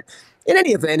issue, but in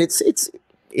any event,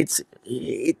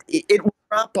 it will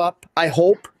wrap up. I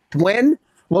hope. When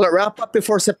will it wrap up?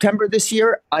 Before September this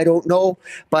year? I don't know,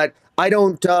 but I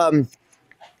don't.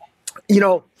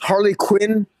 Harley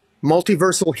Quinn,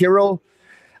 multiversal hero.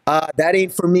 That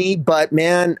ain't for me, but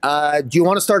man, do you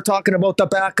want to start talking about the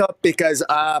backup? Because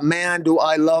man, do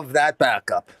I love that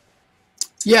backup.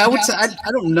 Yeah, I would say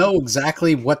I don't know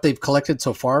exactly what they've collected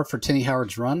so far for Tini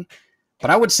Howard's run, but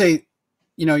I would say,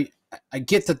 I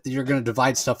get that you're going to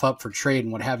divide stuff up for trade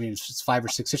and what have you. It's 5 or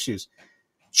 6 issues.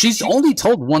 She's only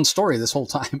told one story this whole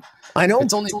time. I know.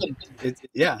 It's only been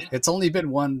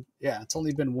one. Yeah, it's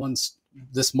only been one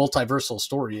this multiversal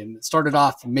story, and it started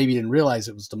off. Maybe didn't realize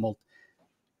it was the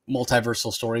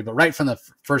multiversal story, but right from the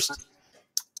first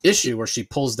issue where she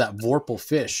pulls that Vorpal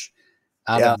fish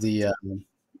out of the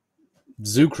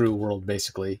Zoo Crew world,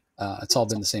 basically, it's all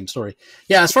been the same story.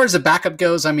 Yeah, as far as the backup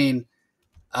goes, I mean,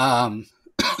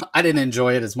 I didn't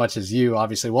enjoy it as much as you,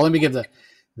 obviously. Well, let me give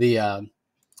the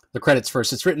credits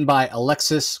first. It's written by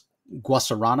Alexis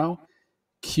Guasarano,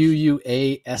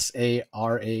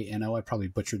 Quasarano. I probably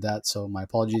butchered that, so my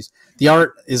apologies. The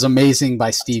art is amazing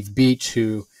by Steve Beach,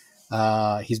 who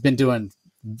he's been doing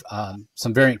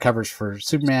some variant covers for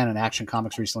Superman and Action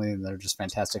Comics recently, and they're just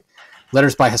fantastic.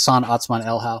 Letters by Hassan Otsman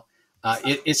Elhau.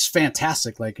 It's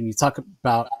fantastic. Like, when you talk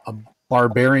about a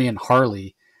barbarian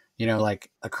Harley, like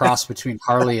a cross between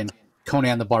Harley and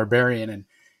Conan the Barbarian,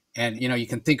 and you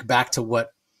can think back to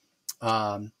what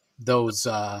those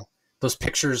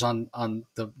pictures on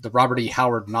the Robert E.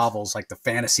 Howard novels, like the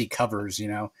fantasy covers,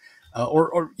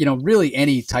 or really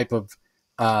any type of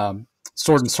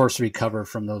sword and sorcery cover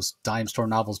from those dime store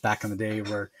novels back in the day,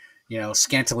 where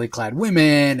scantily clad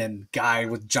women and guy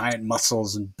with giant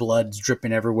muscles and blood's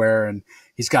dripping everywhere, and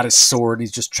he's got his sword and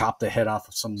he's just chopped the head off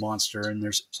of some monster, and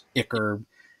there's ichor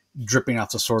dripping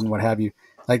off the sword and what have you.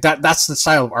 Like that's the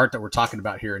style of art that we're talking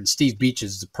about here, and Steve Beach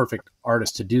is the perfect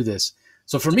artist to do this.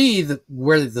 So for me,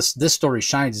 where this story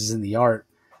shines is in the art.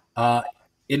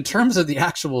 In terms of the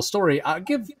actual story, I'll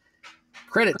give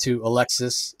credit to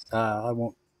Alexis. I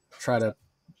won't try to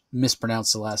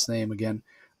mispronounce the last name again.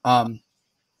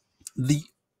 The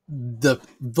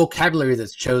vocabulary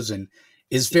that's chosen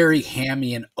is very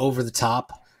hammy and over the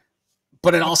top,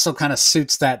 but it also kind of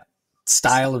suits that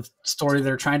style of story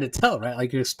they're trying to tell, right?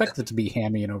 Like, you expect it to be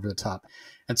hammy and over the top.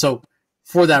 And so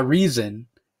for that reason,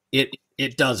 it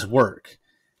does work.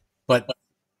 But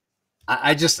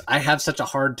I have such a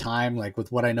hard time, like,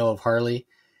 with what I know of Harley,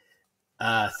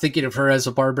 thinking of her as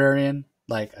a barbarian.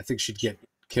 Like, I think she'd get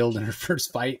killed in her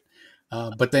first fight.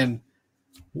 But then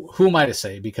who am I to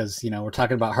say? Because, we're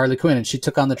talking about Harley Quinn, and she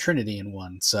took on the Trinity in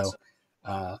one. So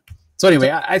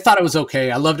anyway, I thought it was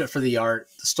okay. I loved it for the art.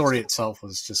 The story itself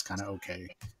was just kind of okay.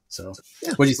 So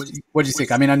what do you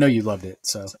think? I mean, I know you loved it.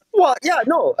 So well, yeah,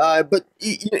 no, but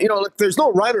look, there's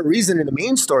no rhyme or reason in the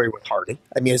main story with Harley.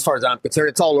 I mean, as far as I'm concerned,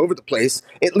 it's all over the place.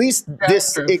 At least at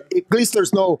least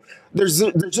there's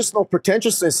just no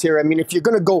pretentiousness here. I mean, if you're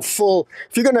gonna go full,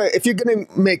 if you're gonna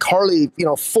make Harley,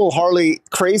 full Harley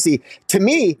crazy, to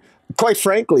me, quite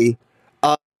frankly,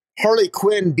 Harley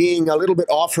Quinn being a little bit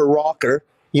off her rocker,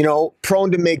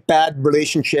 prone to make bad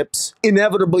relationships,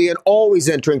 inevitably and always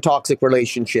entering toxic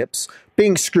relationships,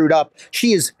 being screwed up.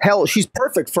 She's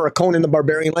perfect for a Conan the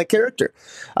Barbarian-like character.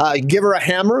 Give her a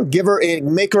hammer,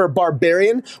 make her a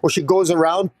barbarian, where she goes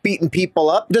around beating people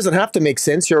up. It doesn't have to make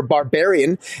sense. You're a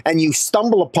barbarian, and you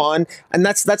stumble upon, and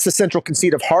that's the central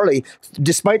conceit of Harley,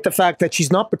 despite the fact that she's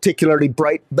not particularly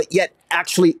bright, but yet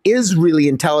actually is really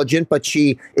intelligent, but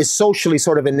she is socially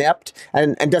sort of inept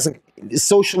and is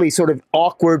socially sort of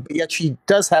awkward, but yet she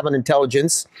does have an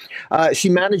intelligence. She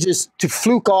manages to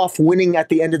fluke off winning at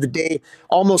the end of the day,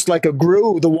 almost like a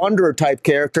Gru, the Wanderer type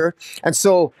character. And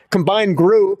so combine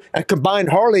Gru and combine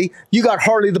Harley, you got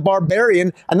Harley the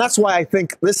Barbarian, and that's why I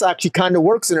think this actually kind of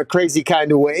works in a crazy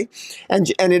kind of way.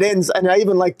 And it ends, and I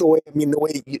even like the way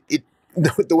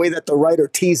the way that the writer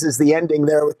teases the ending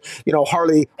there with,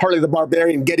 Harley the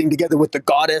Barbarian getting together with the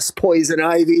goddess Poison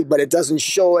Ivy, but it doesn't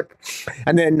show it.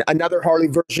 And then another Harley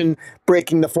version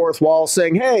breaking the fourth wall,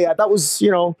 saying, "Hey, that was,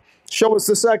 show us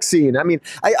the sex scene." I mean,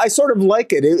 I sort of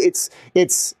like it. It's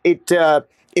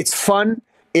fun.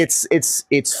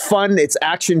 It's fun. It's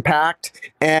action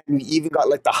packed, and you even got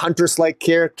like the Huntress like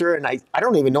character, and I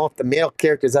don't even know if the male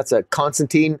characters, that's a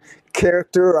Constantine,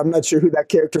 character. I'm not sure who that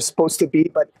character is supposed to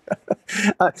be, but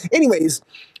anyways,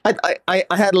 I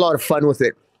had a lot of fun with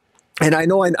it. And I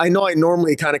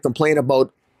normally kind of complain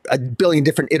about a billion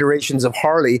different iterations of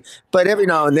Harley, but every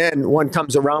now and then one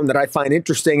comes around that I find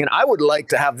interesting, and I would like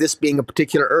to have this being a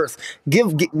particular Earth.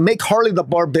 Make Harley the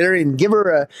Barbarian, give her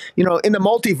a, in the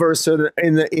multiverse or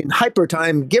in hyper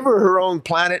time, give her her own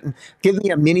planet, and give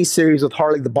me a mini series with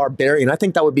Harley the Barbarian. I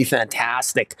think that would be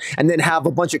fantastic. And then have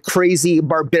a bunch of crazy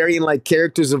barbarian-like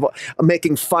characters of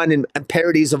making fun and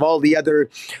parodies of all the other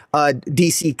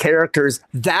DC characters.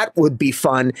 That would be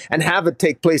fun, and have it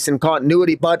take place in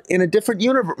continuity, but in a different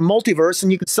universe, multiverse,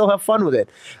 and you could still have fun with it.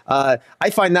 I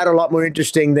find that a lot more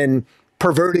interesting than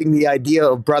perverting the idea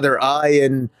of Brother Eye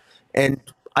and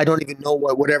I don't even know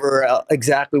whatever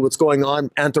exactly what's going on,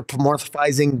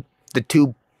 anthropomorphizing the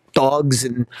two dogs,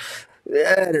 and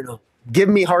I don't know. Give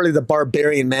me Harley the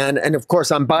Barbarian, man. And of course,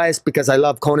 I'm biased because I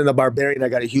love Conan the Barbarian. I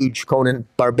got a huge Conan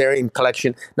Barbarian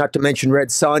collection, not to mention Red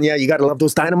Sonja. You got to love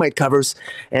those Dynamite covers.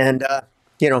 And,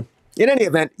 in any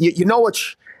event, you know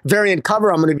which variant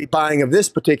cover I'm going to be buying of this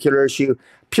particular issue,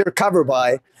 pure cover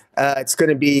buy. It's going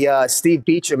to be Steve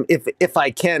Beacham, if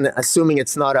I can, assuming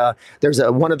it's not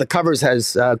one of the covers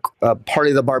has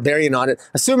Harley the Barbarian on it.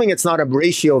 Assuming it's not a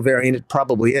ratio variant, it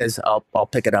probably is. I'll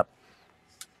pick it up.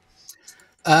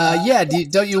 Yeah,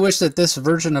 don't you wish that this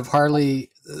version of Harley,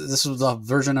 this was the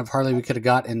version of Harley we could have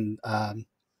got in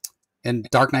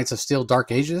Dark Knights of Steel,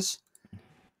 Dark Ages?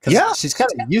 Yeah, she's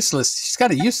kind of useless. She's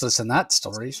kind of useless in that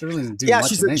story. She really didn't do much. Yeah,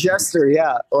 she's a jester.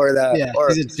 Yeah,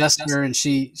 she's a jester, and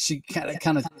she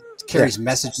kind of carries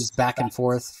messages back and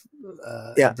forth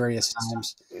at various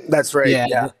times. That's right.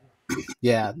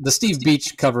 Yeah. The Steve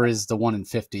Beach cover is the 1 in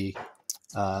 50.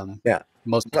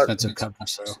 Most expensive cover.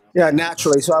 So yeah,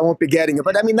 naturally. So I won't be getting it.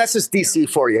 But I mean, that's just DC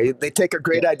for you. They take a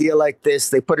great idea like this,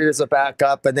 they put it as a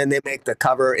backup, and then they make the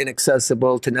cover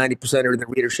inaccessible to 90% of the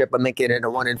readership and make it in a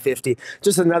 1 in 50.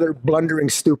 Just another blundering,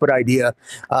 stupid idea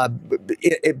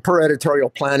per editorial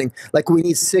planning. Like, we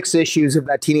need 6 issues of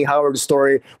that Teenie Howard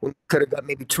story. We could have got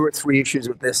maybe 2 or 3 issues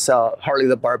with this Harley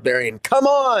the Barbarian. Come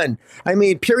on! I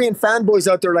mean, Purian fanboys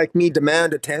out there like me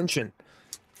demand attention.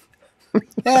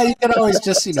 Yeah, you can always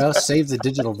just save the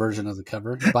digital version of the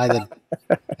cover,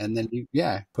 and then you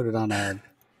put it on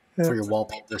for your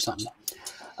wallpaper or something.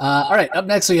 All right, up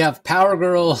next we have Power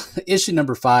Girl issue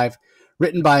number 5,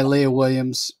 written by Leah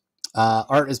Williams.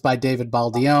 Art is by David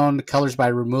Baldione, colors by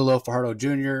Romulo Fajardo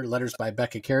Jr., letters by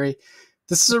Becca Carey.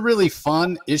 This is a really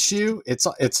fun issue. It's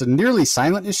a nearly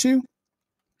silent issue.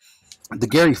 The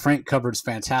Gary Frank cover is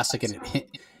fantastic, and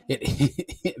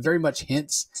it very much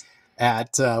hints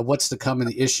at what's to come in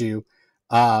the issue.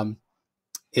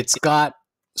 It's got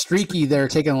Streaky there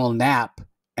taking a little nap,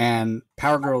 and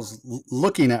Power Girl's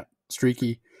looking at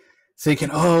Streaky, thinking,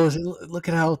 "Oh, look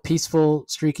at how peaceful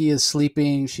Streaky is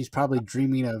sleeping. She's probably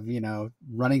dreaming of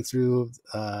running through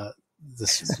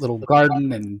this little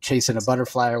garden and chasing a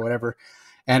butterfly or whatever."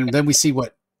 And then we see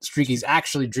what Streaky's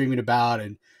actually dreaming about,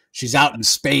 and she's out in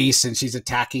space and she's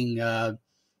attacking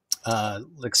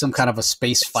like some kind of a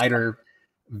space fighter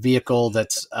vehicle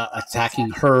that's attacking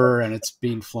her, and it's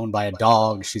being flown by a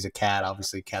dog. She's a cat,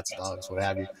 obviously cats, dogs, what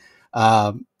have you.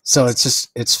 So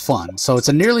it's fun. So it's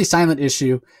a nearly silent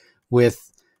issue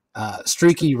with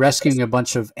Streaky rescuing a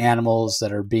bunch of animals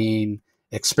that are being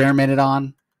experimented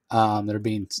on, that are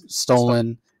being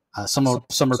stolen. Some are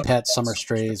pets, some are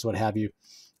strays, what have you.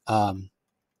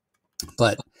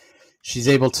 But she's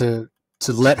able to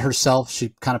let herself,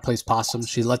 she kind of plays possum.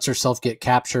 She lets herself get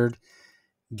captured,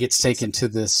 gets taken to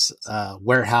this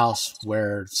warehouse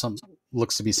where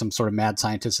looks to be some sort of mad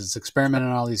scientist is experimenting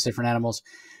on all these different animals.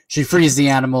 She frees the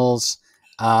animals.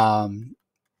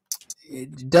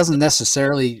 It doesn't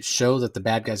necessarily show that the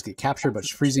bad guys get captured, but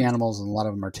she frees the animals, and a lot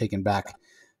of them are taken back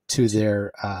to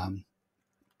their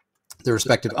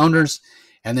respective owners.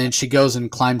 And then she goes and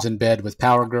climbs in bed with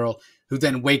Power Girl, who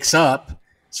then wakes up.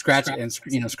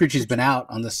 Screechy's been out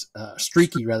on this.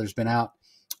 Streaky rather's been out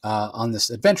on this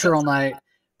adventure all night.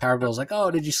 Power Girl's like,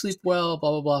 "Oh, did you sleep well?"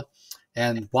 Blah blah blah,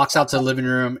 and walks out to the living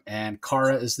room, and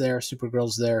Kara is there,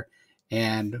 Supergirl's there,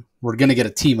 and we're gonna get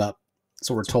a team up.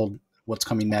 So we're told what's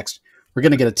coming next. We're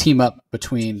gonna get a team up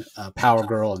between Power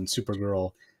Girl and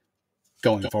Supergirl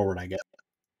going forward, I guess.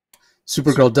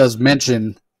 Supergirl does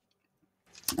mention,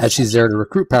 as she's there to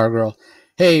recruit Power Girl,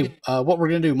 "Hey, what we're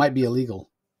gonna do might be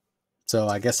illegal." So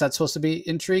I guess that's supposed to be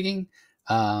intriguing.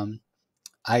 I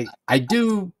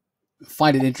do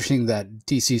find it interesting that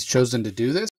DC's chosen to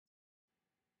do this,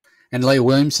 and Leah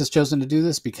Williams has chosen to do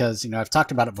this because I've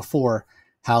talked about it before,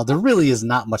 how there really is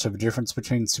not much of a difference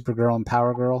between Supergirl and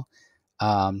Power Girl,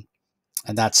 and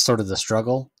that's sort of the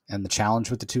struggle. and the challenge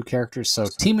with the two characters. So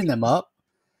teaming them up,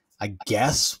 I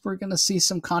guess we're going to see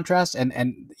some contrast. And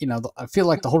I feel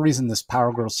like the whole reason this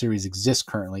Power Girl series exists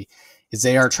currently is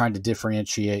they are trying to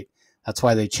differentiate. That's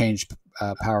why they changed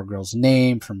Power Girl's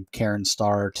name from Karen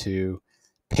Starr to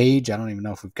Paige. I don't even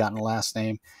know if we've gotten a last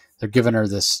name. They're giving her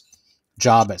this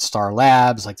job at Star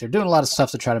Labs. Like, they're doing a lot of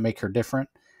stuff to try to make her different,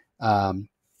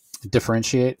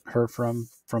 differentiate her from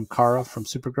Kara, from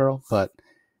Supergirl. But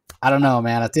I don't know,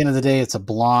 man. At the end of the day, it's a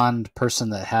blonde person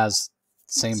that has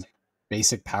the same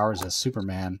basic powers as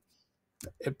Superman.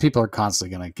 People are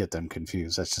constantly going to get them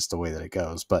confused. That's just the way that it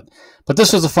goes. But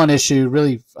this was a fun issue.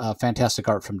 Really fantastic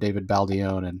art from David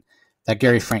Baldione, and that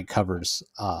Gary Frank cover's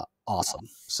awesome.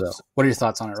 So what are your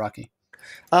thoughts on it, Rocky?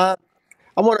 I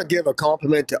want to give a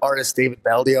compliment to artist David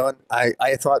Baldione.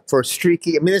 I thought for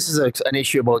Streaky, I mean, this is an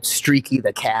issue about Streaky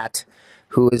the cat,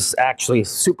 who is actually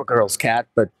Supergirl's cat,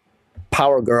 but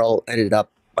Power Girl ended up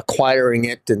acquiring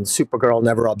it, and Supergirl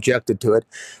never objected to it.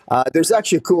 There's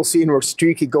actually a cool scene where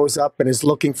Streaky goes up and is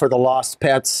looking for the lost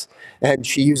pets, and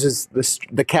she uses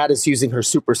the cat is using her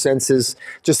super senses,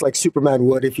 just like Superman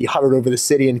would if he hovered over the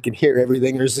city and can hear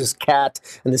everything. There's this cat,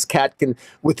 and this cat can,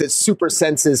 with its super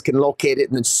senses, can locate it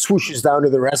and then swooshes down to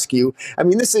the rescue. I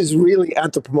mean, this is really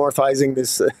anthropomorphizing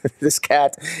this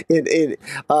cat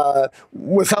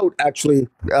without actually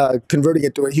converting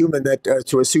it to a human,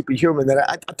 to a superhuman. That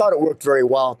I thought it worked very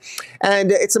well,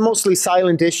 and it's a mostly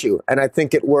silent issue, and I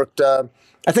think it worked. I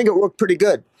think it worked pretty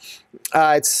good.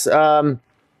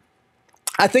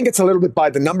 I think it's a little bit by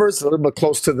the numbers, a little bit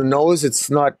close to the nose. It's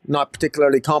not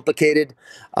particularly complicated.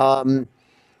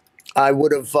 I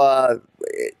would have.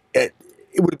 It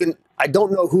would have been. I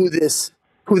don't know who this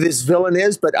villain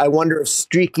is, but I wonder if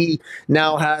Streaky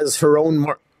now has her own.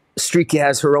 Streaky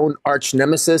has her own arch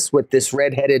nemesis with this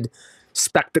redheaded,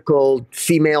 spectacled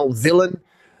female villain,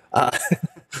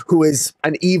 who is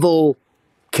an evil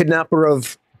kidnapper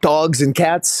of dogs and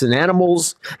cats and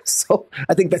animals. So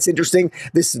I think that's interesting.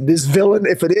 This villain,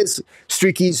 if it is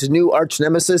Streaky's new arch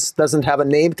nemesis, doesn't have a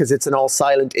name because it's an all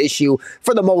silent issue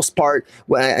for the most part,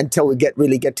 until we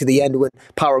really get to the end, when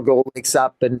Power Girl wakes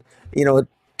up and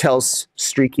tells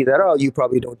Streaky that, oh, you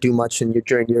probably don't do much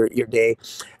during your day,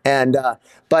 and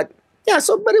but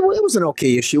it was an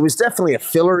okay issue. It was definitely a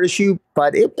filler issue,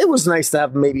 but it was nice to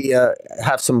have nice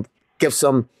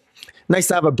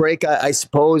to have a break, I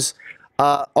suppose.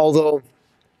 Although,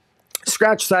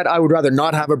 scratch that, I would rather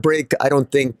not have a break. I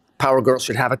don't think Power Girl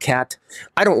should have a cat.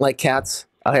 I don't like cats.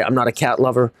 I'm not a cat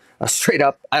lover, straight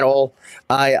up, at all.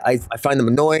 I find them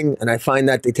annoying, and I find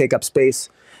that they take up space.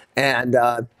 And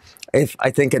if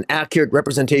I think an accurate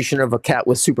representation of a cat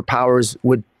with superpowers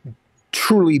would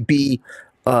truly be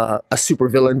a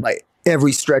supervillain by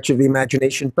every stretch of the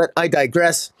imagination. But I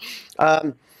digress.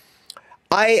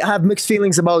 I have mixed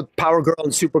feelings about Power Girl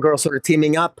and Supergirl sort of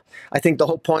teaming up. I think the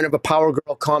whole point of a Power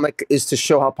Girl comic is to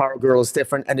show how Power Girl is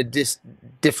different and to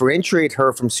differentiate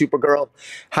her from Supergirl.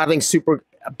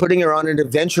 Putting her on an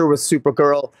adventure with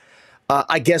Supergirl,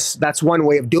 I guess that's one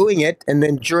way of doing it. And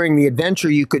then during the adventure,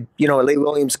 Lee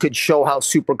Williams could show how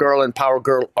Supergirl and Power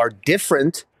Girl are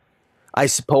different, I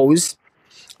suppose.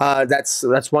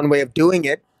 That's one way of doing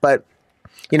it. But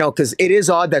because it is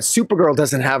odd that Supergirl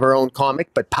doesn't have her own comic,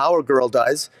 but Power Girl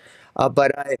does.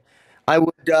 But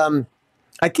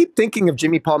I keep thinking of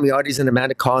Jimmy Palmiotti's and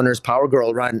Amanda Connor's Power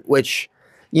Girl run, which,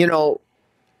 to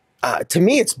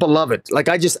me, it's beloved. Like,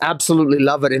 I just absolutely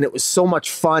love it, and it was so much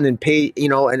fun. And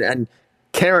and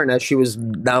Karen, as she was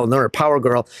now known as Power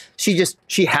Girl,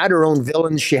 she had her own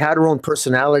villains, she had her own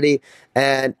personality,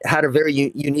 and had a very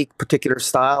unique particular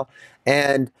style.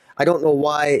 And I don't know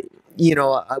why.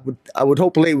 I would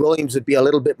hope Lee Williams would be a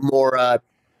little bit more,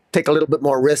 take a little bit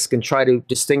more risk and try to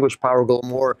distinguish Power Girl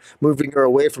more, moving her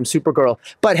away from Supergirl.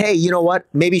 But hey, you know what?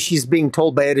 Maybe she's being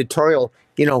told by editorial,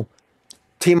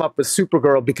 team up with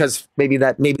Supergirl because maybe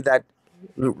that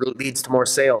leads to more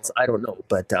sales. I don't know,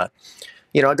 but I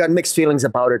got mixed feelings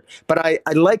about it. But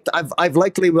I've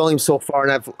liked Lee Williams so far,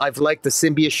 and I've liked the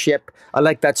symbiote ship. I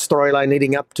like that storyline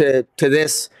leading up to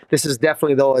this. This is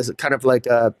definitely, though, as kind of like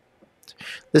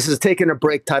this is taking a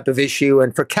break type of issue,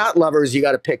 and for cat lovers, you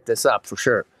got to pick this up for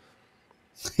sure.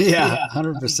 Yeah,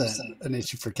 100% an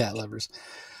issue for cat lovers.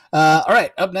 All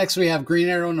right, up next we have Green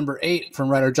Arrow number 8 from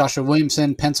writer Joshua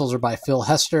Williamson. Pencils are by Phil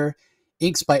Hester.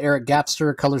 Inks by Eric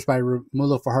Gapster. Colors by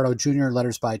Romulo Fajardo Jr.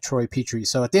 Letters by Troy Petrie.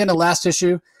 So at the end of last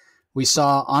issue, we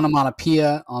saw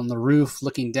Onomatopoeia on the roof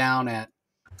looking down at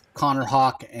Connor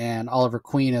Hawke and Oliver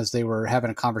Queen as they were having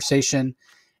a conversation.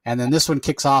 And then this one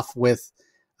kicks off with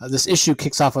this issue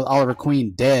kicks off with Oliver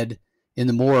Queen dead in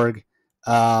the morgue,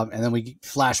 and then we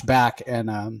flash back,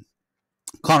 and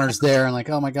Connor's there and like,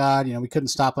 oh my God, we couldn't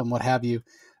stop him, what have you.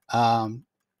 Um,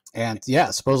 and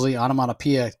yeah, supposedly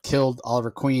Onomatopoeia killed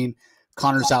Oliver Queen.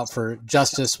 Connor's out for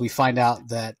justice. We find out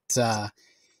that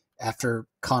after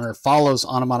Connor follows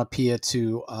Onomatopoeia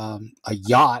to a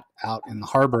yacht out in the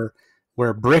harbor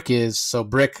where Brick is, so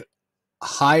Brick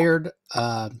hired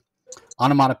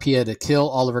Onomatopoeia to kill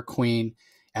Oliver Queen.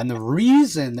 And the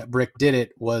reason that Brick did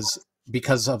it was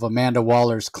because of Amanda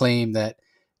Waller's claim that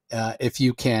if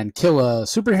you can kill a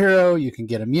superhero, you can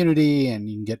get immunity and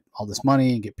you can get all this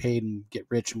money and get paid and get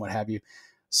rich and what have you.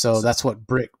 So that's what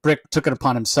Brick took it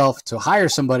upon himself to hire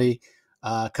somebody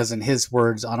because in his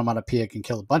words, Onomatopoeia can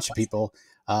kill a bunch of people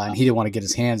and he didn't want to get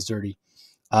his hands dirty.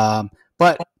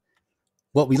 But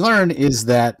what we learn is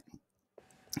that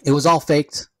it was all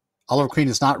faked. Oliver Queen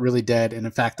is not really dead. And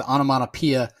in fact, the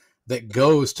Onomatopoeia that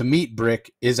goes to meet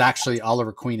Brick is actually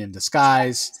Oliver Queen in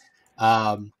disguise.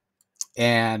 And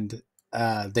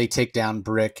they take down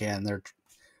Brick and they're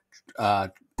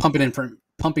pumping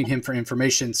him for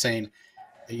information, saying,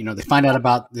 they find out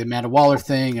about the Amanda Waller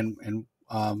thing and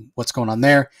what's going on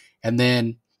there. And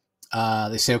then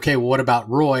they say, okay, well, what about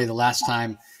Roy? The last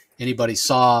time anybody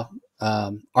saw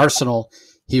Arsenal,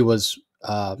 he was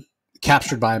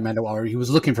captured by Amanda Waller. He was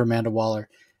looking for Amanda Waller.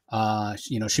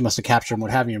 She must have captured him,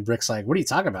 what have you. And Brick's like, what are you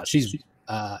talking about?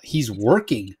 He's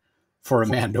working for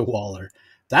Amanda Waller.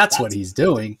 That's what he's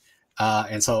doing.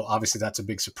 And so obviously that's a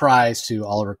big surprise to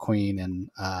Oliver Queen and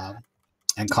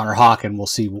Connor Hawke, and we'll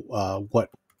see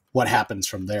what happens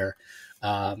from there.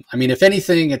 If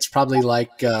anything, it's probably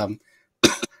like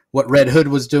what Red Hood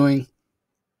was doing.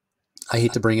 I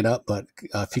hate to bring it up, but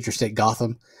Future State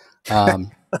Gotham,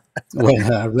 when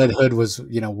Red Hood was,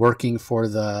 working for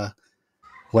the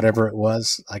whatever it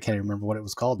was. I can't even remember what it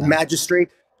was called now. Magistrate.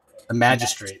 The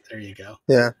Magistrate. There you go.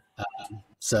 Yeah.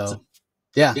 So,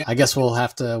 yeah, I guess we'll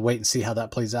have to wait and see how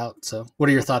that plays out. So, what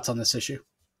are your thoughts on this issue?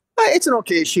 It's an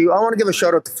okay issue. I want to give a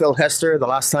shout out to Phil Hester. The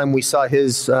last time we saw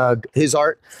his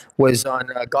art was on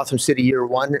Gotham City Year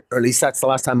One, or at least that's the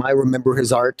last time I remember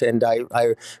his art. And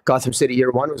Gotham City Year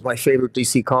One was my favorite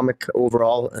DC comic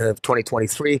overall of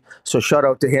 2023. So shout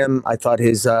out to him. I thought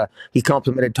he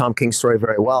complemented Tom King's story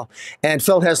very well. And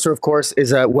Phil Hester, of course,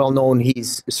 is well known.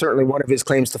 He's certainly one of his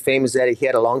claims to fame is that he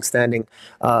had a longstanding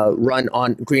run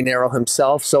on Green Arrow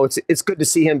himself. So it's good to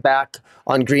see him back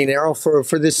on Green Arrow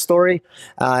for this story.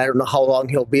 I don't know how long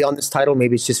he'll be on this title.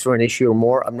 Maybe it's just for an issue or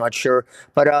more. I'm not sure.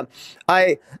 But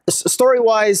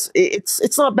story-wise,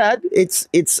 it's not bad.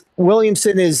 It's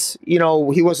Williamson is,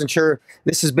 he wasn't sure.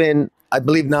 This has been, I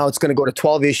believe now it's going to go to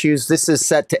 12 issues. This is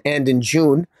set to end in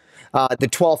June. The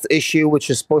 12th issue, which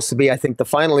is supposed to be, I think the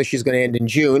final issue is going to end in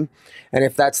June. And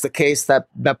if that's the case, that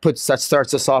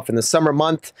starts us off in the summer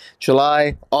month,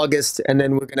 July, August, and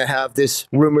then we're going to have this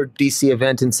rumored DC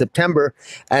event in September.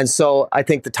 And so I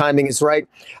think the timing is right.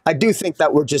 I do think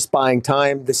that we're just buying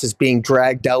time. This is being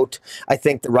dragged out. I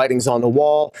think the writing's on the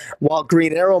wall. While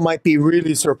Green Arrow might be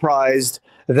really surprised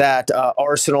that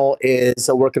Arsenal is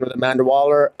working with Amanda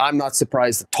Waller, I'm not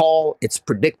surprised at all. It's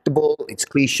predictable. It's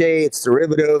cliche. It's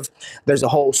derivative. There's a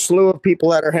whole slew of people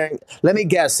that are hanging. Let me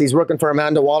guess. He's working for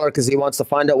Amanda Waller because he wants to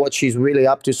find out what she's really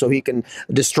up to so he can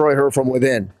destroy her from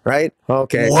within, right?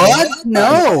 Okay. What?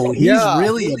 No, he's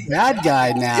really a bad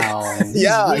guy now.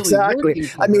 Yeah, really exactly.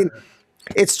 I mean,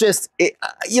 it's just, I'm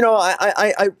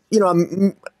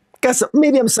guess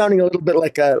maybe I'm sounding a little bit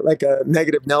like a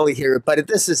negative Nelly here, but it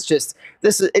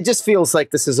just feels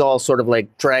like this is all sort of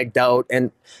like dragged out,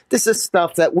 and this is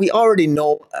stuff that we already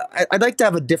know. I'd like to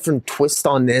have a different twist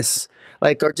on this,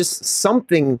 or just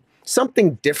something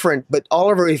different. But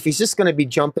Oliver, if he's just going to be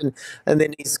jumping, and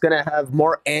then he's going to have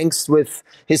more angst with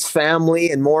his family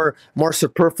and more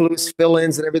superfluous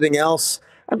fill-ins and everything else,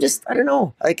 I don't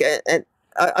know.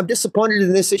 I'm disappointed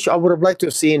in this issue. I would have liked to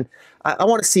have seen. I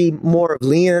want to see more of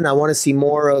Leon. I want to see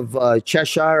more of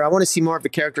Cheshire. I want to see more of the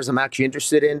characters I'm actually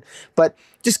interested in. But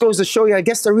just goes to show you, I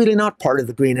guess they're really not part of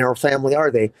the Green Arrow family, are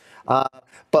they?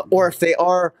 Or if they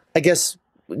are, I guess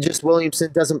just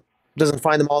Williamson doesn't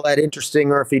find them all that interesting.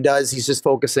 Or if he does, he's just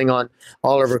focusing on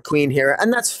Oliver Queen here,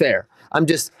 and that's fair.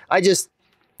 I just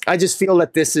feel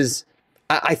that this is.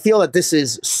 I feel that this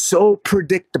is so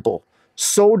predictable,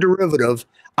 so derivative.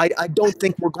 I don't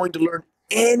think we're going to learn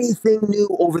anything new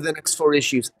over the next 4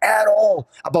 issues at all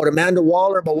about Amanda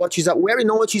Waller, about what she's up. We already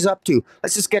know what she's up to.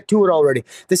 Let's just get to it already.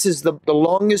 This is the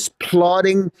longest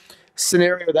plotting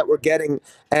scenario that we're getting,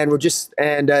 and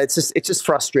it's just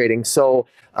frustrating. So,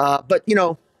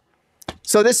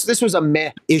 so this was a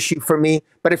meh issue for me.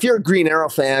 But if you're a Green Arrow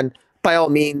fan, by all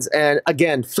means, and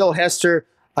again, Phil Hester,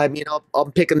 I mean,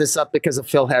 I'm picking this up because of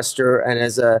Phil Hester, and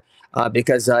as a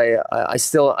because I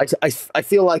still I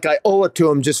feel like I owe it to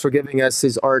him just for giving us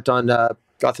his art on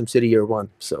Gotham City Year One.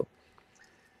 So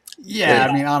Yeah,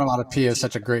 I mean, Onomatopoeia is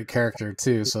such a great character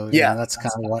too. So yeah, that's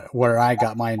kind of where I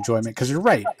got my enjoyment. Because you're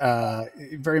right,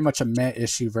 very much a meh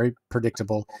issue, very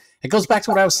predictable. It goes back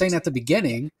to what I was saying at the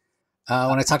beginning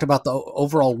when I talked about the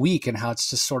overall week and how it's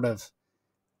just sort of,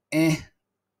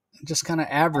 just kind of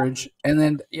average. And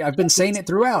then I've been saying it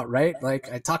throughout, right?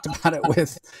 Like I talked about it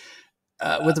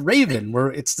with Raven,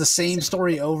 where it's the same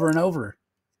story over and over.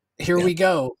 Here we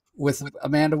go with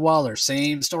Amanda Waller,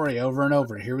 same story over and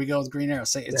over. Here we go with Green Arrow.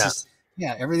 Say it's just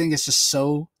everything is just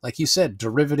so, like you said,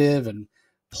 derivative and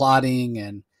plotting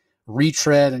and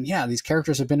retread. And these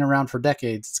characters have been around for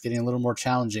decades. It's getting a little more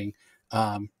challenging.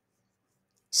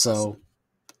 So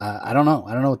I don't know.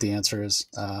 I don't know what the answer is.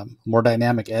 More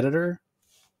dynamic editor,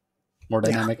 more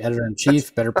dynamic editor in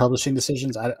chief, better publishing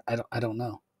decisions. I don't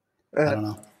know. I don't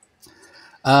know.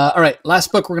 All right,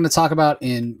 last book we're going to talk about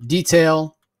in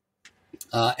detail.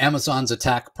 Amazon's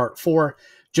Attack Part 4.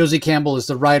 Josie Campbell is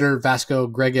the writer, Vasco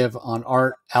Gregev on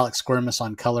art, Alex Squirmus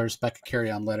on colors, Becca Carey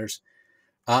on letters.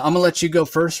 I'm going to let you go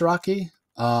first, Rocky.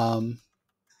 Do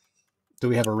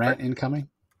we have a rant incoming?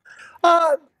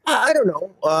 I don't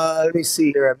know. Let me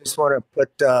see here. I just want to put.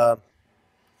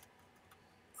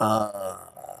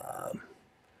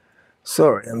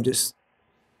 Sorry, I'm just.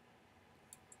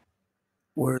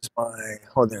 Where's my?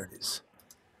 Oh, there it is.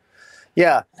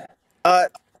 Yeah.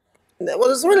 Well,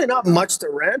 there's really not much to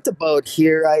rant about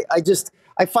here.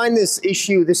 I find this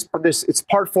issue, this it's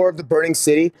part 4 of the Burning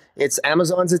City. It's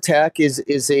Amazon's Attack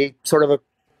is a sort of a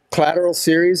collateral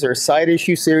series or a side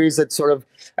issue series that sort of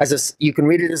you can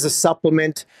read it as a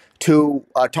supplement to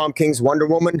Tom King's Wonder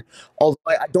Woman. Although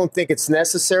I don't think it's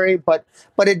necessary, but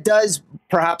it does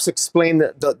perhaps explain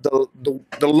the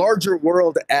larger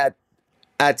world at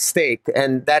stake,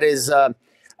 and that is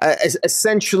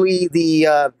essentially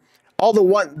the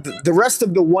rest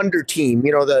of the Wonder Team.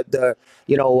 You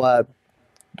know,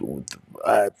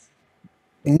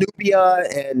 Nubia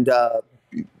and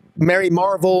Mary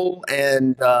Marvel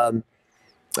and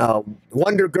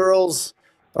Wonder Girls,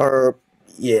 or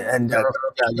and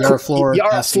Yara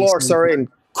Flor, sorry, and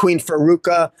Queen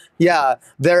Faruka. Yeah,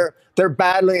 they're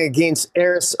battling against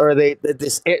Eris, or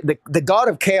the god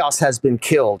of chaos has been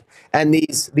killed, and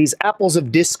these apples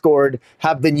of discord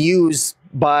have been used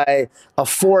by a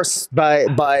force by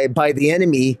the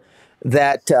enemy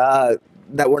that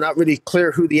we're not really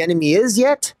clear who the enemy is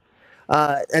yet.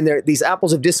 And these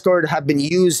apples of discord have been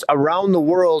used around the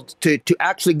world to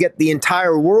actually get the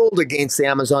entire world against the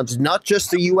Amazons, not just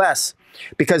the U.S.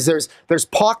 Because there's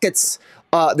pockets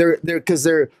because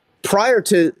they're prior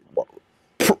to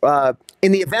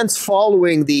in the events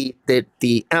following the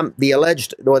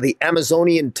alleged or the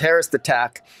Amazonian terrorist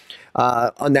attack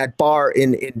on that bar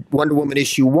in Wonder Woman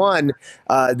issue 1,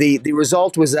 the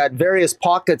result was that various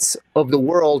pockets of the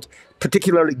world,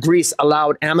 particularly Greece,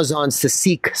 allowed Amazons to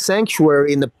seek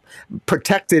sanctuary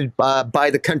protected by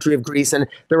the country of Greece. And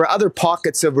there were other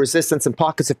pockets of resistance and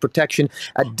pockets of protection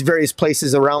at various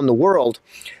places around the world.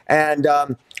 And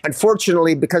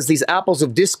unfortunately, because these apples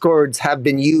of discords have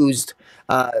been used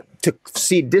to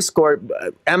seed discord,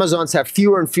 Amazons have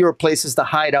fewer and fewer places to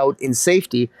hide out in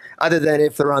safety, other than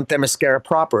if they're on Themyscira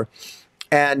proper.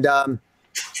 And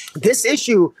this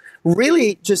issue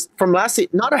really, just from last year,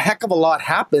 not a heck of a lot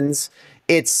happens.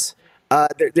 It's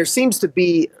there seems to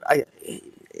be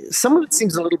some of it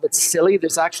seems a little bit silly.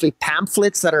 There's actually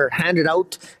pamphlets that are handed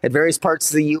out at various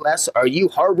parts of the U.S. Are you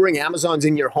harboring Amazons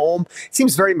in your home? It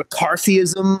seems very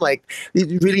McCarthyism, like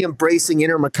really embracing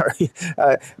inner McCarthy.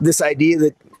 This idea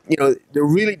that, you know, they're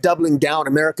really doubling down.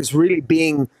 America's really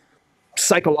being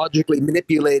psychologically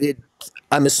manipulated,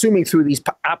 I'm assuming, through these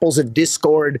apples of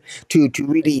discord to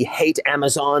really hate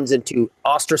Amazons and to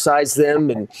ostracize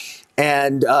them.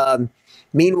 And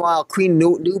meanwhile, Queen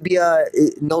Nubia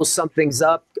knows something's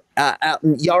up.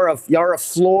 Yara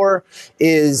Flor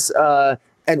is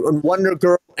and Wonder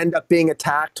Girl end up being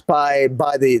attacked by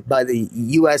the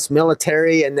U.S.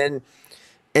 military, and then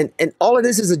and all it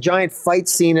is a giant fight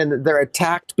scene, and they're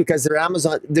attacked because they're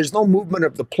Amazon. There's no movement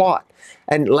of the plot.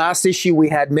 And last issue we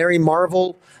had Mary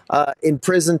Marvel in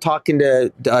prison talking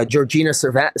to Georgina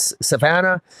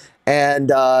Savannah,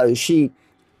 and she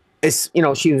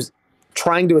was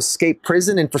trying to escape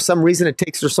prison, and for some reason it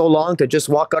takes her so long to just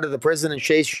walk out of the prison and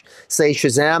say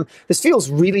Shazam. This feels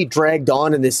really dragged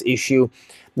on in this issue.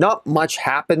 Not much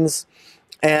happens,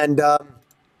 and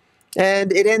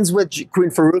it ends with Queen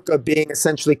Faruka being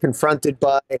essentially confronted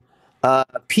by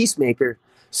Peacemaker.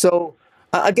 So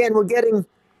again, we're getting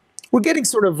we're getting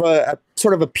sort of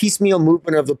a piecemeal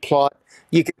movement of the plot.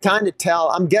 You can kind of tell.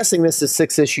 I'm guessing this is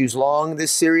 6 issues long.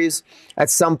 This series, at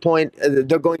some point,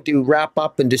 they're going to wrap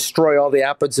up and destroy all the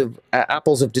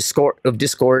apples of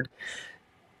discord.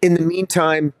 In the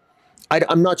meantime,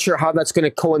 I'm not sure how that's going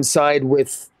to coincide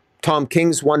with Tom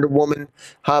King's Wonder Woman,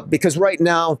 because right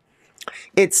now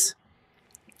it's.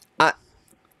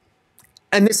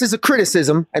 And this is a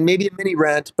criticism and maybe a mini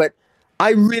rant, but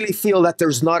I really feel that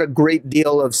there's not a great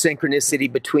deal of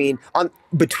synchronicity between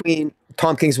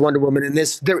Tom King's Wonder Woman and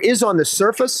this. There is on the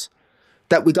surface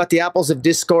that we got the apples of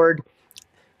discord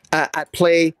at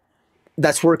play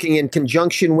that's working in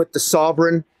conjunction with the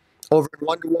Sovereign over in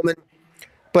Wonder Woman.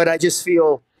 But I just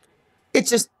feel it's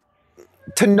just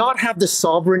to not have the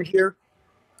Sovereign here,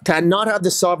 to not have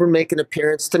the Sovereign make an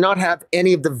appearance, to not have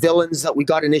any of the villains that we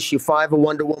got in issue 5 of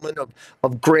Wonder Woman,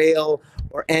 of Grail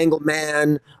or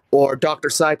Angleman or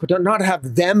Dr. Psycho, to not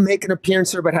have them make an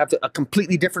appearance here, but have a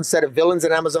completely different set of villains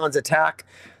in Amazon's Attack.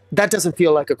 That doesn't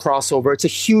feel like a crossover. It's a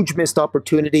huge missed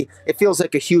opportunity. It feels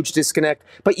like a huge disconnect,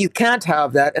 but you can't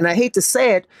have that. And I hate to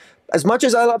say it, as much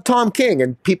as I love Tom King,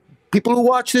 and people who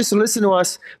watch this and listen to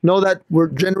us know that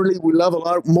we love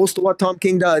most of what Tom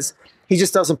King does. He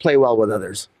just doesn't play well with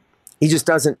others. He just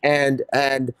doesn't. And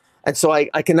so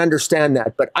I can understand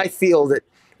that. But I feel that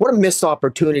what a missed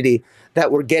opportunity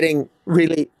that we're getting.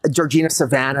 Really, Georgina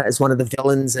Savannah is one of the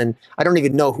villains. And I don't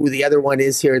even know who the other one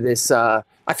is here.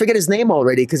 I forget his name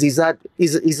already because he's that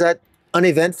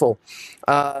uneventful.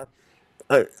 Count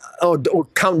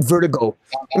Vertigo.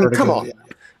 I mean, come on. Yeah.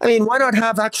 I mean, why not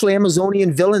have actually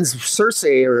Amazonian villains,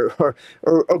 Cersei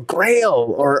or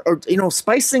Grail, or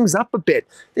spice things up a bit?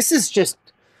 This is just,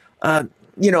 I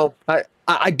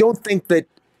don't think that,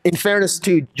 in fairness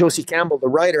to Josie Campbell, the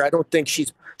writer, I don't think she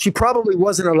probably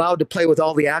wasn't allowed to play with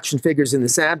all the action figures in the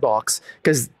sandbox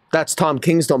because that's Tom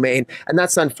King's domain, and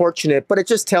that's unfortunate. But it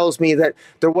just tells me that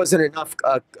there wasn't enough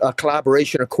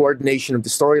collaboration or coordination of the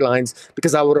storylines,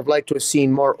 because I would have liked to have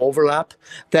seen more overlap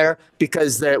there,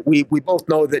 because we both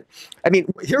know that. I mean,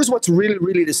 here's what's really,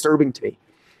 really disturbing to me.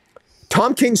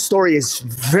 Tom King's story is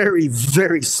very,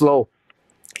 very slow.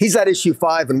 He's at issue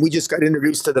 5, and we just got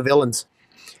introduced to the villains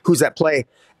who's at play.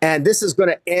 And this is going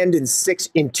to end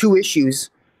in 2 issues,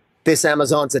 this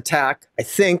Amazon's Attack, I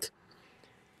think.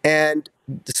 And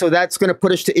so that's going to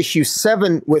put us to issue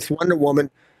 7 with Wonder Woman.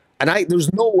 And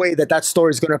there's no way that story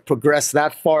is going to progress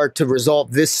that far to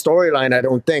resolve this storyline, I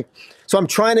don't think. So I'm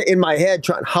trying to, in my head,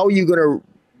 how are you going to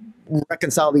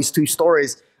reconcile these 2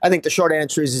 stories? I think the short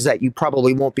answer is that you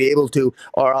probably won't be able to,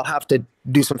 or I'll have to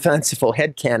do some fanciful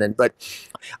headcanon. But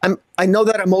I know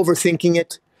that I'm overthinking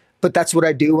it, but that's what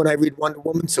I do when I read Wonder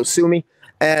Woman, so sue me.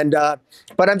 And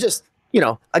but I'm just,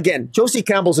 again, Josie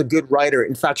Campbell's a good writer.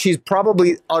 In fact, she's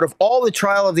probably, out of all the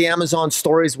Trial of the Amazon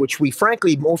stories, which we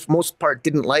frankly most part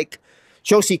didn't like,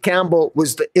 Josie Campbell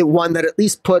was the one that at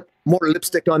least put more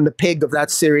lipstick on the pig of that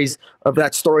series, of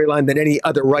that storyline, than any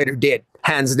other writer did,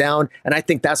 hands down. And I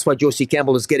think that's why Josie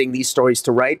Campbell is getting these stories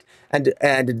to write,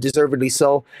 and deservedly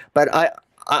so. But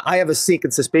I have a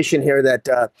sneaking suspicion here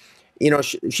that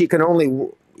she can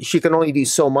only do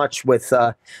so much with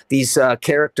these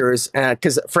characters,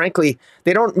 because frankly,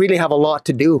 they don't really have a lot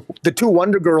to do. The 2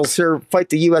 Wonder Girls here fight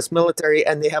the U.S. military,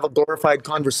 and they have a glorified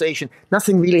conversation.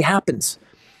 Nothing really happens.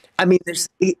 I mean,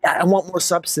 I want more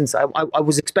substance. I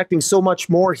was expecting so much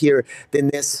more here than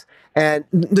this, and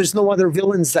there's no other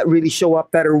villains that really show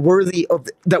up that are worthy of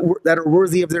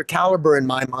their caliber in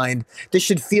my mind. This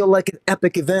should feel like an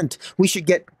epic event. We should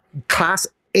get class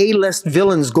A-list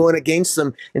villains going against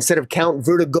them instead of Count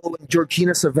Vertigo and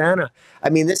Georgina Savannah.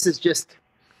 I mean, this is just,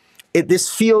 this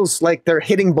feels like they're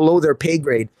hitting below their pay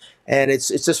grade, and it's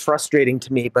just frustrating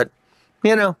to me. But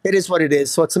it is what it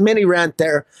is. So it's a mini rant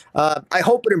there. I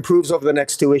hope it improves over the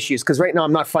next 2 issues, because right now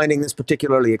I'm not finding this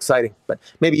particularly exciting. But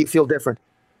maybe you feel different.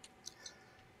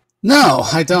 No,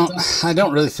 I don't. I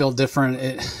don't really feel different.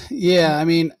 I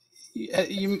mean,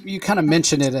 you kind of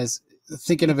mentioned it as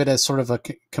thinking of it as sort of a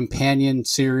companion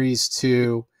series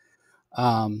to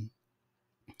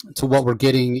what we're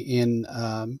getting in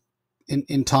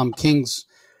Tom King's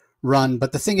run.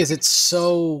 But the thing is,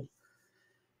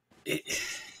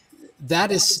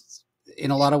 that is in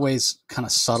a lot of ways kind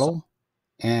of subtle,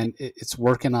 and it's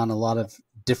working on a lot of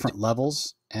different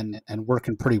levels and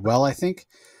working pretty well, I think.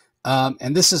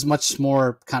 And this is much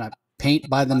more kind of paint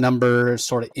by the number,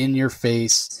 sort of in your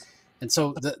face. And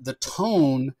so the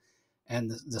tone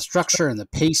and the structure and the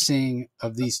pacing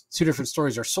of these 2 different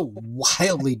stories are so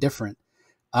wildly different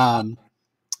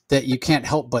that you can't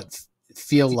help but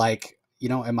feel like,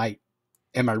 am I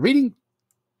reading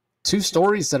 2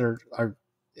 stories that are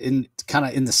in kind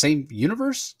of in the same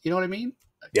universe? You know what I mean?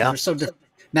 because they're so different.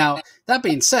 Now, that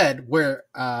being said,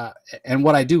 and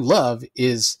what I do love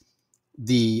is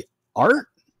the art.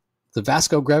 The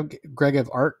Vasco Gregev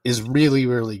art is really,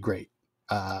 really great.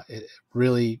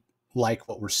 Really like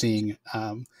what we're seeing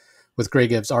with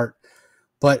Gregev's art.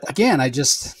 But again,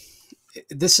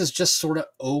 this is just sort of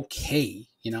okay.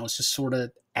 It's just sort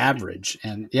of average.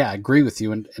 And yeah, I agree with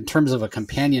you in terms of a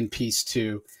companion piece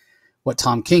to what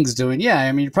Tom King's doing. Yeah,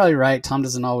 I mean, you're probably right. Tom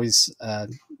doesn't always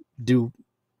do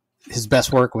his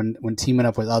best work when teaming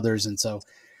up with others. And so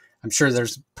I'm sure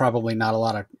there's probably not a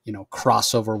lot of,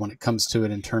 crossover when it comes to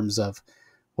it in terms of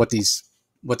what these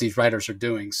writers are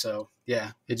doing. So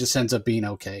yeah, it just ends up being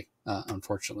okay,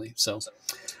 unfortunately. So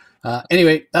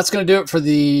anyway, that's going to do it for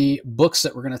the books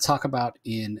that we're going to talk about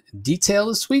in detail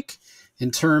this week. In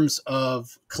terms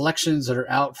of collections that are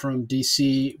out from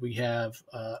DC, we have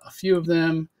a few of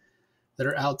them that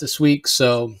are out this week.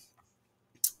 So,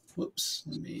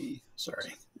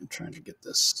 sorry, I'm trying to get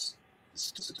this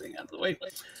stupid thing out of the way.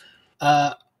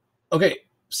 Okay,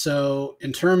 so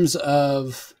in terms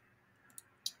of,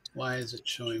 why is it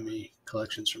showing me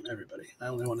collections from everybody? I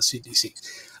only want to see DC.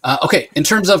 Okay, in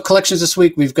terms of collections this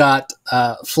week, we've got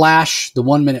Flash, the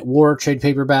 1 Minute War trade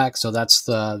paperback. So that's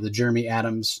the Jeremy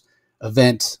Adams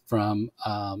event from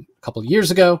a couple of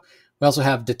years ago. We also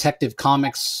have Detective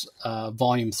Comics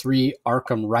Volume 3,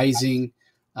 Arkham Rising,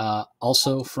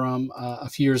 also from a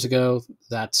few years ago.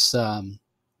 That's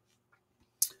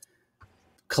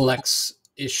collects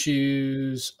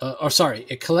issues.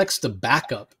 It collects the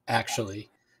backup, actually,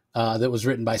 that was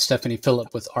written by Stephanie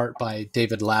Phillip with art by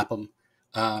David Lapham.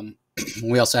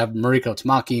 We also have Mariko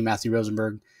Tamaki, Matthew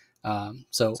Rosenberg.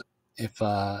 So if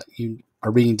you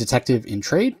are reading Detective in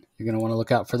trade, you're going to want to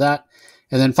look out for that.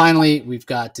 And then finally, we've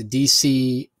got the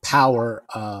DC Power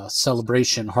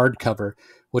Celebration hardcover,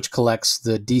 which collects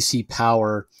the DC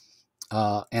Power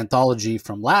anthology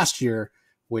from last year,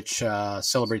 which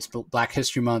celebrates Black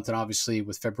History Month. And obviously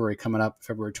with February coming up,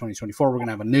 February 2024, we're going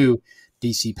to have a new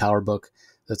DC Power book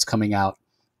that's coming out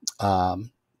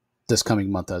this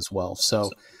coming month as well. So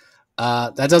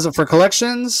that does it for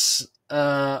collections.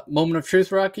 Moment of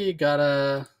truth, Rocky. Got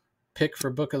a pick for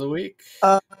book of the week?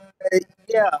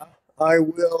 Yeah, I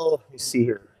will. Let me see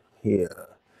here.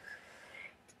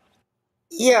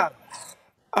 Yeah,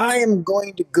 I am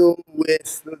going to go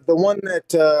with the one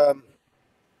that.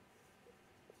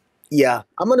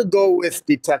 I'm going to go with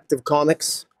Detective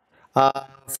Comics for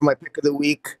my pick of the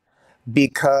week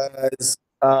because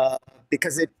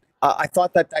it. I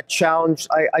thought that challenge.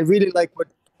 I really like what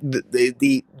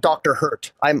the Doctor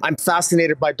Hurt. I'm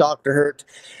fascinated by Doctor Hurt,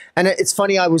 and it's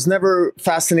funny. I was never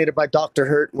fascinated by Doctor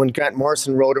Hurt when Grant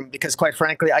Morrison wrote him because, quite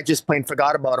frankly, I just plain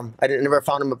forgot about him. Never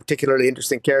found him a particularly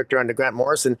interesting character under Grant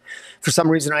Morrison. For some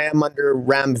reason, I am under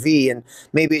Ram V, and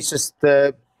maybe it's just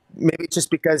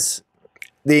because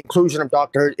the inclusion of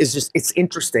Doctor Hurt is it's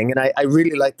interesting. And I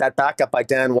really like that backup by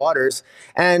Dan Waters.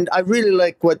 And I really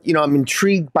like I'm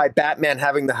intrigued by Batman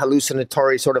having the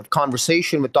hallucinatory sort of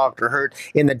conversation with Doctor Hurt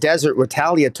in the desert where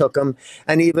Talia took him.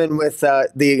 And even with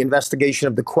the investigation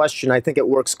of the Question, I think it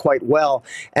works quite well.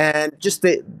 And just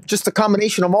the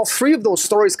combination of all three of those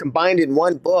stories combined in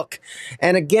one book.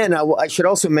 And again, I should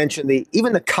also mention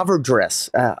even the cover dress.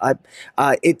 I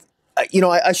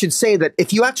should say that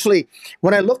if you actually,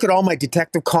 when I look at all my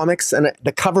Detective Comics and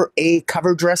the cover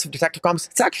dress of Detective Comics,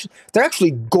 they're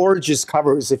actually gorgeous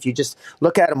covers. If you just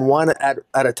look at them one at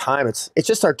a time, it's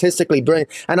just artistically brilliant.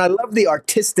 And I love the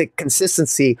artistic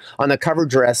consistency on the cover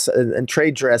dress and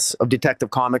trade dress of Detective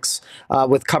Comics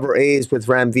with cover A's with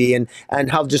Ram V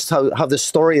and how the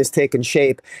story has taken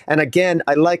shape. And again,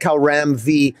 I like how Ram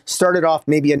V started off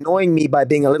maybe annoying me by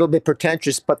being a little bit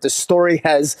pretentious, but the story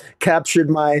has captured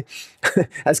my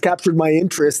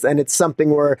interest, and it's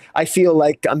something where I feel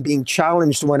like I'm being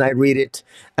challenged when I read it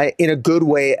in a good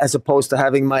way, as opposed to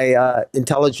having my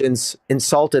intelligence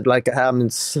insulted like I have in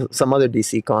some other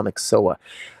DC comics. So,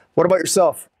 what about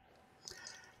yourself?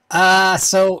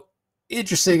 So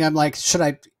interesting. I'm like,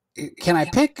 can I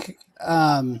pick?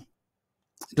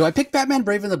 Do I pick Batman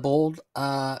Brave and the Bold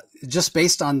just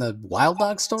based on the Wild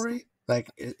Dog story?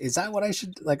 Like, is that what I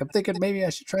should like? I'm thinking maybe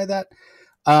I should try that.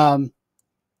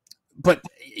 But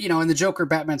and the Joker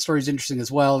Batman story is interesting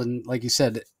as well. And like you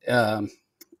said,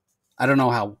 I don't know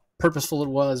how purposeful it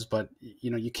was, but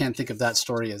you can't think of that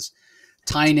story as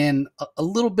tying in a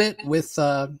little bit with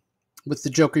the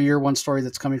Joker Year One story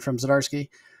that's coming from Zdarsky.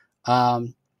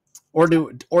 Or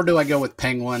do I go with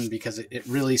Penguin because it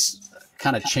really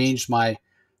kind of changed my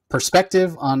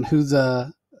perspective on who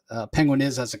the Penguin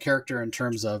is as a character in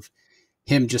terms of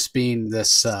him just being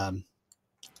this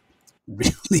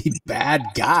really bad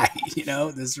guy,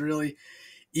 this really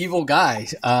evil guy.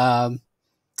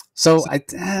 So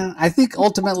I think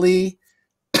ultimately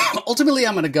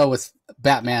I'm going to go with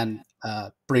Batman,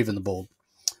 Brave and the Bold.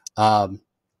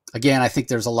 Again, I think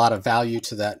there's a lot of value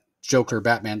to that Joker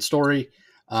Batman story.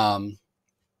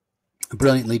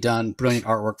 Brilliantly done, brilliant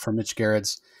artwork from Mitch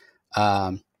Gerrits.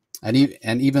 And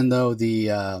even though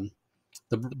the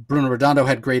Bruno Redondo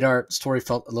had great art, story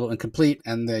felt a little incomplete,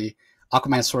 and the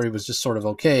Aquaman story was just sort of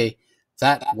okay.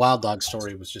 That Wild Dog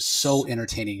story was just so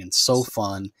entertaining and so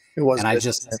fun. It was, and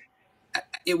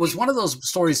it was one of those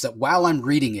stories that while I'm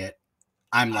reading it,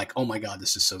 I'm like, oh my God,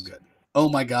 this is so good. Oh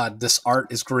my God, this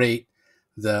art is great.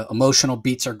 The emotional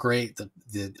beats are great.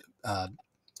 The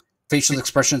facial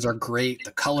expressions are great.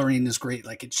 The coloring is great.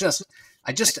 Like it's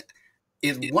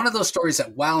one of those stories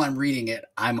that while I'm reading it,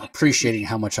 I'm appreciating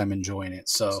how much I'm enjoying it.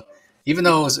 So even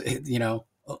though it was,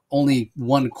 only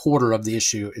 1/4 of the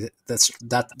issue,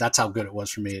 that's how good it was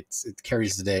for me. It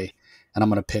carries the day, and I'm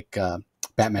going to pick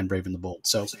Batman Brave and the Bold.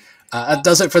 So that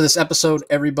does it for this episode,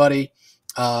 everybody.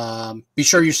 Be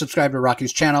sure you subscribe to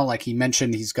Rocky's channel. Like he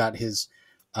mentioned, he's got his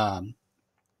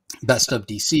Best of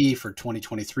DC for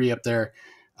 2023 up there.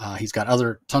 He's got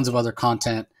tons of other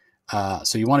content.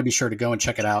 So you want to be sure to go and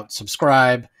check it out.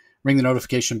 Subscribe, ring the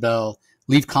notification bell,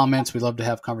 leave comments. We love to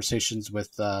have conversations with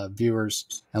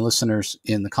viewers and listeners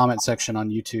in the comment section on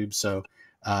YouTube. So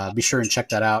be sure and check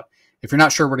that out. If you're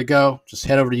not sure where to go, just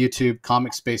head over to YouTube,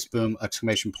 Comic Space Boom, !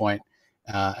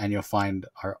 And you'll find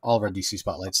all of our DC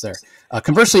spotlights there.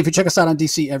 Conversely, if you check us out on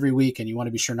DC every week and you want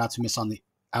to be sure not to miss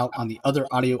out on the other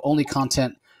audio-only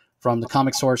content from the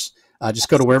Comic Source, just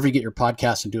go to wherever you get your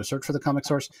podcast and do a search for the Comic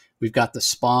Source. We've got the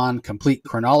Spawn Complete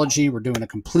Chronology. We're doing a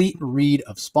complete read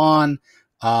of Spawn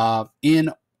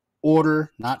in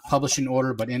order, not publishing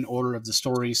order, but in order of the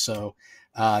story. So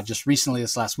just recently,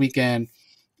 this last weekend,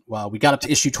 we got up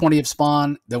to issue 20 of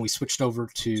Spawn. Then we switched over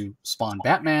to Spawn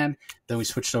Batman. Then we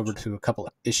switched over to a couple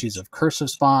of issues of Curse of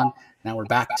Spawn. Now we're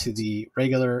back to the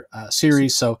regular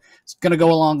series. So it's going to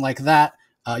go along like that.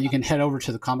 You can head over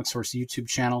to the Comic Source YouTube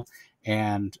channel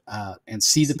and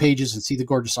see the pages and see the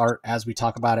gorgeous art as we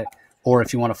talk about it. Or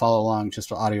if you want to follow along just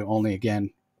for audio only,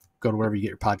 again, go to wherever you get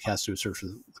your podcast, do a search for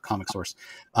the Comic Source.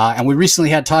 And we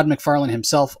recently had Todd McFarlane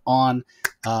himself on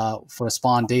for a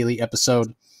Spawn Daily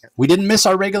episode. We didn't miss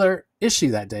our regular issue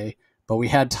that day, but we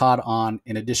had Todd on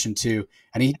in addition to,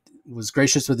 and he was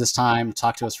gracious with his time,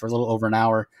 talked to us for a little over an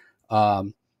hour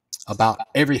about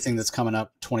everything that's coming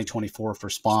up 2024 for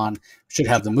Spawn. Should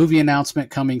have the movie announcement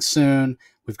coming soon.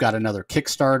 We've got another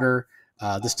Kickstarter,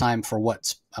 this time for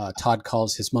what Todd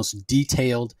calls his most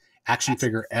detailed action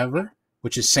figure ever,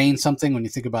 which is saying something when you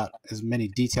think about as many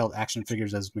detailed action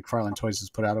figures as McFarlane Toys has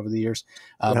put out over the years.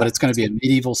 But it's going to be a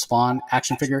medieval Spawn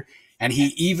action figure. And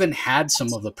he even had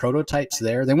some of the prototypes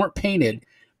there. They weren't painted,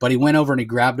 but he went over and he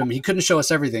grabbed them. He couldn't show us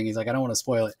everything. He's like, I don't want to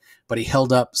spoil it. But he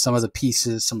held up some of the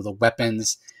pieces, some of the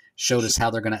weapons, showed us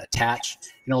how they're going to attach.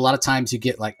 A lot of times you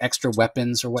get like extra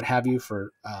weapons or what have you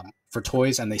for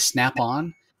toys, and they snap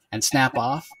on and snap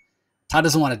off. Todd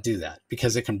doesn't want to do that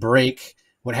because it can break,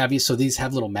 what have you. So these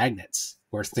have little magnets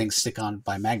where things stick on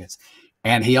by magnets.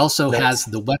 And he also has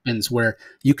the weapons where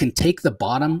you can take the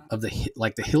bottom of the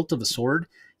hilt of a sword.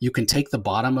 You can take the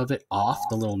bottom of it off,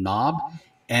 the little knob,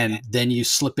 and then you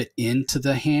slip it into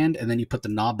the hand, and then you put the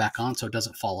knob back on so it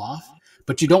doesn't fall off.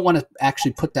 But you don't want to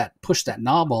actually push that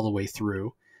knob all the way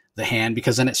through the hand,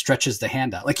 because then it stretches the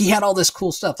hand out. Like, he had all this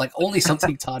cool stuff, like only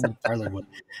something Todd McFarlane would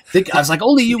think. I was like,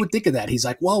 only you would think of that. He's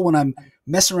like, well, when I'm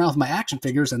messing around with my action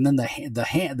figures and then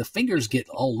the fingers get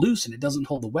all loose and it doesn't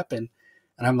hold the weapon.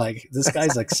 And I'm like, this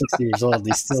guy's like 60 years old.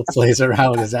 He still plays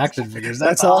around with his action figures.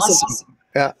 That's awesome.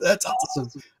 Yeah, that's awesome.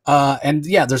 And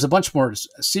yeah, there's a bunch more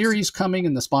series coming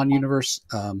in the Spawn universe.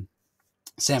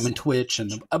 Sam and Twitch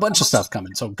and a bunch of stuff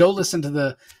coming. So go listen to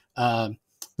the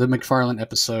McFarlane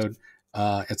episode.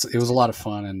 It was a lot of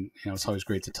fun, and it's always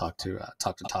great to talk to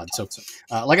Todd. So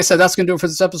like I said, that's gonna do it for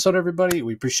this episode, everybody.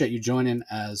 We appreciate you joining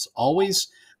as always.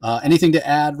 Anything to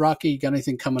add, Rocky? You got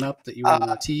anything coming up that you want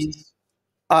to tease?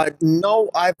 No,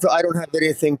 I don't have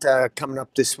anything coming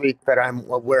up this week that I'm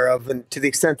aware of, and to the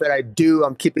extent that I do,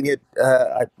 I'm keeping it.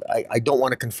 I don't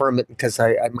want to confirm it because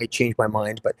I might change my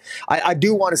mind, but I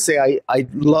do want to say I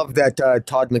love that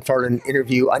Todd McFarlane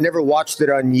interview. I never watched it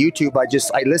on YouTube.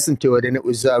 I listened to it, and it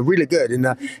was really good. And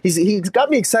he's got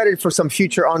me excited for some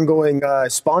future ongoing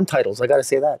Spawn titles. I got to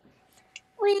say that.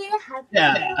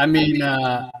 Yeah, I mean.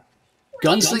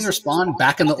 Gunslinger Spawn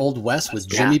back in the Old West with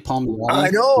Jimmy Palmiotti.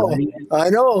 I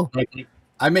know. Like,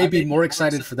 I may be more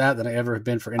excited for that than I ever have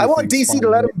been for anything. I want DC to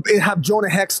let him have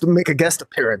Jonah Hex to make a guest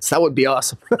appearance. That would be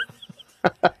awesome.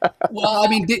 Well, I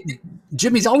mean,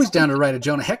 Jimmy's always down to write a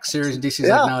Jonah Hex series, and DC's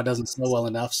like, no, it doesn't sell well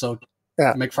enough. So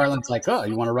McFarlane's like, oh,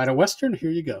 you want to write a Western?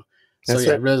 Here you go. So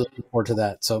yeah, really looking forward to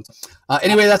that. So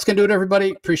anyway, that's going to do it,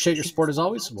 everybody. Appreciate your support as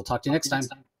always. We'll talk to you next time.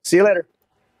 See you later.